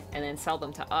people and then sell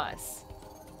them to us.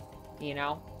 You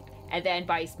know? And then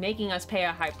by making us pay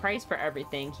a high price for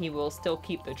everything, he will still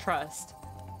keep the trust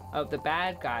of the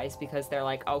bad guys because they're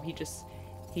like, oh,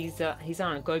 he's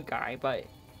not a good guy, but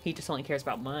he just only cares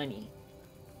about money.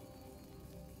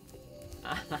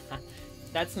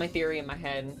 That's my theory in my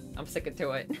head. I'm sticking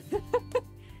to it.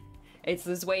 It's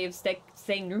this way of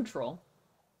staying neutral.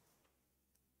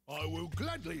 I will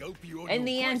gladly help you on In your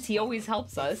the end, quest, he always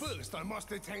helps but us. First, I must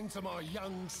attend to my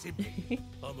young sibling.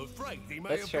 I'm afraid he may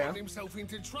That's have true. gotten himself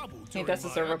into trouble. He during does my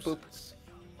deserve a boop. absence.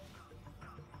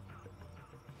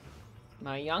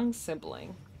 My young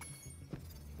sibling.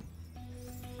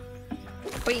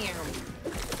 Bam!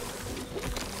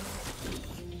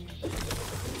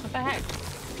 What the heck?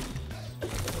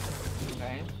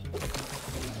 Okay.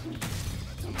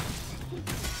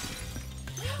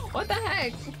 What the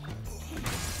heck?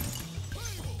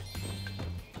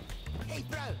 Hey,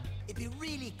 bro, it'd be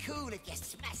really cool if you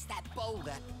smashed that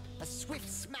boulder. A swift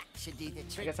smack should do the I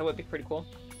trick. guess that would be pretty cool.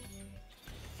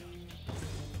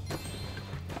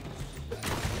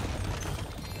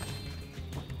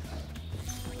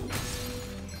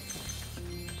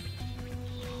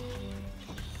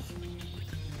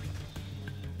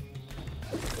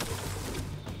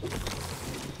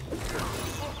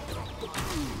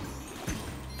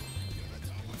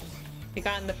 You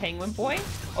gotten the penguin boy?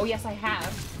 Oh yes, I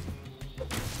have.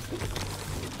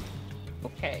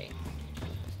 Okay.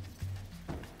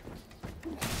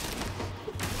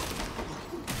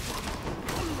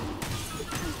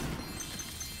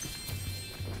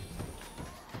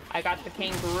 I got the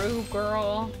kangaroo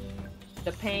girl,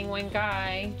 the penguin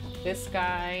guy, this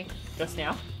guy, just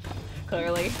now,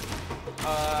 clearly.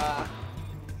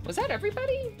 Was that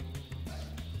everybody?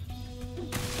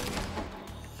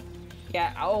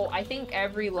 Yeah, oh, I think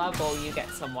every level you get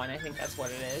someone. I think that's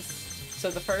what it is. So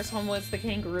the first one was the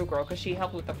kangaroo girl, because she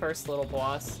helped with the first little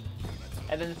boss.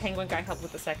 And then the penguin guy helped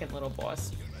with the second little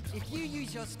boss. If you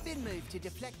use your spin move to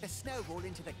deflect the snowball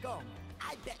into the gong,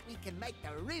 I bet we can make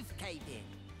the roof cave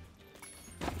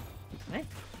in. What?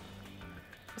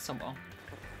 A snowball.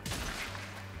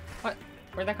 What?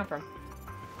 Where'd that come from?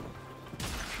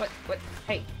 What?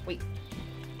 Hey, wait.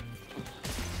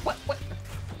 What?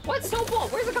 What snowball?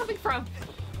 Where's it coming from?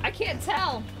 I can't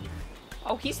tell.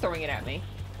 Oh, he's throwing it at me.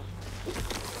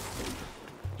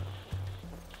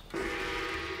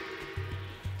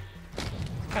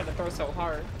 Had to throw so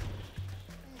hard.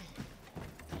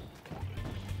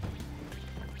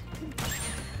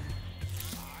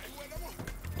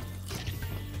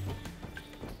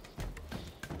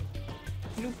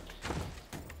 Nope.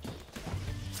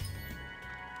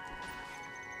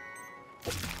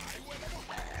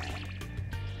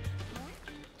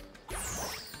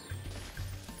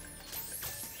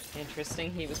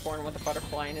 Interesting, he was born with a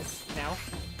butterfly in his mouth.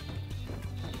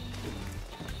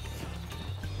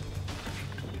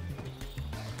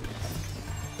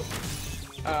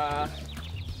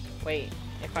 Wait,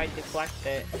 if I deflect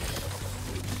it...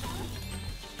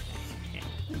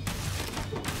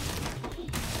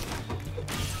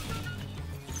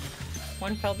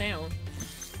 One fell down.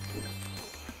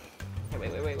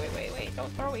 wait. Don't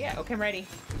throw it yet. Okay, I'm ready.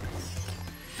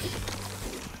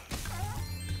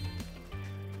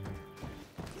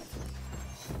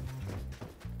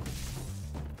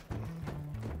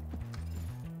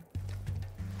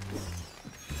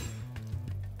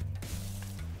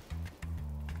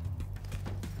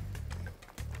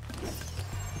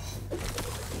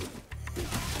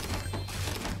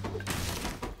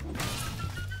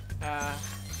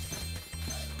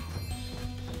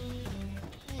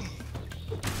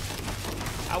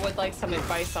 I would like some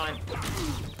advice on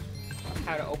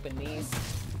how to open these.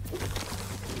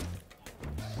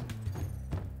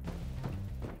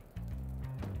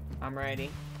 I'm ready.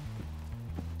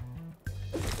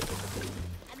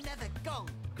 Another gong.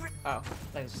 Oh,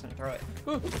 I was just gonna throw it.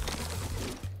 Ooh.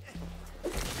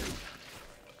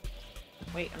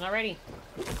 Wait, I'm not ready.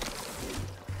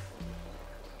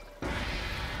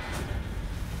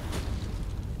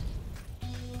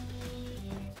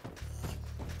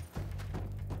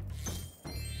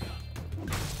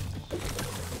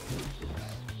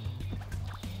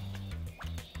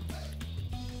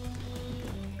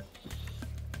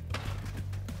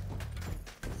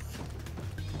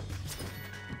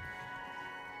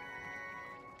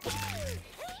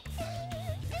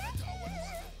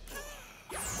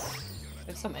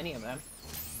 There's so many of them.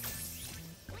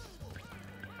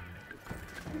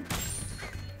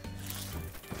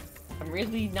 I'm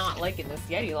really not liking this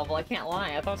Yeti level, I can't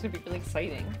lie. I thought it was gonna be really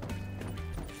exciting.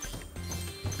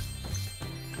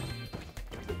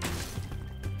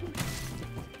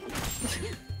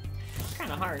 It's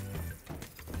kinda hard.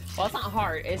 Well, it's not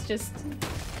hard, it's just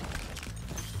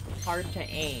hard to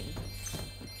aim.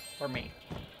 For me.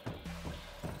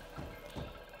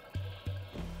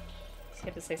 Does he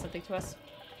have to say something to us?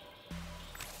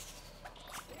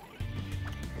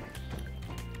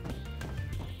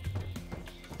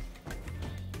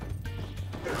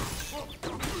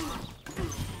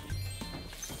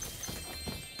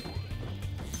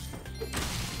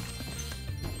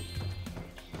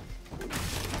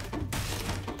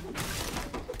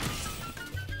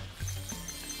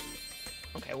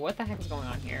 Okay, what the heck is going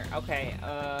on here? Okay,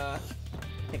 I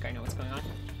think I know what's going on.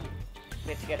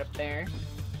 We have to get up there.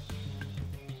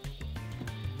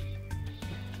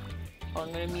 Oh,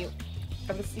 I'm gonna mute.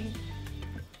 Have a seat.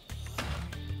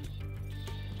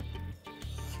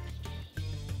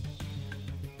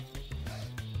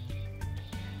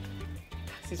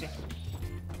 Excuse me.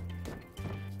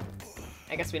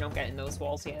 I guess we don't get in those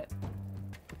walls yet.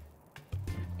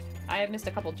 I have missed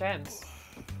a couple gems.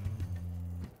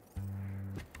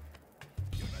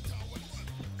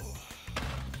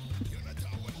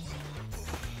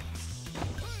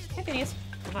 Hey, Phineas.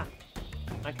 Come on.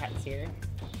 My cat's here.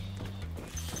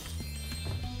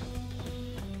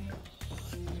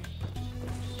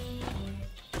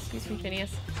 Excuse me,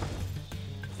 Phineas.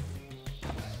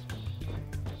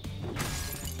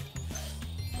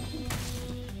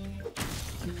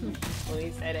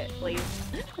 Please edit, please.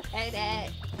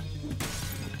 Edit.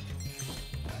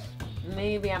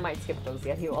 Maybe I might skip those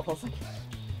Yeti levels.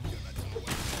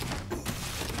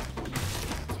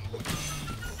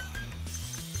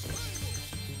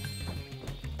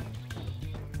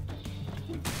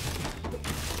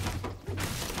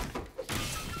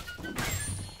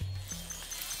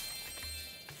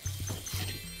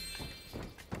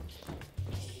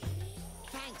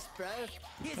 Thanks, bro.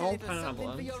 Here's No a little something for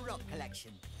problem. your rock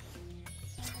collection.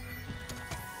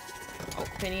 Oh,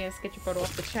 Phineas, get your photo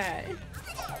off the chat.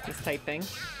 He's typing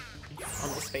on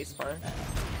the spacebar.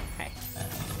 Okay.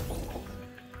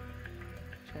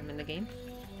 Should I'm in the game?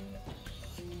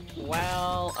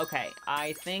 Well, okay.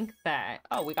 I think that...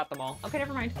 Oh, we got them all. Okay,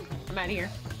 never mind. I'm out of here.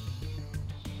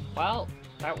 Well,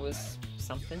 that was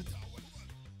something.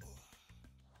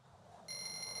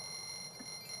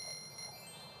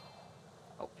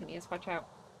 Oh, Phineas, watch out.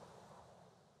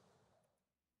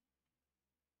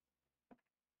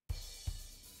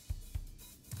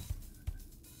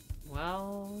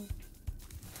 Well...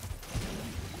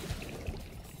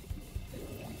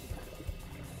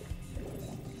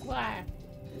 What?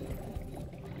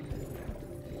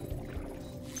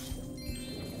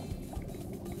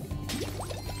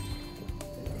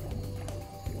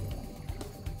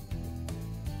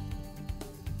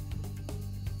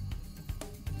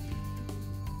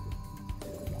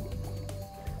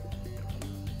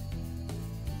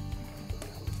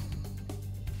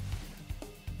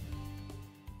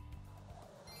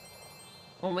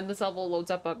 Well, when this level loads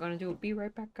up, I'm gonna do it. Be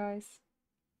right back, guys.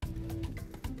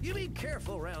 You be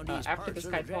careful around these after parts this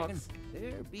of guy the dragon. talks.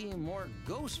 There being more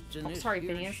ghosts in Oh, this sorry,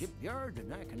 here Phineas. shipyard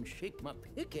than I can shake my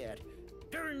pick at.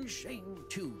 Darn shame,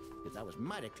 too, because I was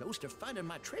mighty close to finding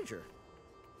my treasure.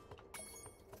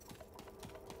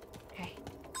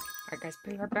 Alright guys,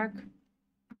 be right back.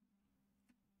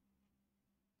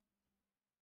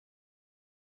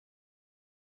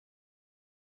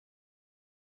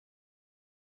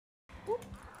 Oop.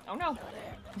 Oh no!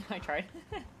 I tried.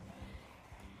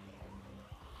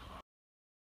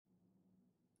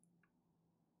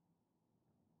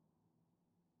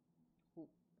 Ooh,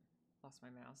 lost my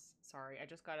mouse. Sorry, I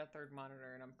just got a third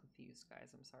monitor and I'm confused, guys.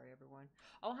 I'm sorry, everyone.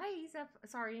 Oh, hi, Zeph.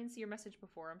 Sorry, I didn't see your message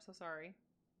before. I'm so sorry.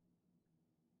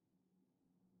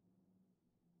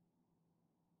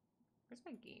 Where's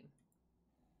my game?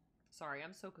 Sorry,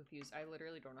 I'm so confused. I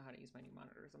literally don't know how to use my new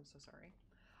monitors. I'm so sorry.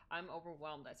 I'm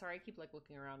overwhelmed. Sorry, I keep like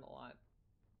looking around a lot.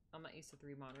 I'm not used to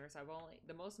 3 monitors. I've only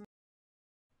the most.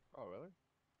 Oh really?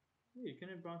 Yeah, you can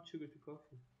add brown sugar to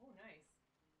coffee. Oh nice.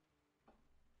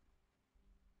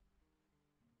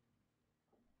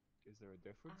 Is there a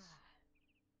difference?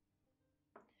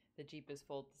 The Jeep is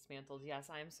full dismantled. Yes,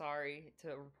 I am sorry to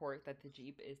report that the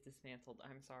Jeep is dismantled.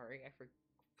 I'm sorry.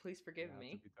 Please forgive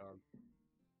me. To be done.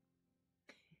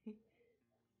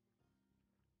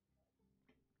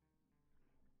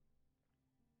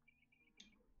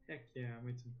 Heck yeah, I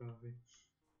made some coffee.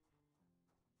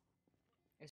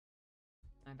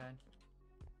 My bad.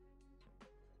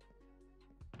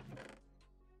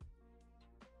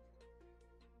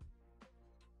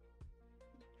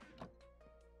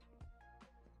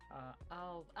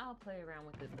 I'll play around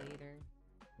with it later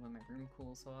when my room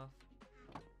cools off.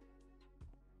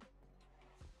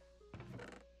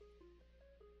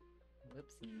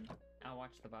 Whoopsie. I'll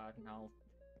watch the VOD and I'll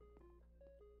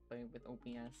play with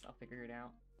OBS. I'll figure it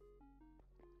out.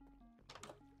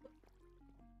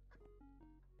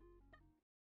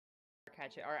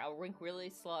 Catch it. Alright, I'll wink really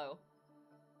slow.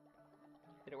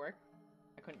 Did it work?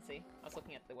 I couldn't see. I was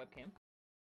looking at the webcam.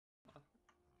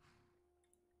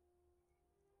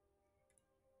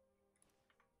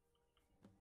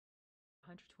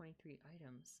 123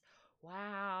 items.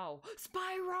 Wow!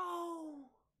 Spyro!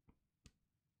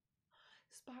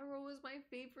 Spyro was my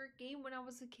favorite game when I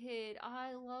was a kid.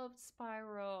 I loved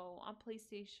Spyro on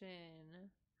PlayStation.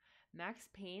 Max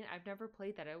Payne, I've never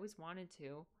played that. I always wanted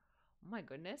to. Oh my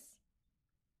goodness.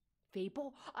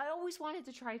 Fable? I always wanted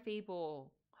to try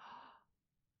Fable.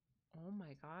 Oh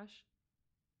my gosh.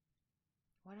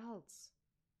 What else?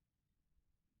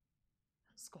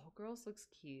 Skullgirls looks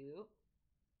cute.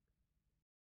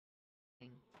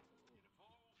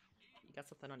 You got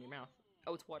something on your mouth.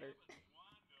 Oh, it's water.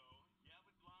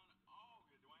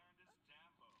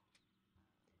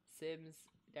 Sims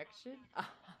Dection?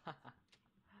 Let's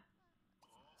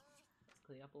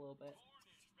clean up a little bit.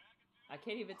 I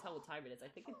can't even tell what time it is. I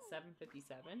think it's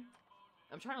 7:57.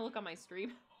 I'm trying to look on my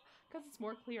stream because it's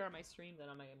more clear on my stream than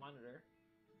on my monitor.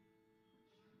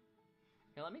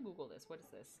 Here, let me Google this. What is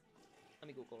this? Let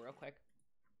me Google real quick.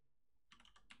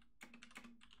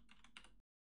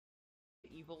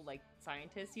 Evil, like,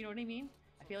 scientist, you know what I mean?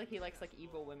 I feel like he likes, like,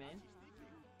 evil women.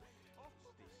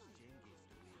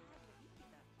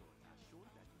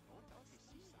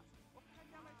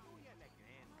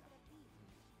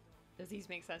 Does these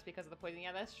make sense because of the poison?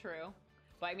 Yeah, that's true.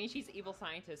 But I mean, she's an evil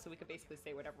scientist, so we could basically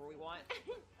say whatever we want.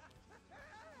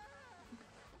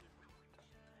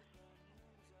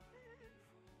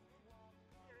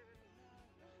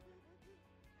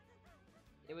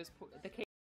 It was the case.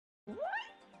 What?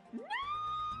 No!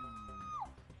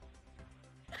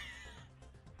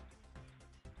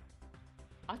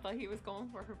 I thought he was going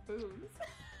for her boobs.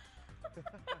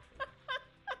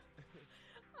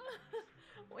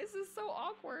 This is so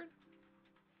awkward.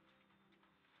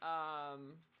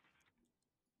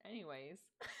 Anyways.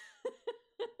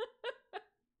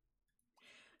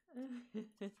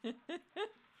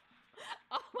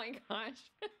 Oh my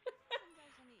gosh.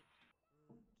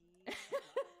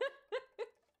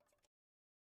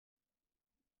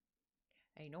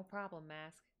 Hey, no problem,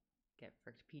 Mask. Get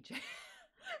fricked, PJ.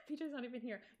 PJ's not even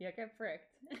here. Yeah, get fricked.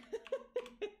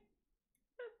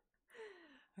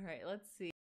 Alright, let's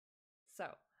see.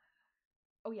 So,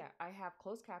 oh yeah, I have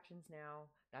closed captions now.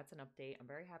 That's an update. I'm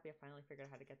very happy I finally figured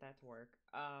out how to get that to work.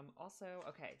 Also,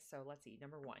 okay, so let's see.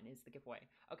 Number 1 is the giveaway.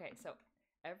 Okay, so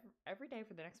every day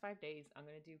for the next 5 days, I'm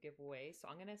going to do giveaways. So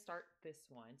I'm going to start this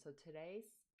one. So today's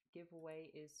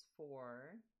giveaway is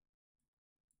for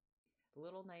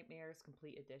Little Nightmares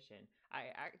Complete Edition.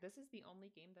 This is the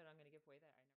only game that I'm going to give away that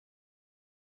I never...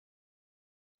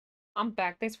 I'm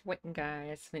back. Thanks for waiting,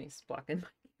 guys. Vinny's blocking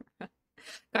my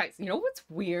guys, you know what's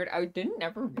weird? I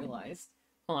never realized.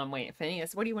 Hold on, wait.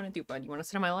 Phineas, what do you want to do, bud? You want to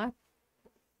sit on my lap?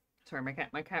 Sorry,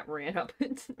 my cat ran up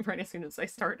right as soon as I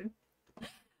started.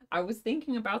 I was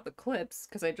thinking about the clips,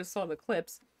 because I just saw the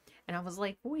clips, and I was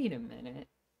like, wait a minute.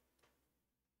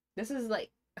 This is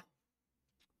like...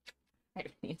 I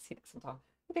didn't see this. I'm talking.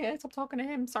 Okay, stop talking to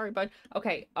him. Sorry, bud.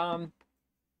 Okay.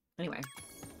 Anyway.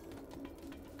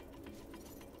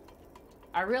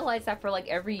 I realized that for like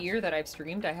every year that I've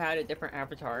streamed, I had a different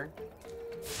avatar.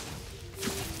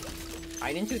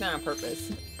 I didn't do that on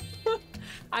purpose.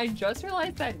 I just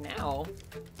realized that now.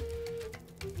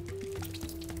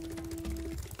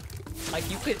 Like,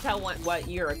 you could tell what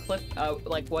year a clip,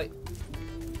 like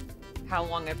how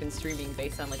long I've been streaming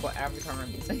based on like what avatar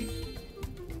I'm using.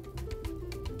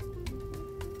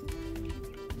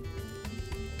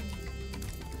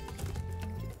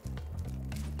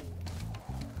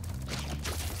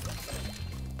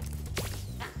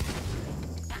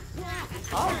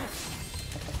 Oh!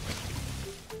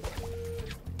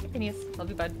 Hey, Phineas. Love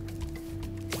you, bud.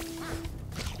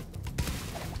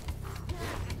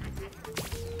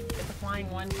 Get the flying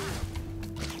one.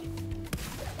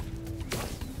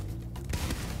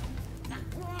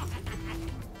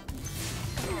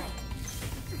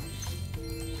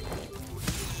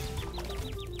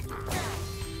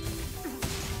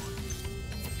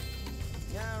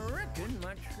 I reckon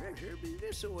my treasure be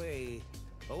this away.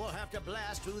 But we'll have to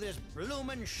blast through this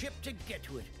bloomin' ship to get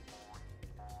to it.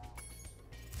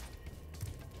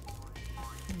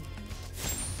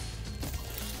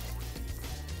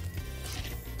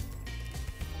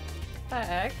 The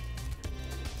heck?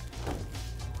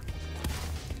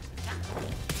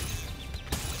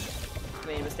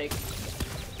 Made a mistake.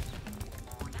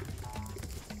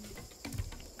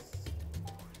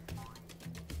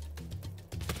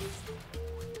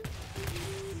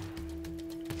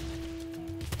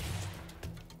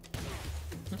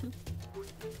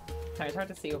 It's hard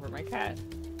to see over my cat.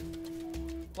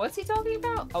 What's he talking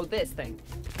about? Oh, this thing.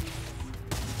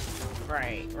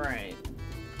 Right, right.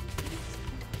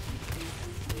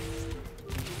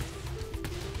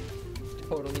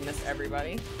 Totally miss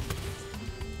everybody.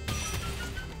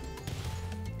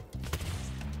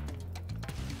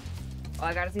 Oh,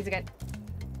 I gotta sneeze again.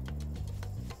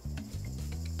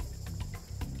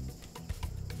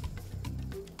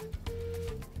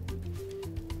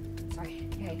 Sorry.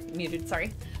 Okay, muted.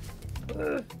 Sorry.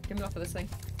 Ugh, get me off of this thing.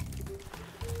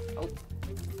 Oh.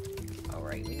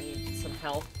 Alright, we need some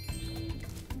help.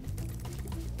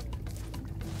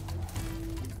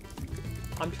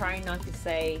 I'm trying not to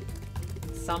say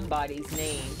somebody's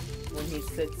name when he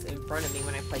sits in front of me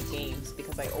when I play games,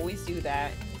 because I always do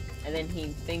that, and then he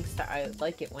thinks that I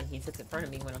like it when he sits in front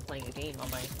of me when I'm playing a game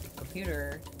on my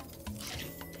computer.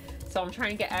 So I'm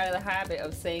trying to get out of the habit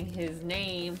of saying his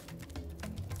name.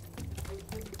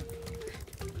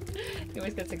 He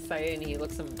always gets excited and he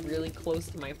looks really close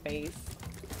to my face.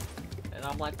 And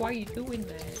I'm like, why are you doing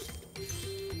that?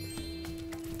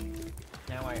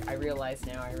 Now I realize,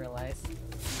 Wait,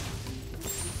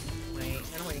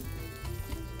 how do I...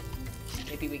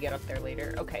 Maybe we get up there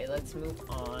later. Okay, let's move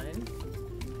on.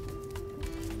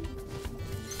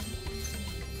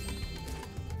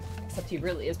 Except he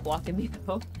really is blocking me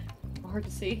though. Hard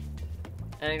to see.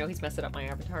 And I know he's messing up my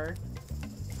avatar.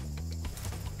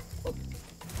 Oh.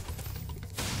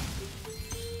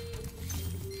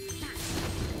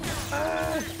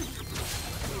 Ah!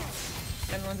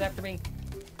 Everyone's after me.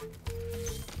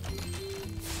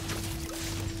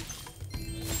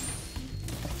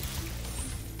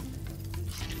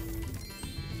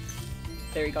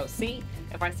 There you go. See?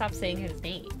 If I stop saying his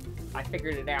name, I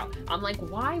figured it out. I'm like,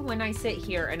 why when I sit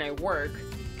here and I work,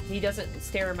 he doesn't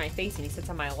stare in my face and he sits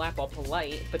on my lap all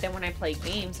polite, but then when I play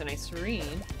games and I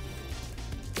stream,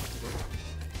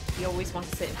 he always wants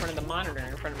to sit in front of the monitor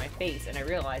in front of my face, and I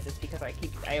realize it's because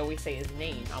I always say his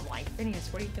name. I'm like, Phineas,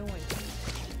 what are you doing?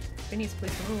 Phineas,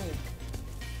 please move.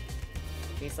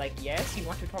 He's like, yes, you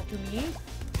want to talk to me?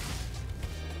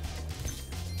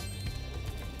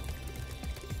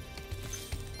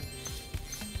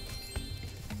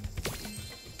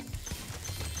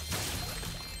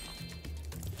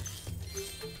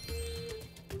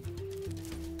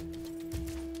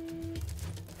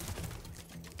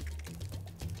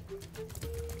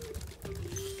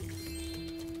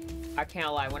 I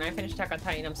can't lie, when I finish Attack on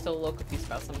Titan, I'm still a little confused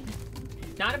about some...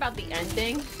 Not about the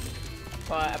ending,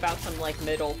 but about some, like,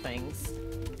 middle things.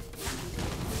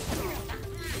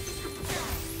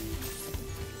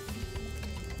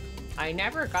 I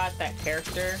never got that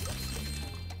character.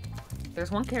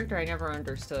 There's one character I never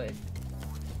understood.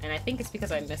 And I think it's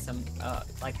because I missed him,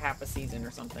 like, half a season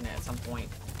or something at some point.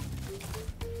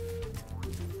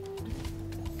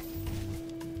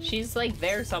 She's, like,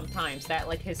 there sometimes, that,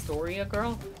 like, Historia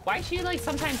girl. Why is she, like,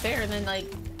 sometimes there and then, like...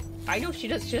 I know she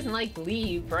doesn't, like,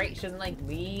 leave, right? She doesn't, like,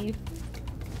 leave.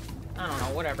 I don't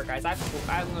know, whatever, guys. I'm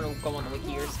gonna go on the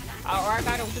wiki or I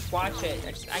gotta just watch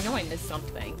it. I know I missed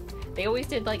something. They always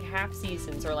did like half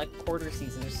seasons or like quarter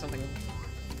seasons or something.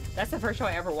 That's the first show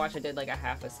I ever watched that did like a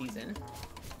half a season.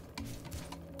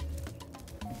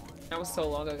 That was so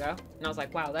long ago. And I was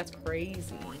like, wow, that's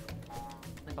crazy.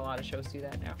 Like a lot of shows do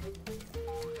that now.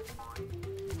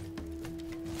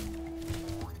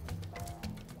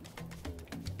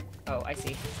 Oh, I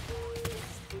see.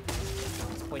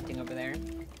 It's pointing over there.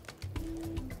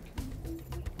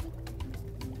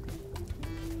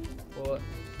 Well,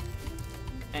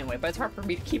 anyway, but it's hard for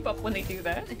me to keep up when they do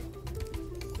that.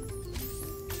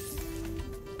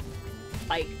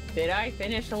 Like, did I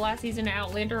finish the last season of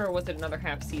Outlander or was it another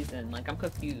half season? Like, I'm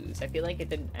confused. I feel like it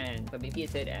didn't end, but maybe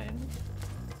it did end.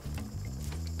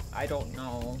 I don't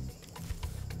know.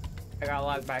 I gotta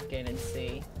log back in and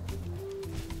see.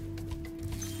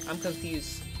 I'm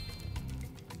confused.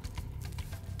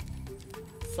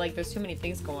 It's like there's too many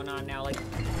things going on now, like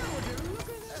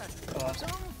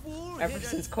ever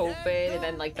since COVID and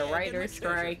then like the writer's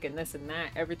strike and this and that,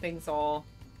 everything's all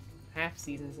half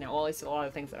seasons now. Well, it's a lot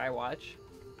of things that I watch.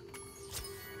 It's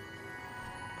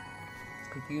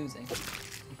confusing.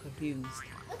 I'm confused.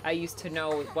 I used to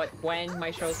know when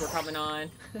my shows were coming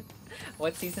on,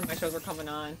 what season my shows were coming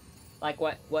on, like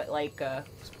what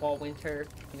fall, winter,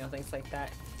 you know, things like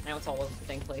that. Now it's all over the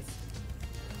dang place.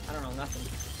 I don't know, nothing.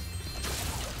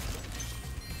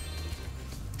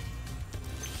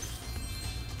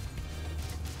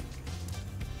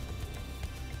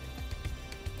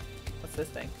 What's this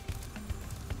thing?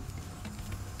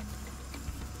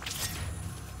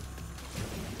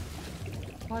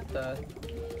 What the?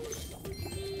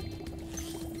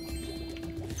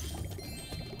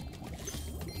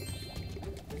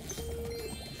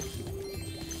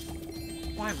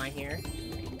 Why am I here?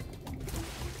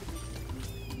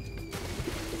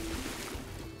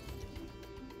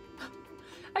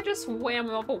 I just swam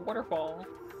up a waterfall.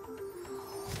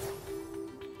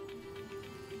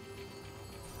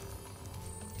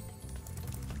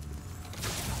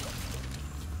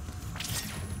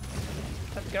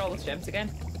 Have to get all those gems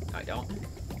again? No, I don't.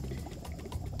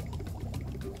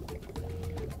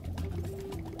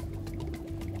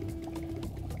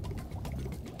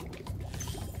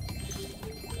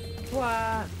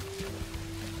 What?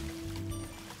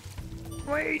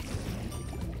 Wait!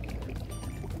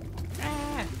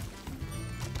 Ah!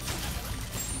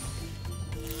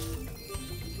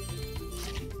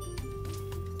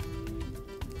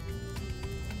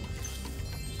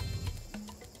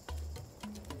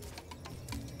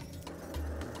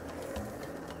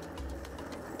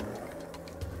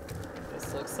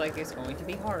 This looks like it's going to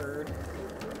be hard.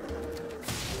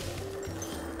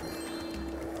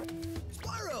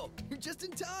 Spyro! You're just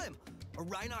in time! A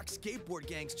Rhinox skateboard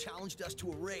gang's challenged us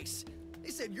to a race. They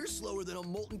said you're slower than a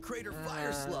molten crater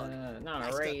fire slug. Not a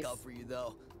I race. stuck up for you,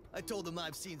 though. I told them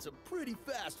I've seen some pretty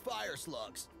fast fire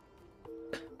slugs.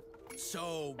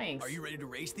 So, Thanks. Are you ready to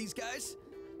race these guys?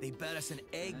 They bet us an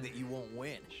egg that you won't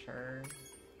win. Sure.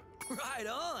 Right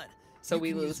on! So You we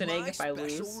can lose use an egg my if I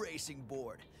special lose? racing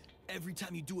board. Every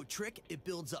time you do a trick, it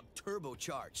builds up turbo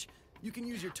charge. You can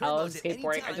use your I love turbos at any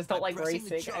skateboarding. I time just don't by like pressing the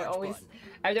racing. charge button.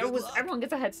 Good luck. Everyone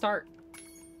gets a head start.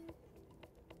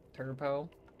 Turbo.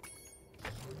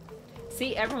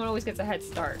 See, everyone always gets a head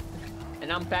start.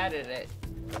 And I'm bad at it.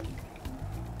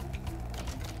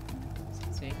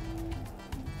 Excuse me.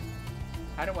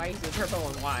 How do I use the turbo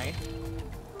and why?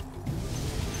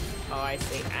 Oh, I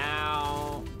see.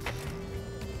 Ow.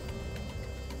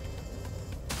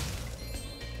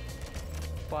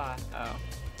 Why? Oh.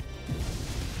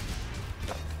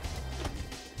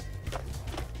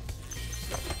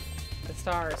 The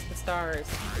stars, the stars.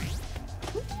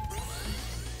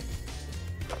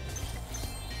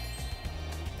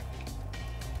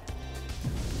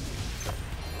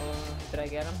 Did I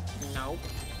get him? Nope.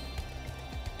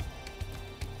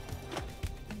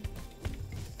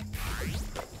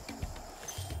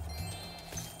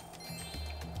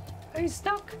 He's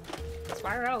stuck.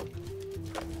 Spyro.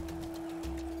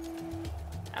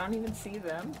 I don't even see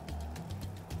them.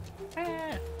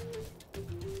 Ah.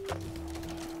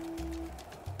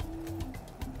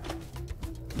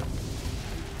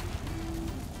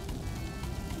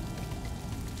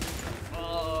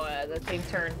 Oh, the same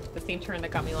turn. The same turn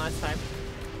that got me last time.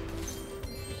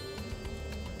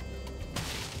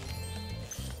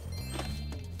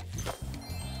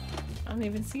 I don't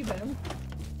even see them.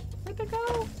 Where'd they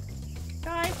go?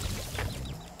 Guys.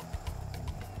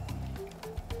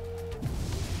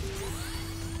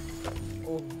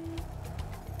 Oh.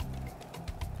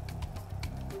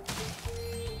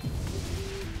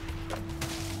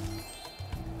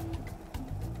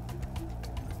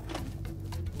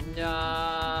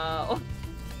 No.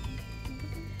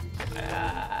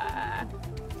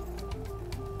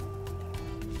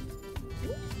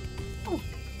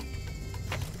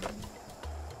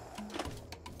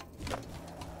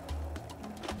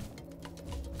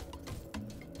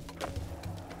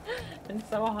 It's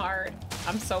so hard.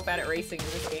 I'm so bad at racing in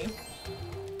this game.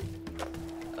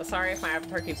 Sorry if my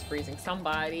avatar keeps freezing.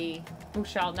 Somebody who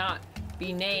shall not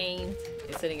be named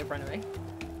is sitting in front of me.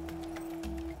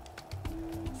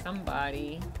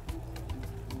 Somebody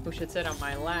who should sit on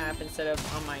my lap instead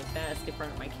of on my desk in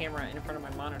front of my camera and in front of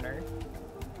my monitor.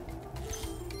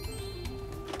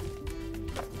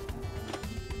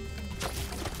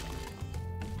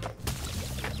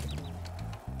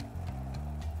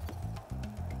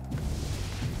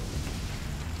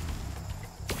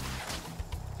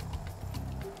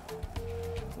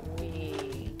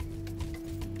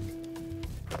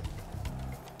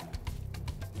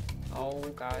 Oh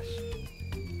gosh.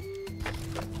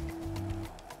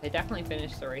 They definitely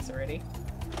finished the race already.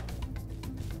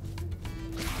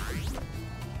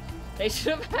 They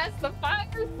should have passed the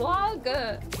fire slug!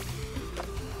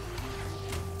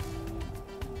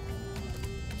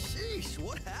 Sheesh,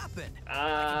 what happened? I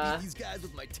can beat these guys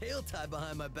with my tail tied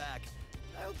behind my back.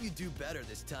 I hope you do better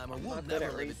this time or we'll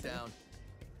never live it down.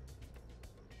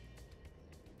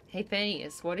 Hey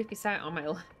Phineas, what if you sat on my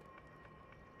lap?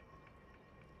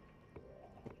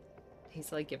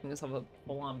 He's like giving himself a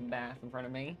full-on bath in front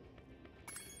of me.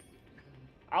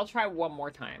 I'll try one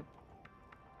more time.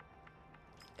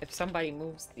 If somebody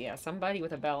moves, yeah, somebody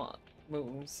with a bell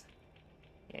moves.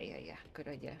 Yeah. Good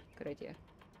idea. Good idea.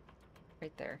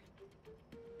 Right there.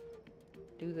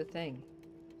 Do the thing.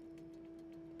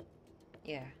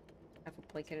 Yeah. Have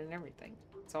a blanket and everything.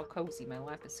 It's all cozy. My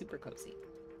lap is super cozy.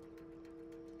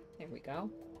 There we go.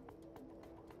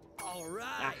 All right.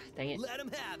 Ah, dang it. Let him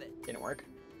have it. Didn't work.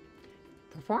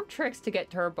 Perform tricks to get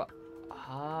turbo.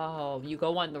 Oh, you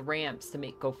go on the ramps to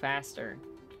go faster.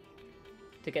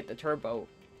 To get the turbo.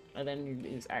 And then you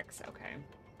use X. Okay.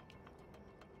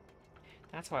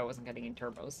 That's why I wasn't getting any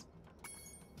turbos.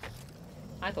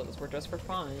 I thought those were just for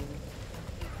fun.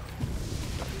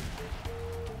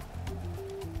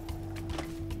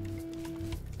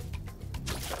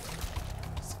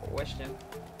 Squished him.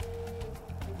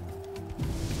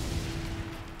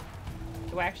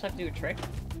 Do I actually have to do a trick?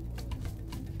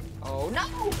 Oh no!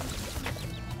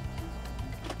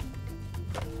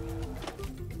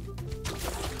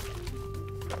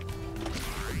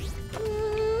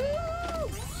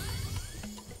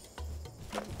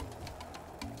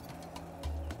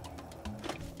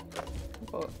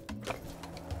 Oh.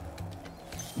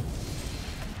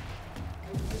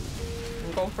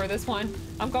 I'm going for this one.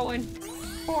 I'm going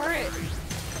for it.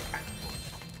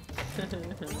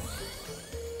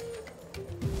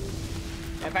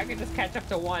 If I could just catch up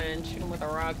to one and shoot him with a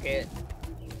rocket.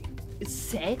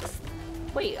 6?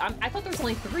 Wait, I thought there was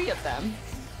only 3 of them.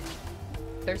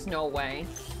 There's no way.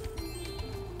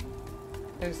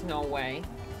 There's no way.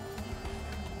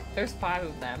 There's 5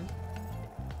 of them.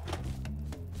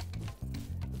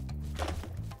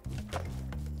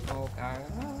 Oh gosh.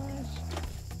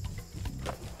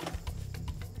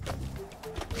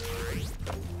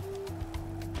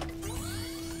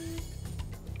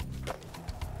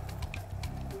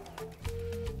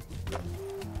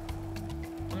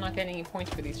 I'm not getting any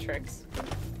points for these tricks.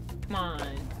 Come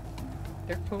on.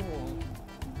 They're cool.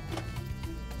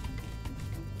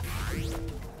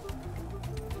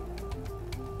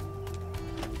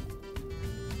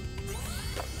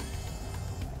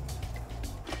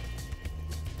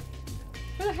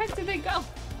 Where the heck did they go?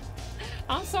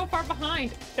 I'm so far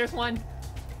behind. There's one.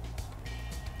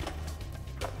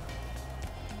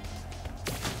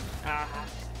 Ah.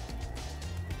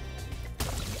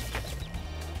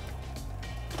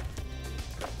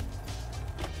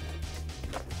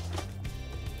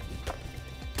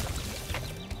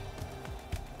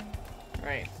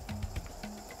 Right.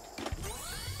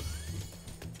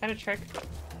 Is that a trick?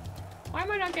 Why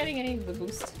am I not getting any of the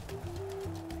boost?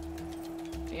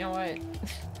 You know what?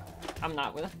 I'm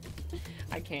not with it.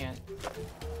 I can't.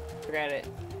 Forget it.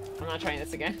 I'm not trying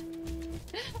this again.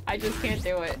 I just can't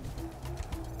do it.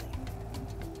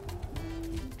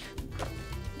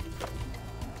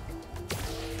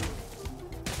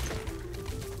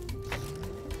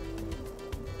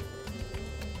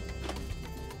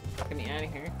 Get me out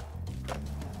of here.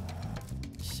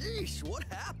 Sheesh, what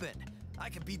happened? I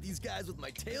can beat these guys with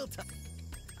my tail tie.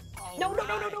 No,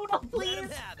 please. Let him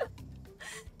have it.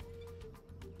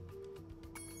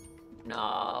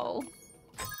 No.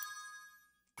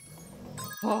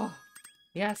 Oh,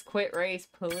 yes, quit race,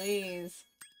 please.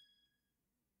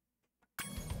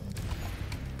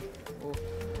 Ooh,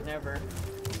 never.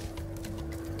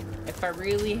 If I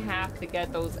really have to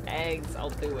get those eggs, I'll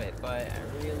do it, but I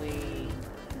really...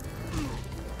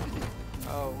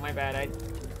 Oh, my bad, I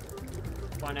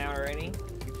won out already.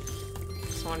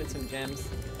 Just wanted some gems.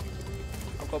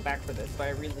 Oh go back for this, but I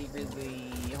really,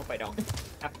 really hope I don't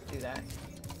have to do that.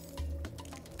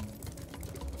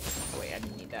 Oh wait, I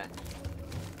didn't need that.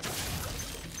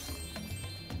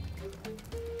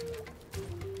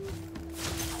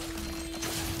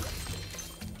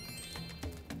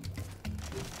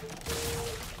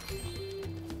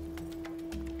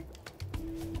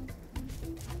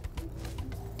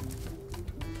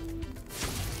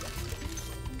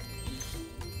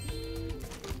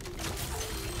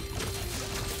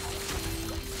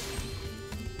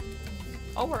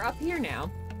 Oh, we're up here now.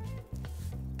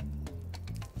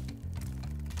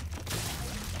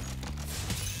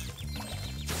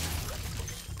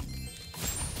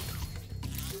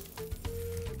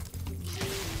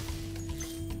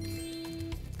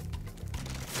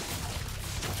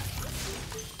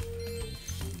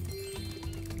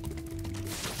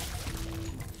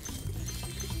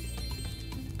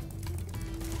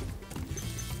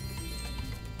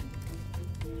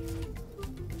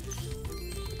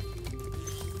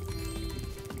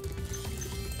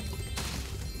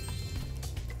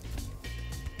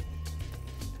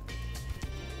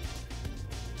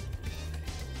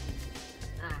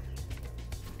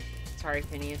 Sorry,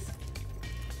 Phineas.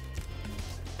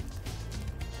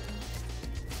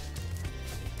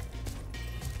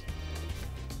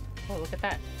 Oh, look at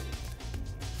that.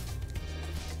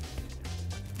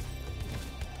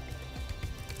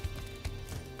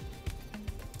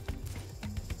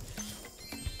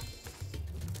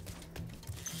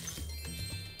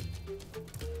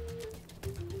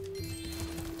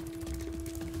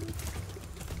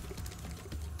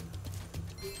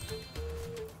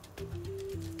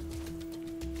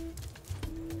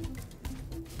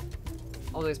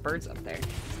 Oh, there's birds up there.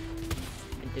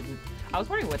 I was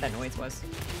wondering what that noise was.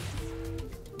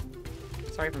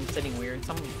 Sorry if I'm sitting weird.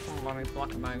 Someone might be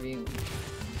blocking my view.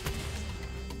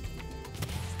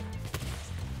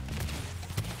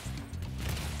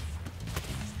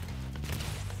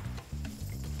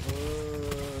 I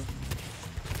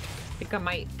think I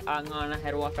might, I'm gonna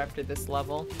head off after this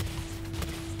level.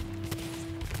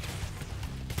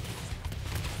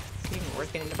 It's even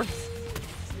worth getting the birds.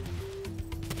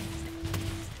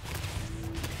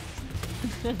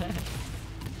 Go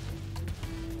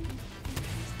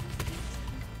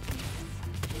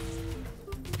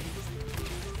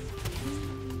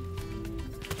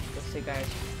see, guys.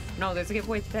 No, there's a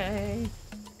giveaway today.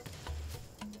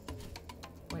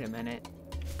 Wait a minute.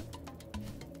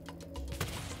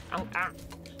 Oh,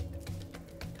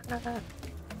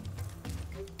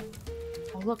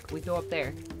 oh, look, we go up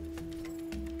there.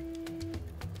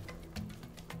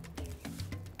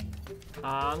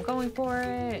 I'm going for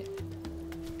it.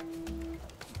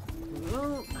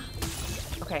 Ooh.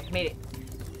 Okay, made it.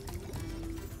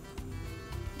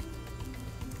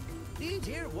 These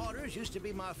here waters used to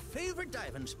be my favorite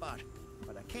diving spot,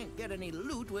 but I can't get any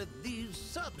loot with these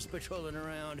subs patrolling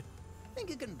around. Think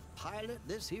you can pilot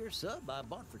this here sub I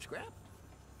bought for scrap?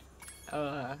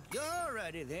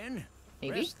 Alrighty then.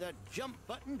 Maybe? Press the jump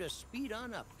button to speed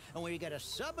on up, and when you get a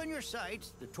sub on your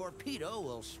sights, the torpedo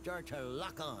will start to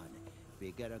lock on. If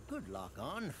you get a good lock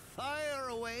on, fire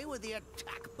away with the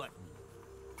attack button.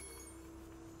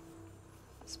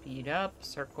 Speed up,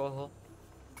 circle.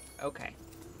 Okay.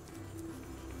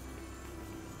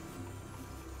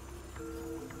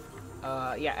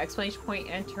 Yeah, exclamation point,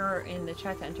 enter in the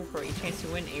chat to enter for a chance to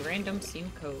win a random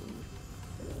SIM code.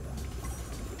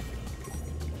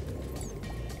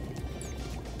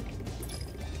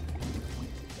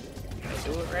 Did I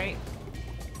do it right?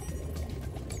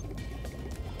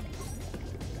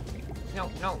 No,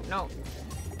 no, no.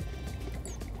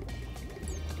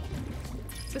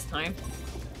 This time.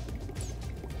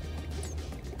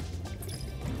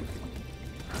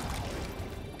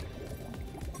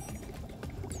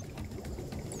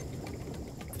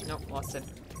 Nope, lost it.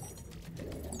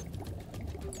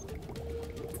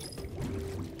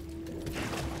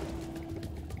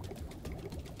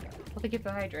 I'll take it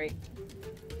to hydrate.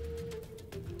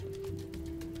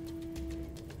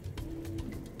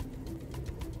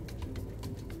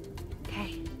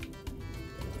 Okay.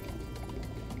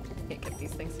 Can't get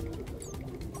these things.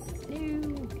 No.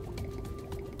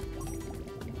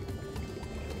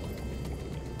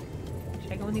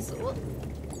 Should I go in these little...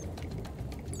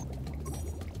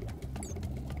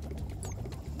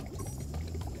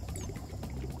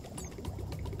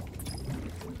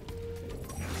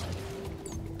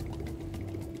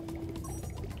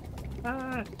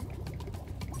 Ah.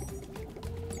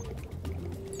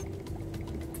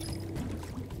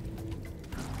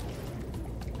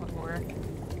 One more.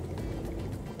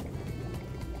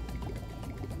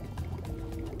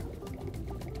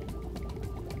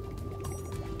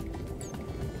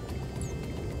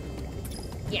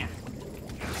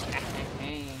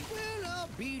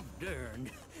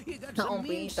 got some I'll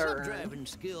mean be there. sub-driving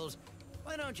skills.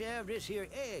 Why don't you have this here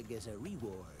egg as a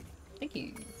reward? Thank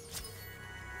you.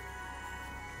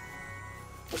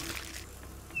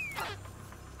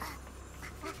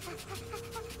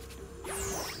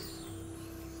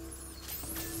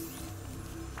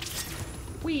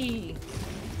 Whee!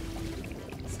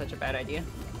 Such a bad idea.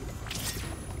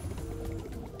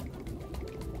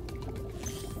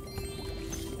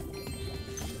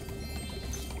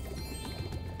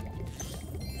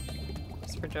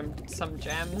 Just for some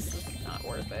gems, not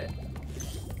worth it.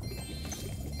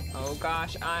 Oh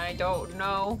gosh, I don't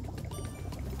know.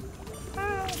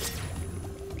 Ah.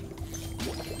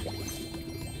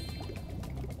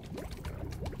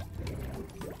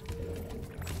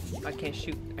 I can't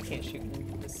shoot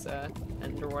in this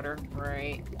underwater,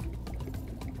 right?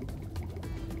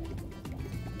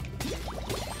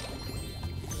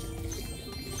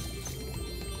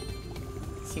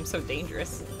 Seems so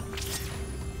dangerous.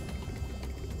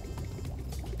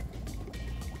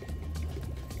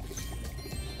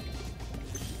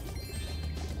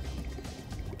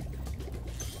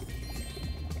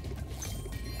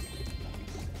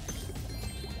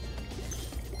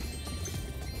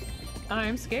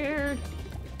 I'm scared.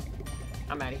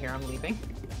 I'm out of here. I'm leaving.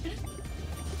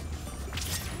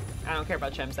 I don't care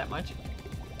about gems that much.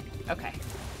 Okay.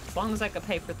 As long as I can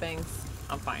pay for things,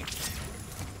 I'm fine.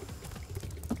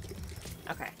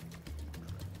 Okay.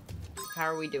 How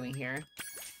are we doing here?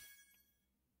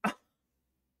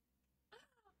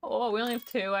 Oh, we only have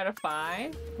 2 out of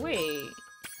 5? Wait.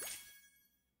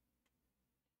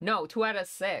 No, 2 out of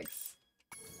 6.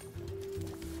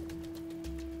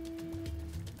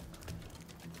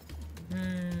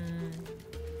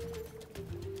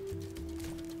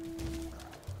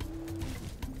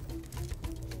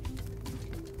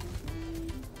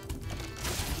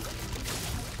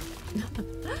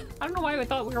 I don't know why I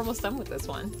thought we were almost done with this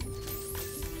one.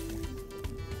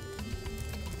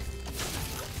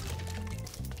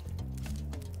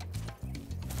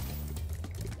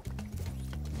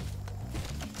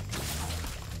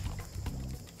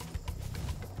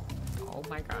 Oh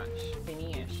my gosh,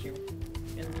 Phineas, you're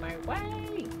in my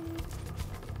way!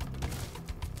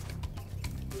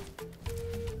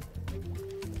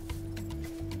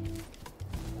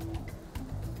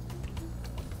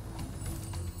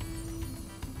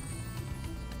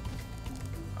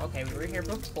 Okay, we were here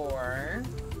before.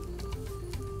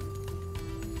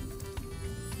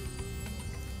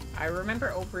 I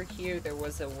remember over here there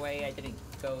was a way I didn't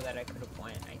go that I could have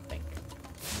went, I think.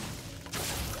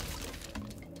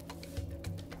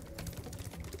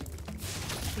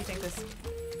 Do you think this...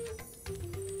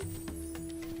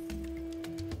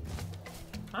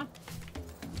 Huh?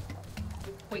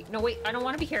 Wait, no wait, I don't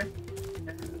want to be here.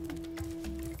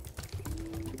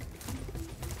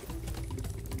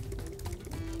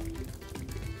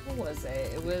 What was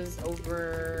it? It was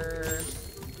over...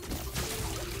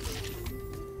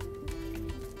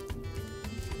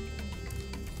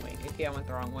 Wait, maybe I went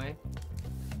the wrong way.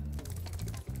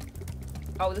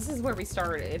 Oh, this is where we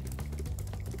started.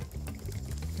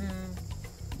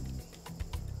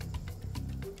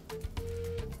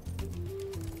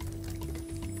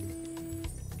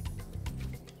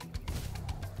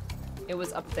 It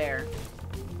was up there.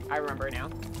 I remember now.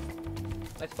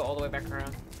 Let's go all the way back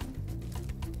around.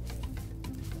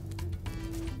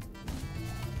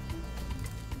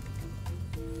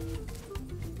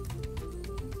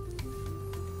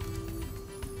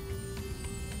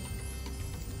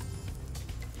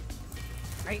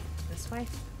 Right? This way?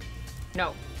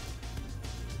 No.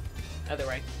 Other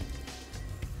way.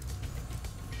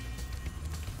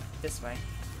 This way.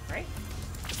 Right?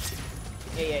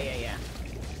 Yeah.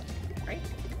 Right?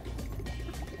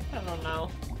 I don't know.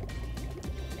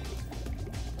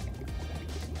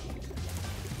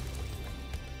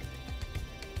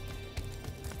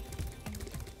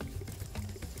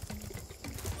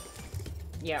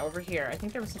 Yeah, over here. I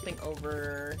think there was something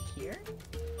over here.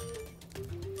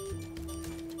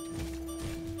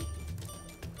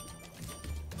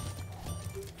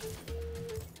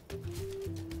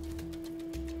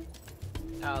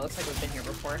 Oh, looks like we've been here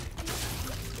before.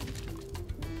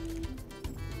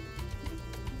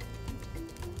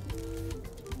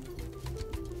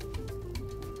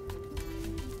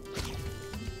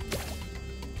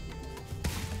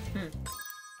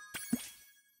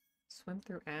 Swim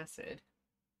through acid.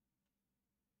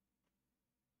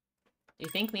 Do you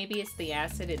think maybe it's the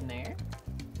acid in there?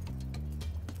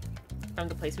 From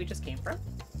the place we just came from?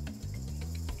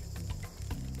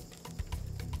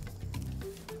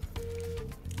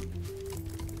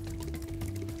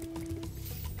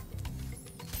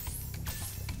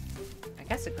 I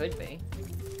guess it could be.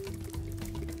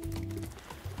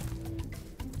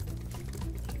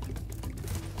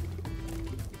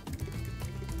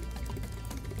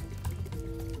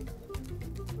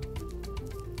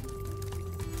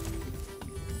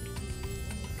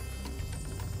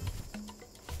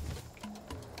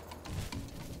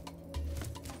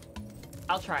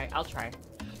 I'll try.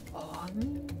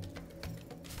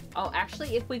 Oh,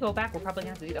 actually, if we go back, we're probably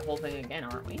gonna have to do the whole thing again,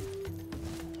 aren't we?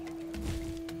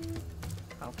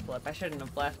 Oh, flip. I shouldn't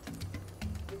have left.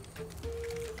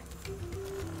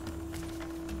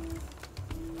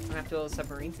 I'm gonna have to go to the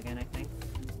submarines again, I think.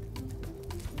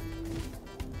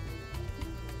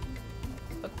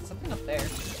 Look, something up there.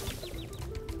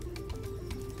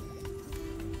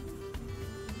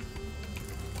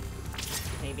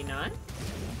 Maybe not.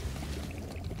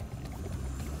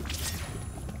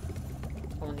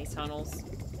 Pulling these tunnels.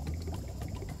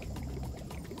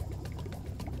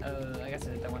 I guess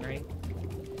I did that one right.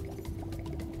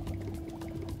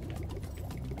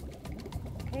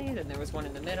 Okay, then there was one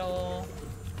in the middle.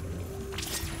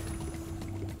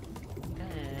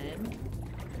 And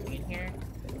in here.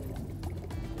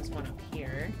 There's one up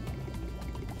here.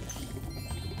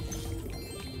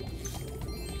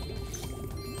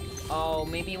 Oh,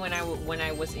 maybe when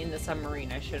I was in the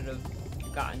submarine, I should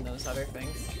have gotten those other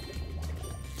things.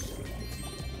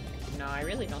 No, I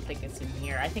really don't think it's in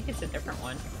here. I think it's a different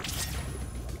one.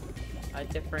 A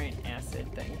different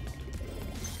acid thing.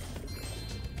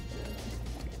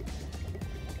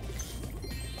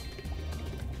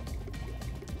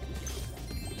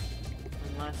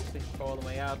 Unless we can go all the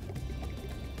way up.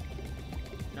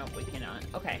 Nope, we cannot.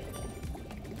 Okay.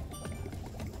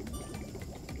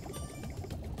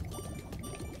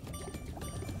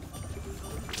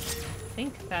 I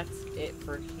think that's it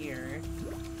for here.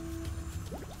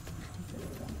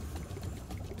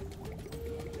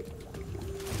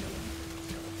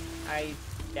 I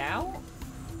doubt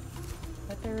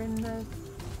that they're in the...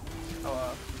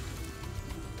 Oh,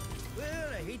 Well,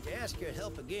 I hate to ask your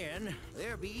help again.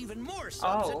 There be even more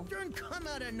subs Oh. that don't come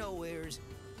out of nowheres.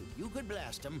 If you could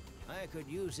blast them, I could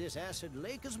use this acid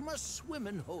lake as my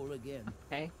swimming hole again.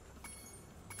 Okay.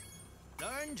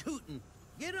 Darn tootin'.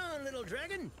 Get on, little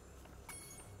dragon.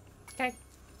 Okay.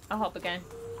 I'll help again.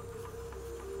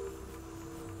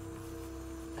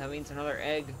 That means another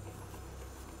egg.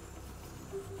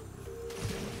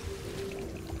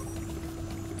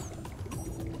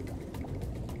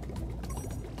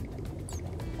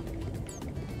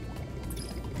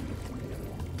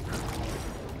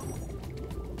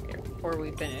 Here, before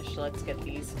we finish, let's get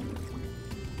these.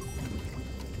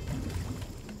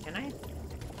 Can I?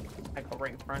 I go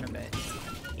right in front of it.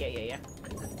 Yeah.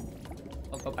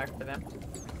 I'll go back for them.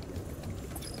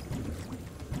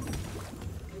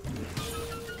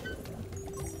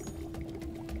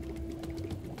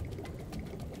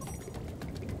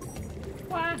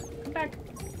 Wah! Come back!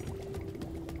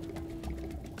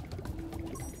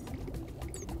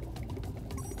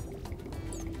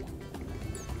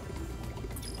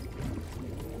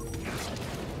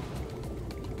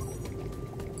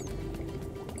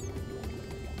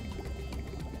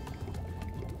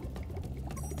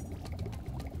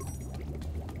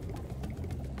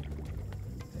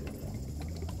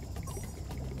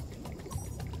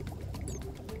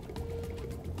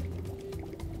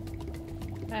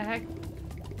 The heck?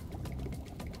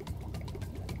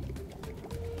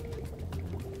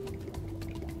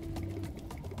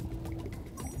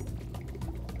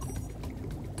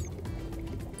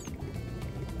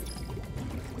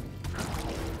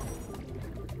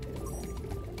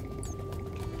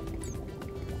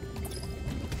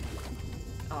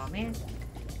 Oh man.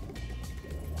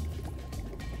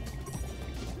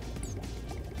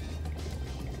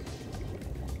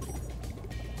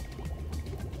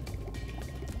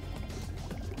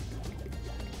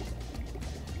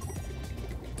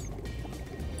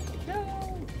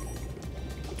 No!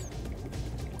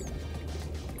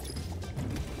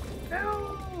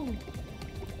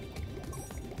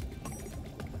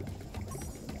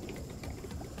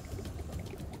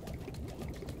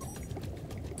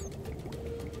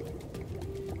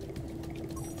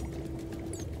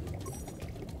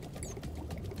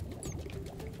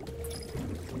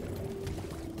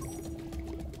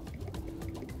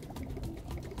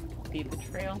 The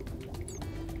betrayal.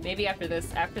 Maybe after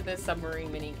this submarine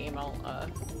mini game,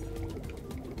 I'll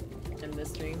end the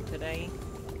stream today.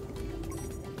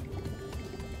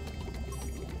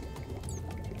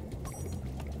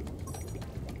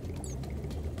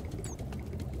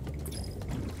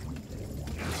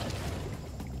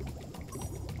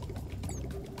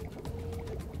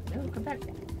 No, come back.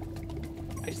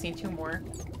 I just need 2 more.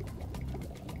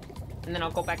 And then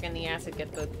I'll go back in the acid,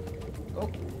 get the...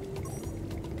 Oh.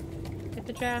 Get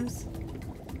the gems.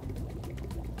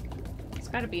 There's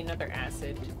gotta be another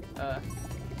acid,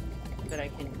 that I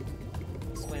can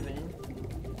swim in.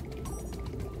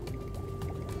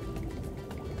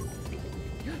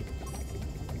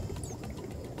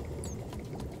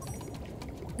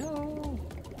 No!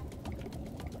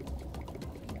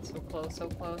 close, so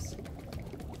close.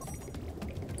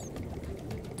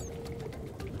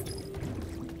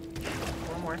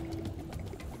 One more.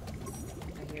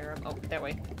 I hear him. Oh, that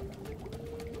way.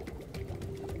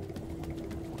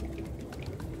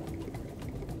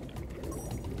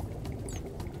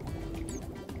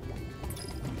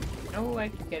 Oh, I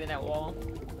keep getting that wall.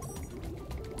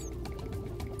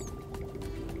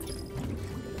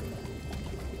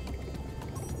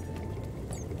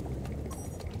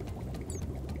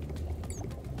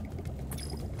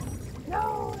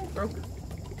 No, I broke.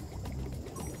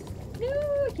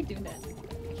 No, I keep doing that.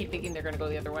 I keep thinking they're gonna go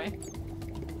the other way.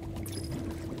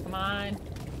 Come on.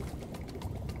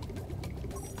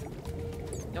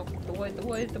 Nope, the wood, the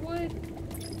wood, the wood.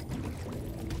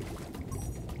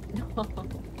 No.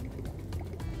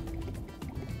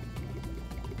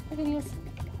 There he is.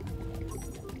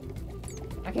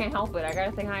 I can't help it. I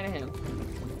gotta say hi to him.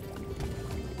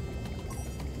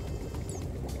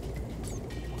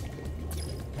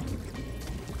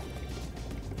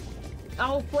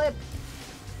 Oh, flip!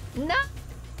 No!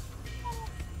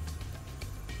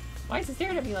 Why is he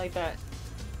staring at me like that?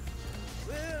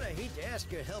 Well, I hate to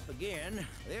ask your help again.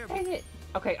 Dang it.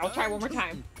 Okay, I'll try one more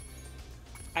time.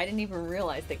 I didn't even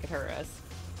realize they could hurt us.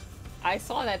 I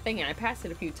saw that thing and I passed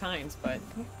it a few times, but...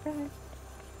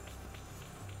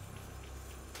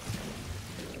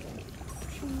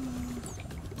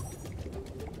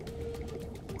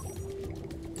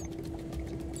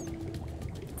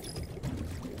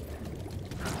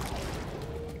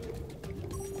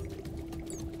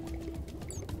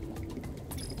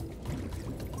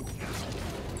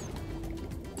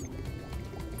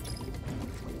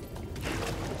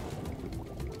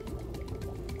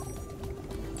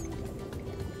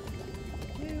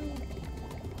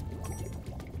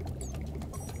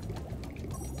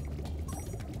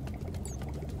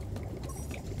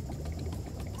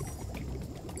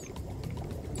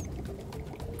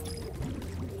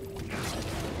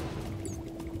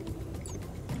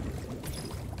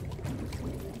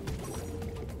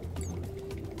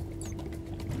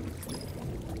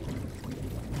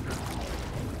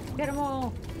 Get them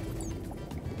all!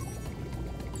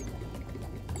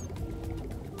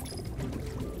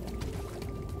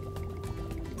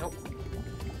 Nope.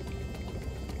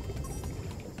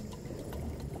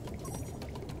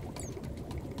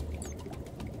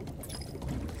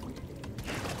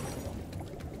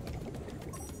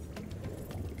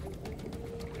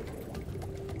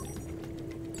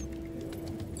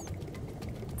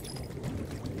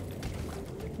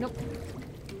 Nope.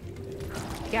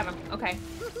 Got him. Okay.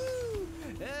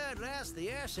 At last,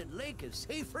 the acid lake is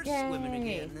safe for Yay. swimming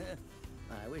again.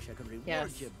 I wish I could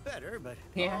reward you better, but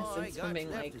all I got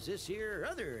left is this here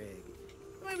other egg.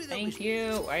 Maybe Thank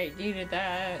you. I needed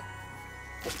that.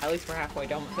 At least we're halfway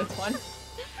done with this one.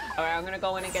 Alright, I'm gonna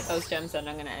go in and get those gems and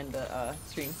I'm gonna end the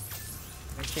stream.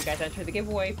 Make sure you guys enter the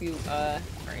giveaway if you are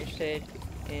interested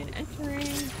in entering.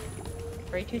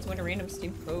 Great chance to win a random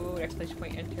Steam code, exclamation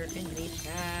point, enter in the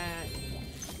chat.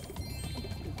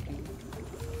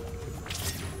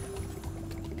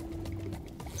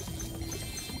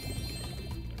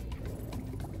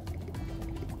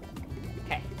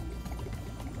 Okay.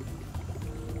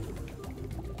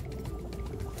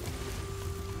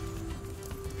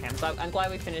 Okay, I'm glad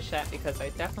we finished that because I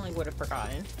definitely would have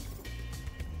forgotten.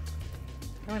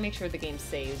 I want to make sure the game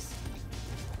saves.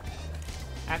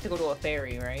 I have to go to a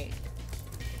ferry, right?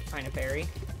 Find a ferry.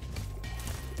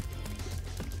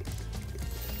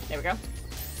 There we go.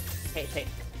 Hey.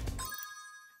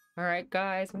 Alright,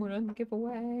 guys, I'm gonna give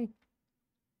away.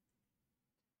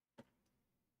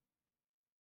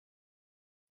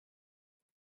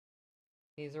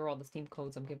 These are all the Steam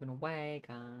codes I'm giving away,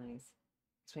 guys.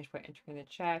 Exclamation point, enter in the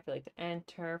chat if you'd like to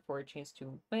enter for a chance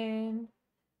to win.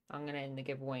 I'm gonna end the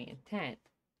giveaway in 10,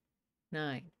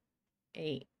 9,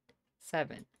 8,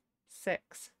 7,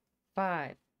 6,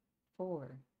 5,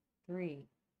 4, 3,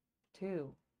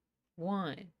 2,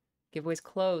 1. Giveaway's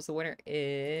closed. The winner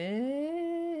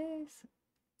is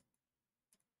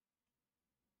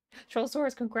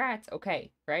Trollsaurus. Congrats. Okay,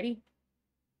 ready?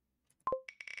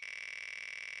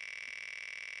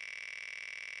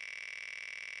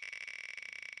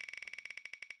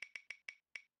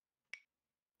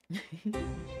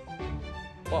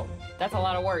 Whoa, that's a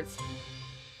lot of words.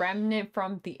 Remnant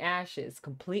from the Ashes,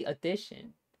 complete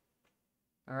edition.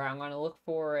 Alright, I'm gonna look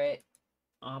for it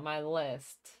on my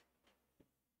list.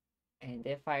 And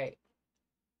if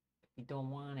you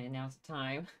don't want it, now's the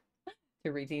time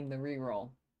to redeem the reroll.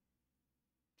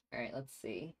 Alright, let's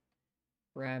see.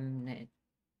 Remnant.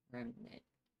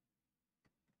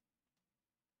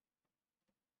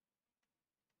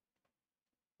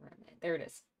 There it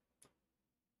is.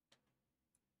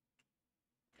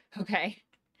 Okay.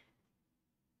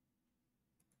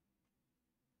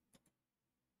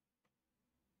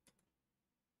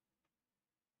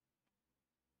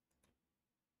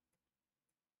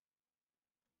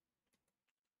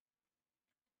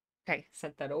 Okay,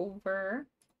 set that over.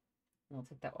 I'll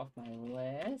take that off my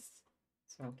list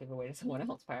so I don't give away to someone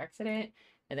else by accident.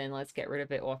 And then let's get rid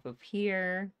of it off of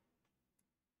here.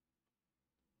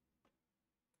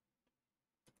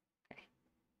 Okay.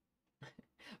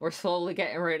 We're slowly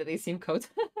getting rid of these Steam codes.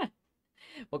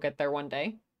 We'll get there one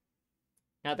day.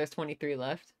 Now there's 23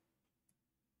 left.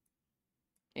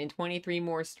 In 23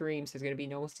 more streams, there's going to be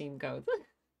no Steam codes.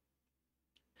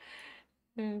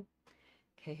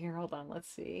 Okay, here, hold on. Let's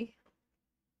see.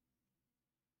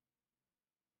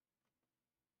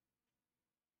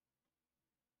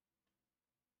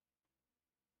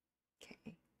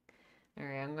 Okay. All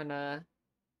right, I'm gonna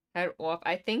head off.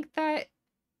 I think that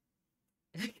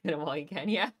get them while you can,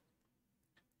 yeah.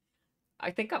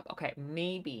 I think I'm okay.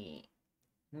 Maybe.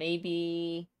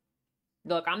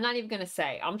 Look, I'm not even gonna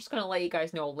say. I'm just gonna let you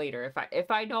guys know later. If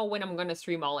I know when I'm gonna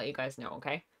stream, I'll let you guys know.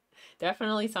 Okay.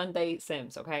 Definitely Sunday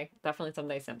Sims. Okay. Definitely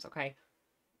Sunday Sims. Okay.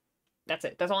 That's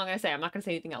it. That's all I'm gonna say. I'm not gonna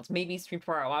say anything else. Maybe stream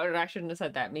tomorrow. I shouldn't have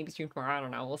said that. Maybe stream tomorrow. I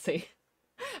don't know. We'll see.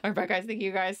 All right, bye guys. Thank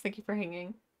you guys. Thank you for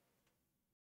hanging.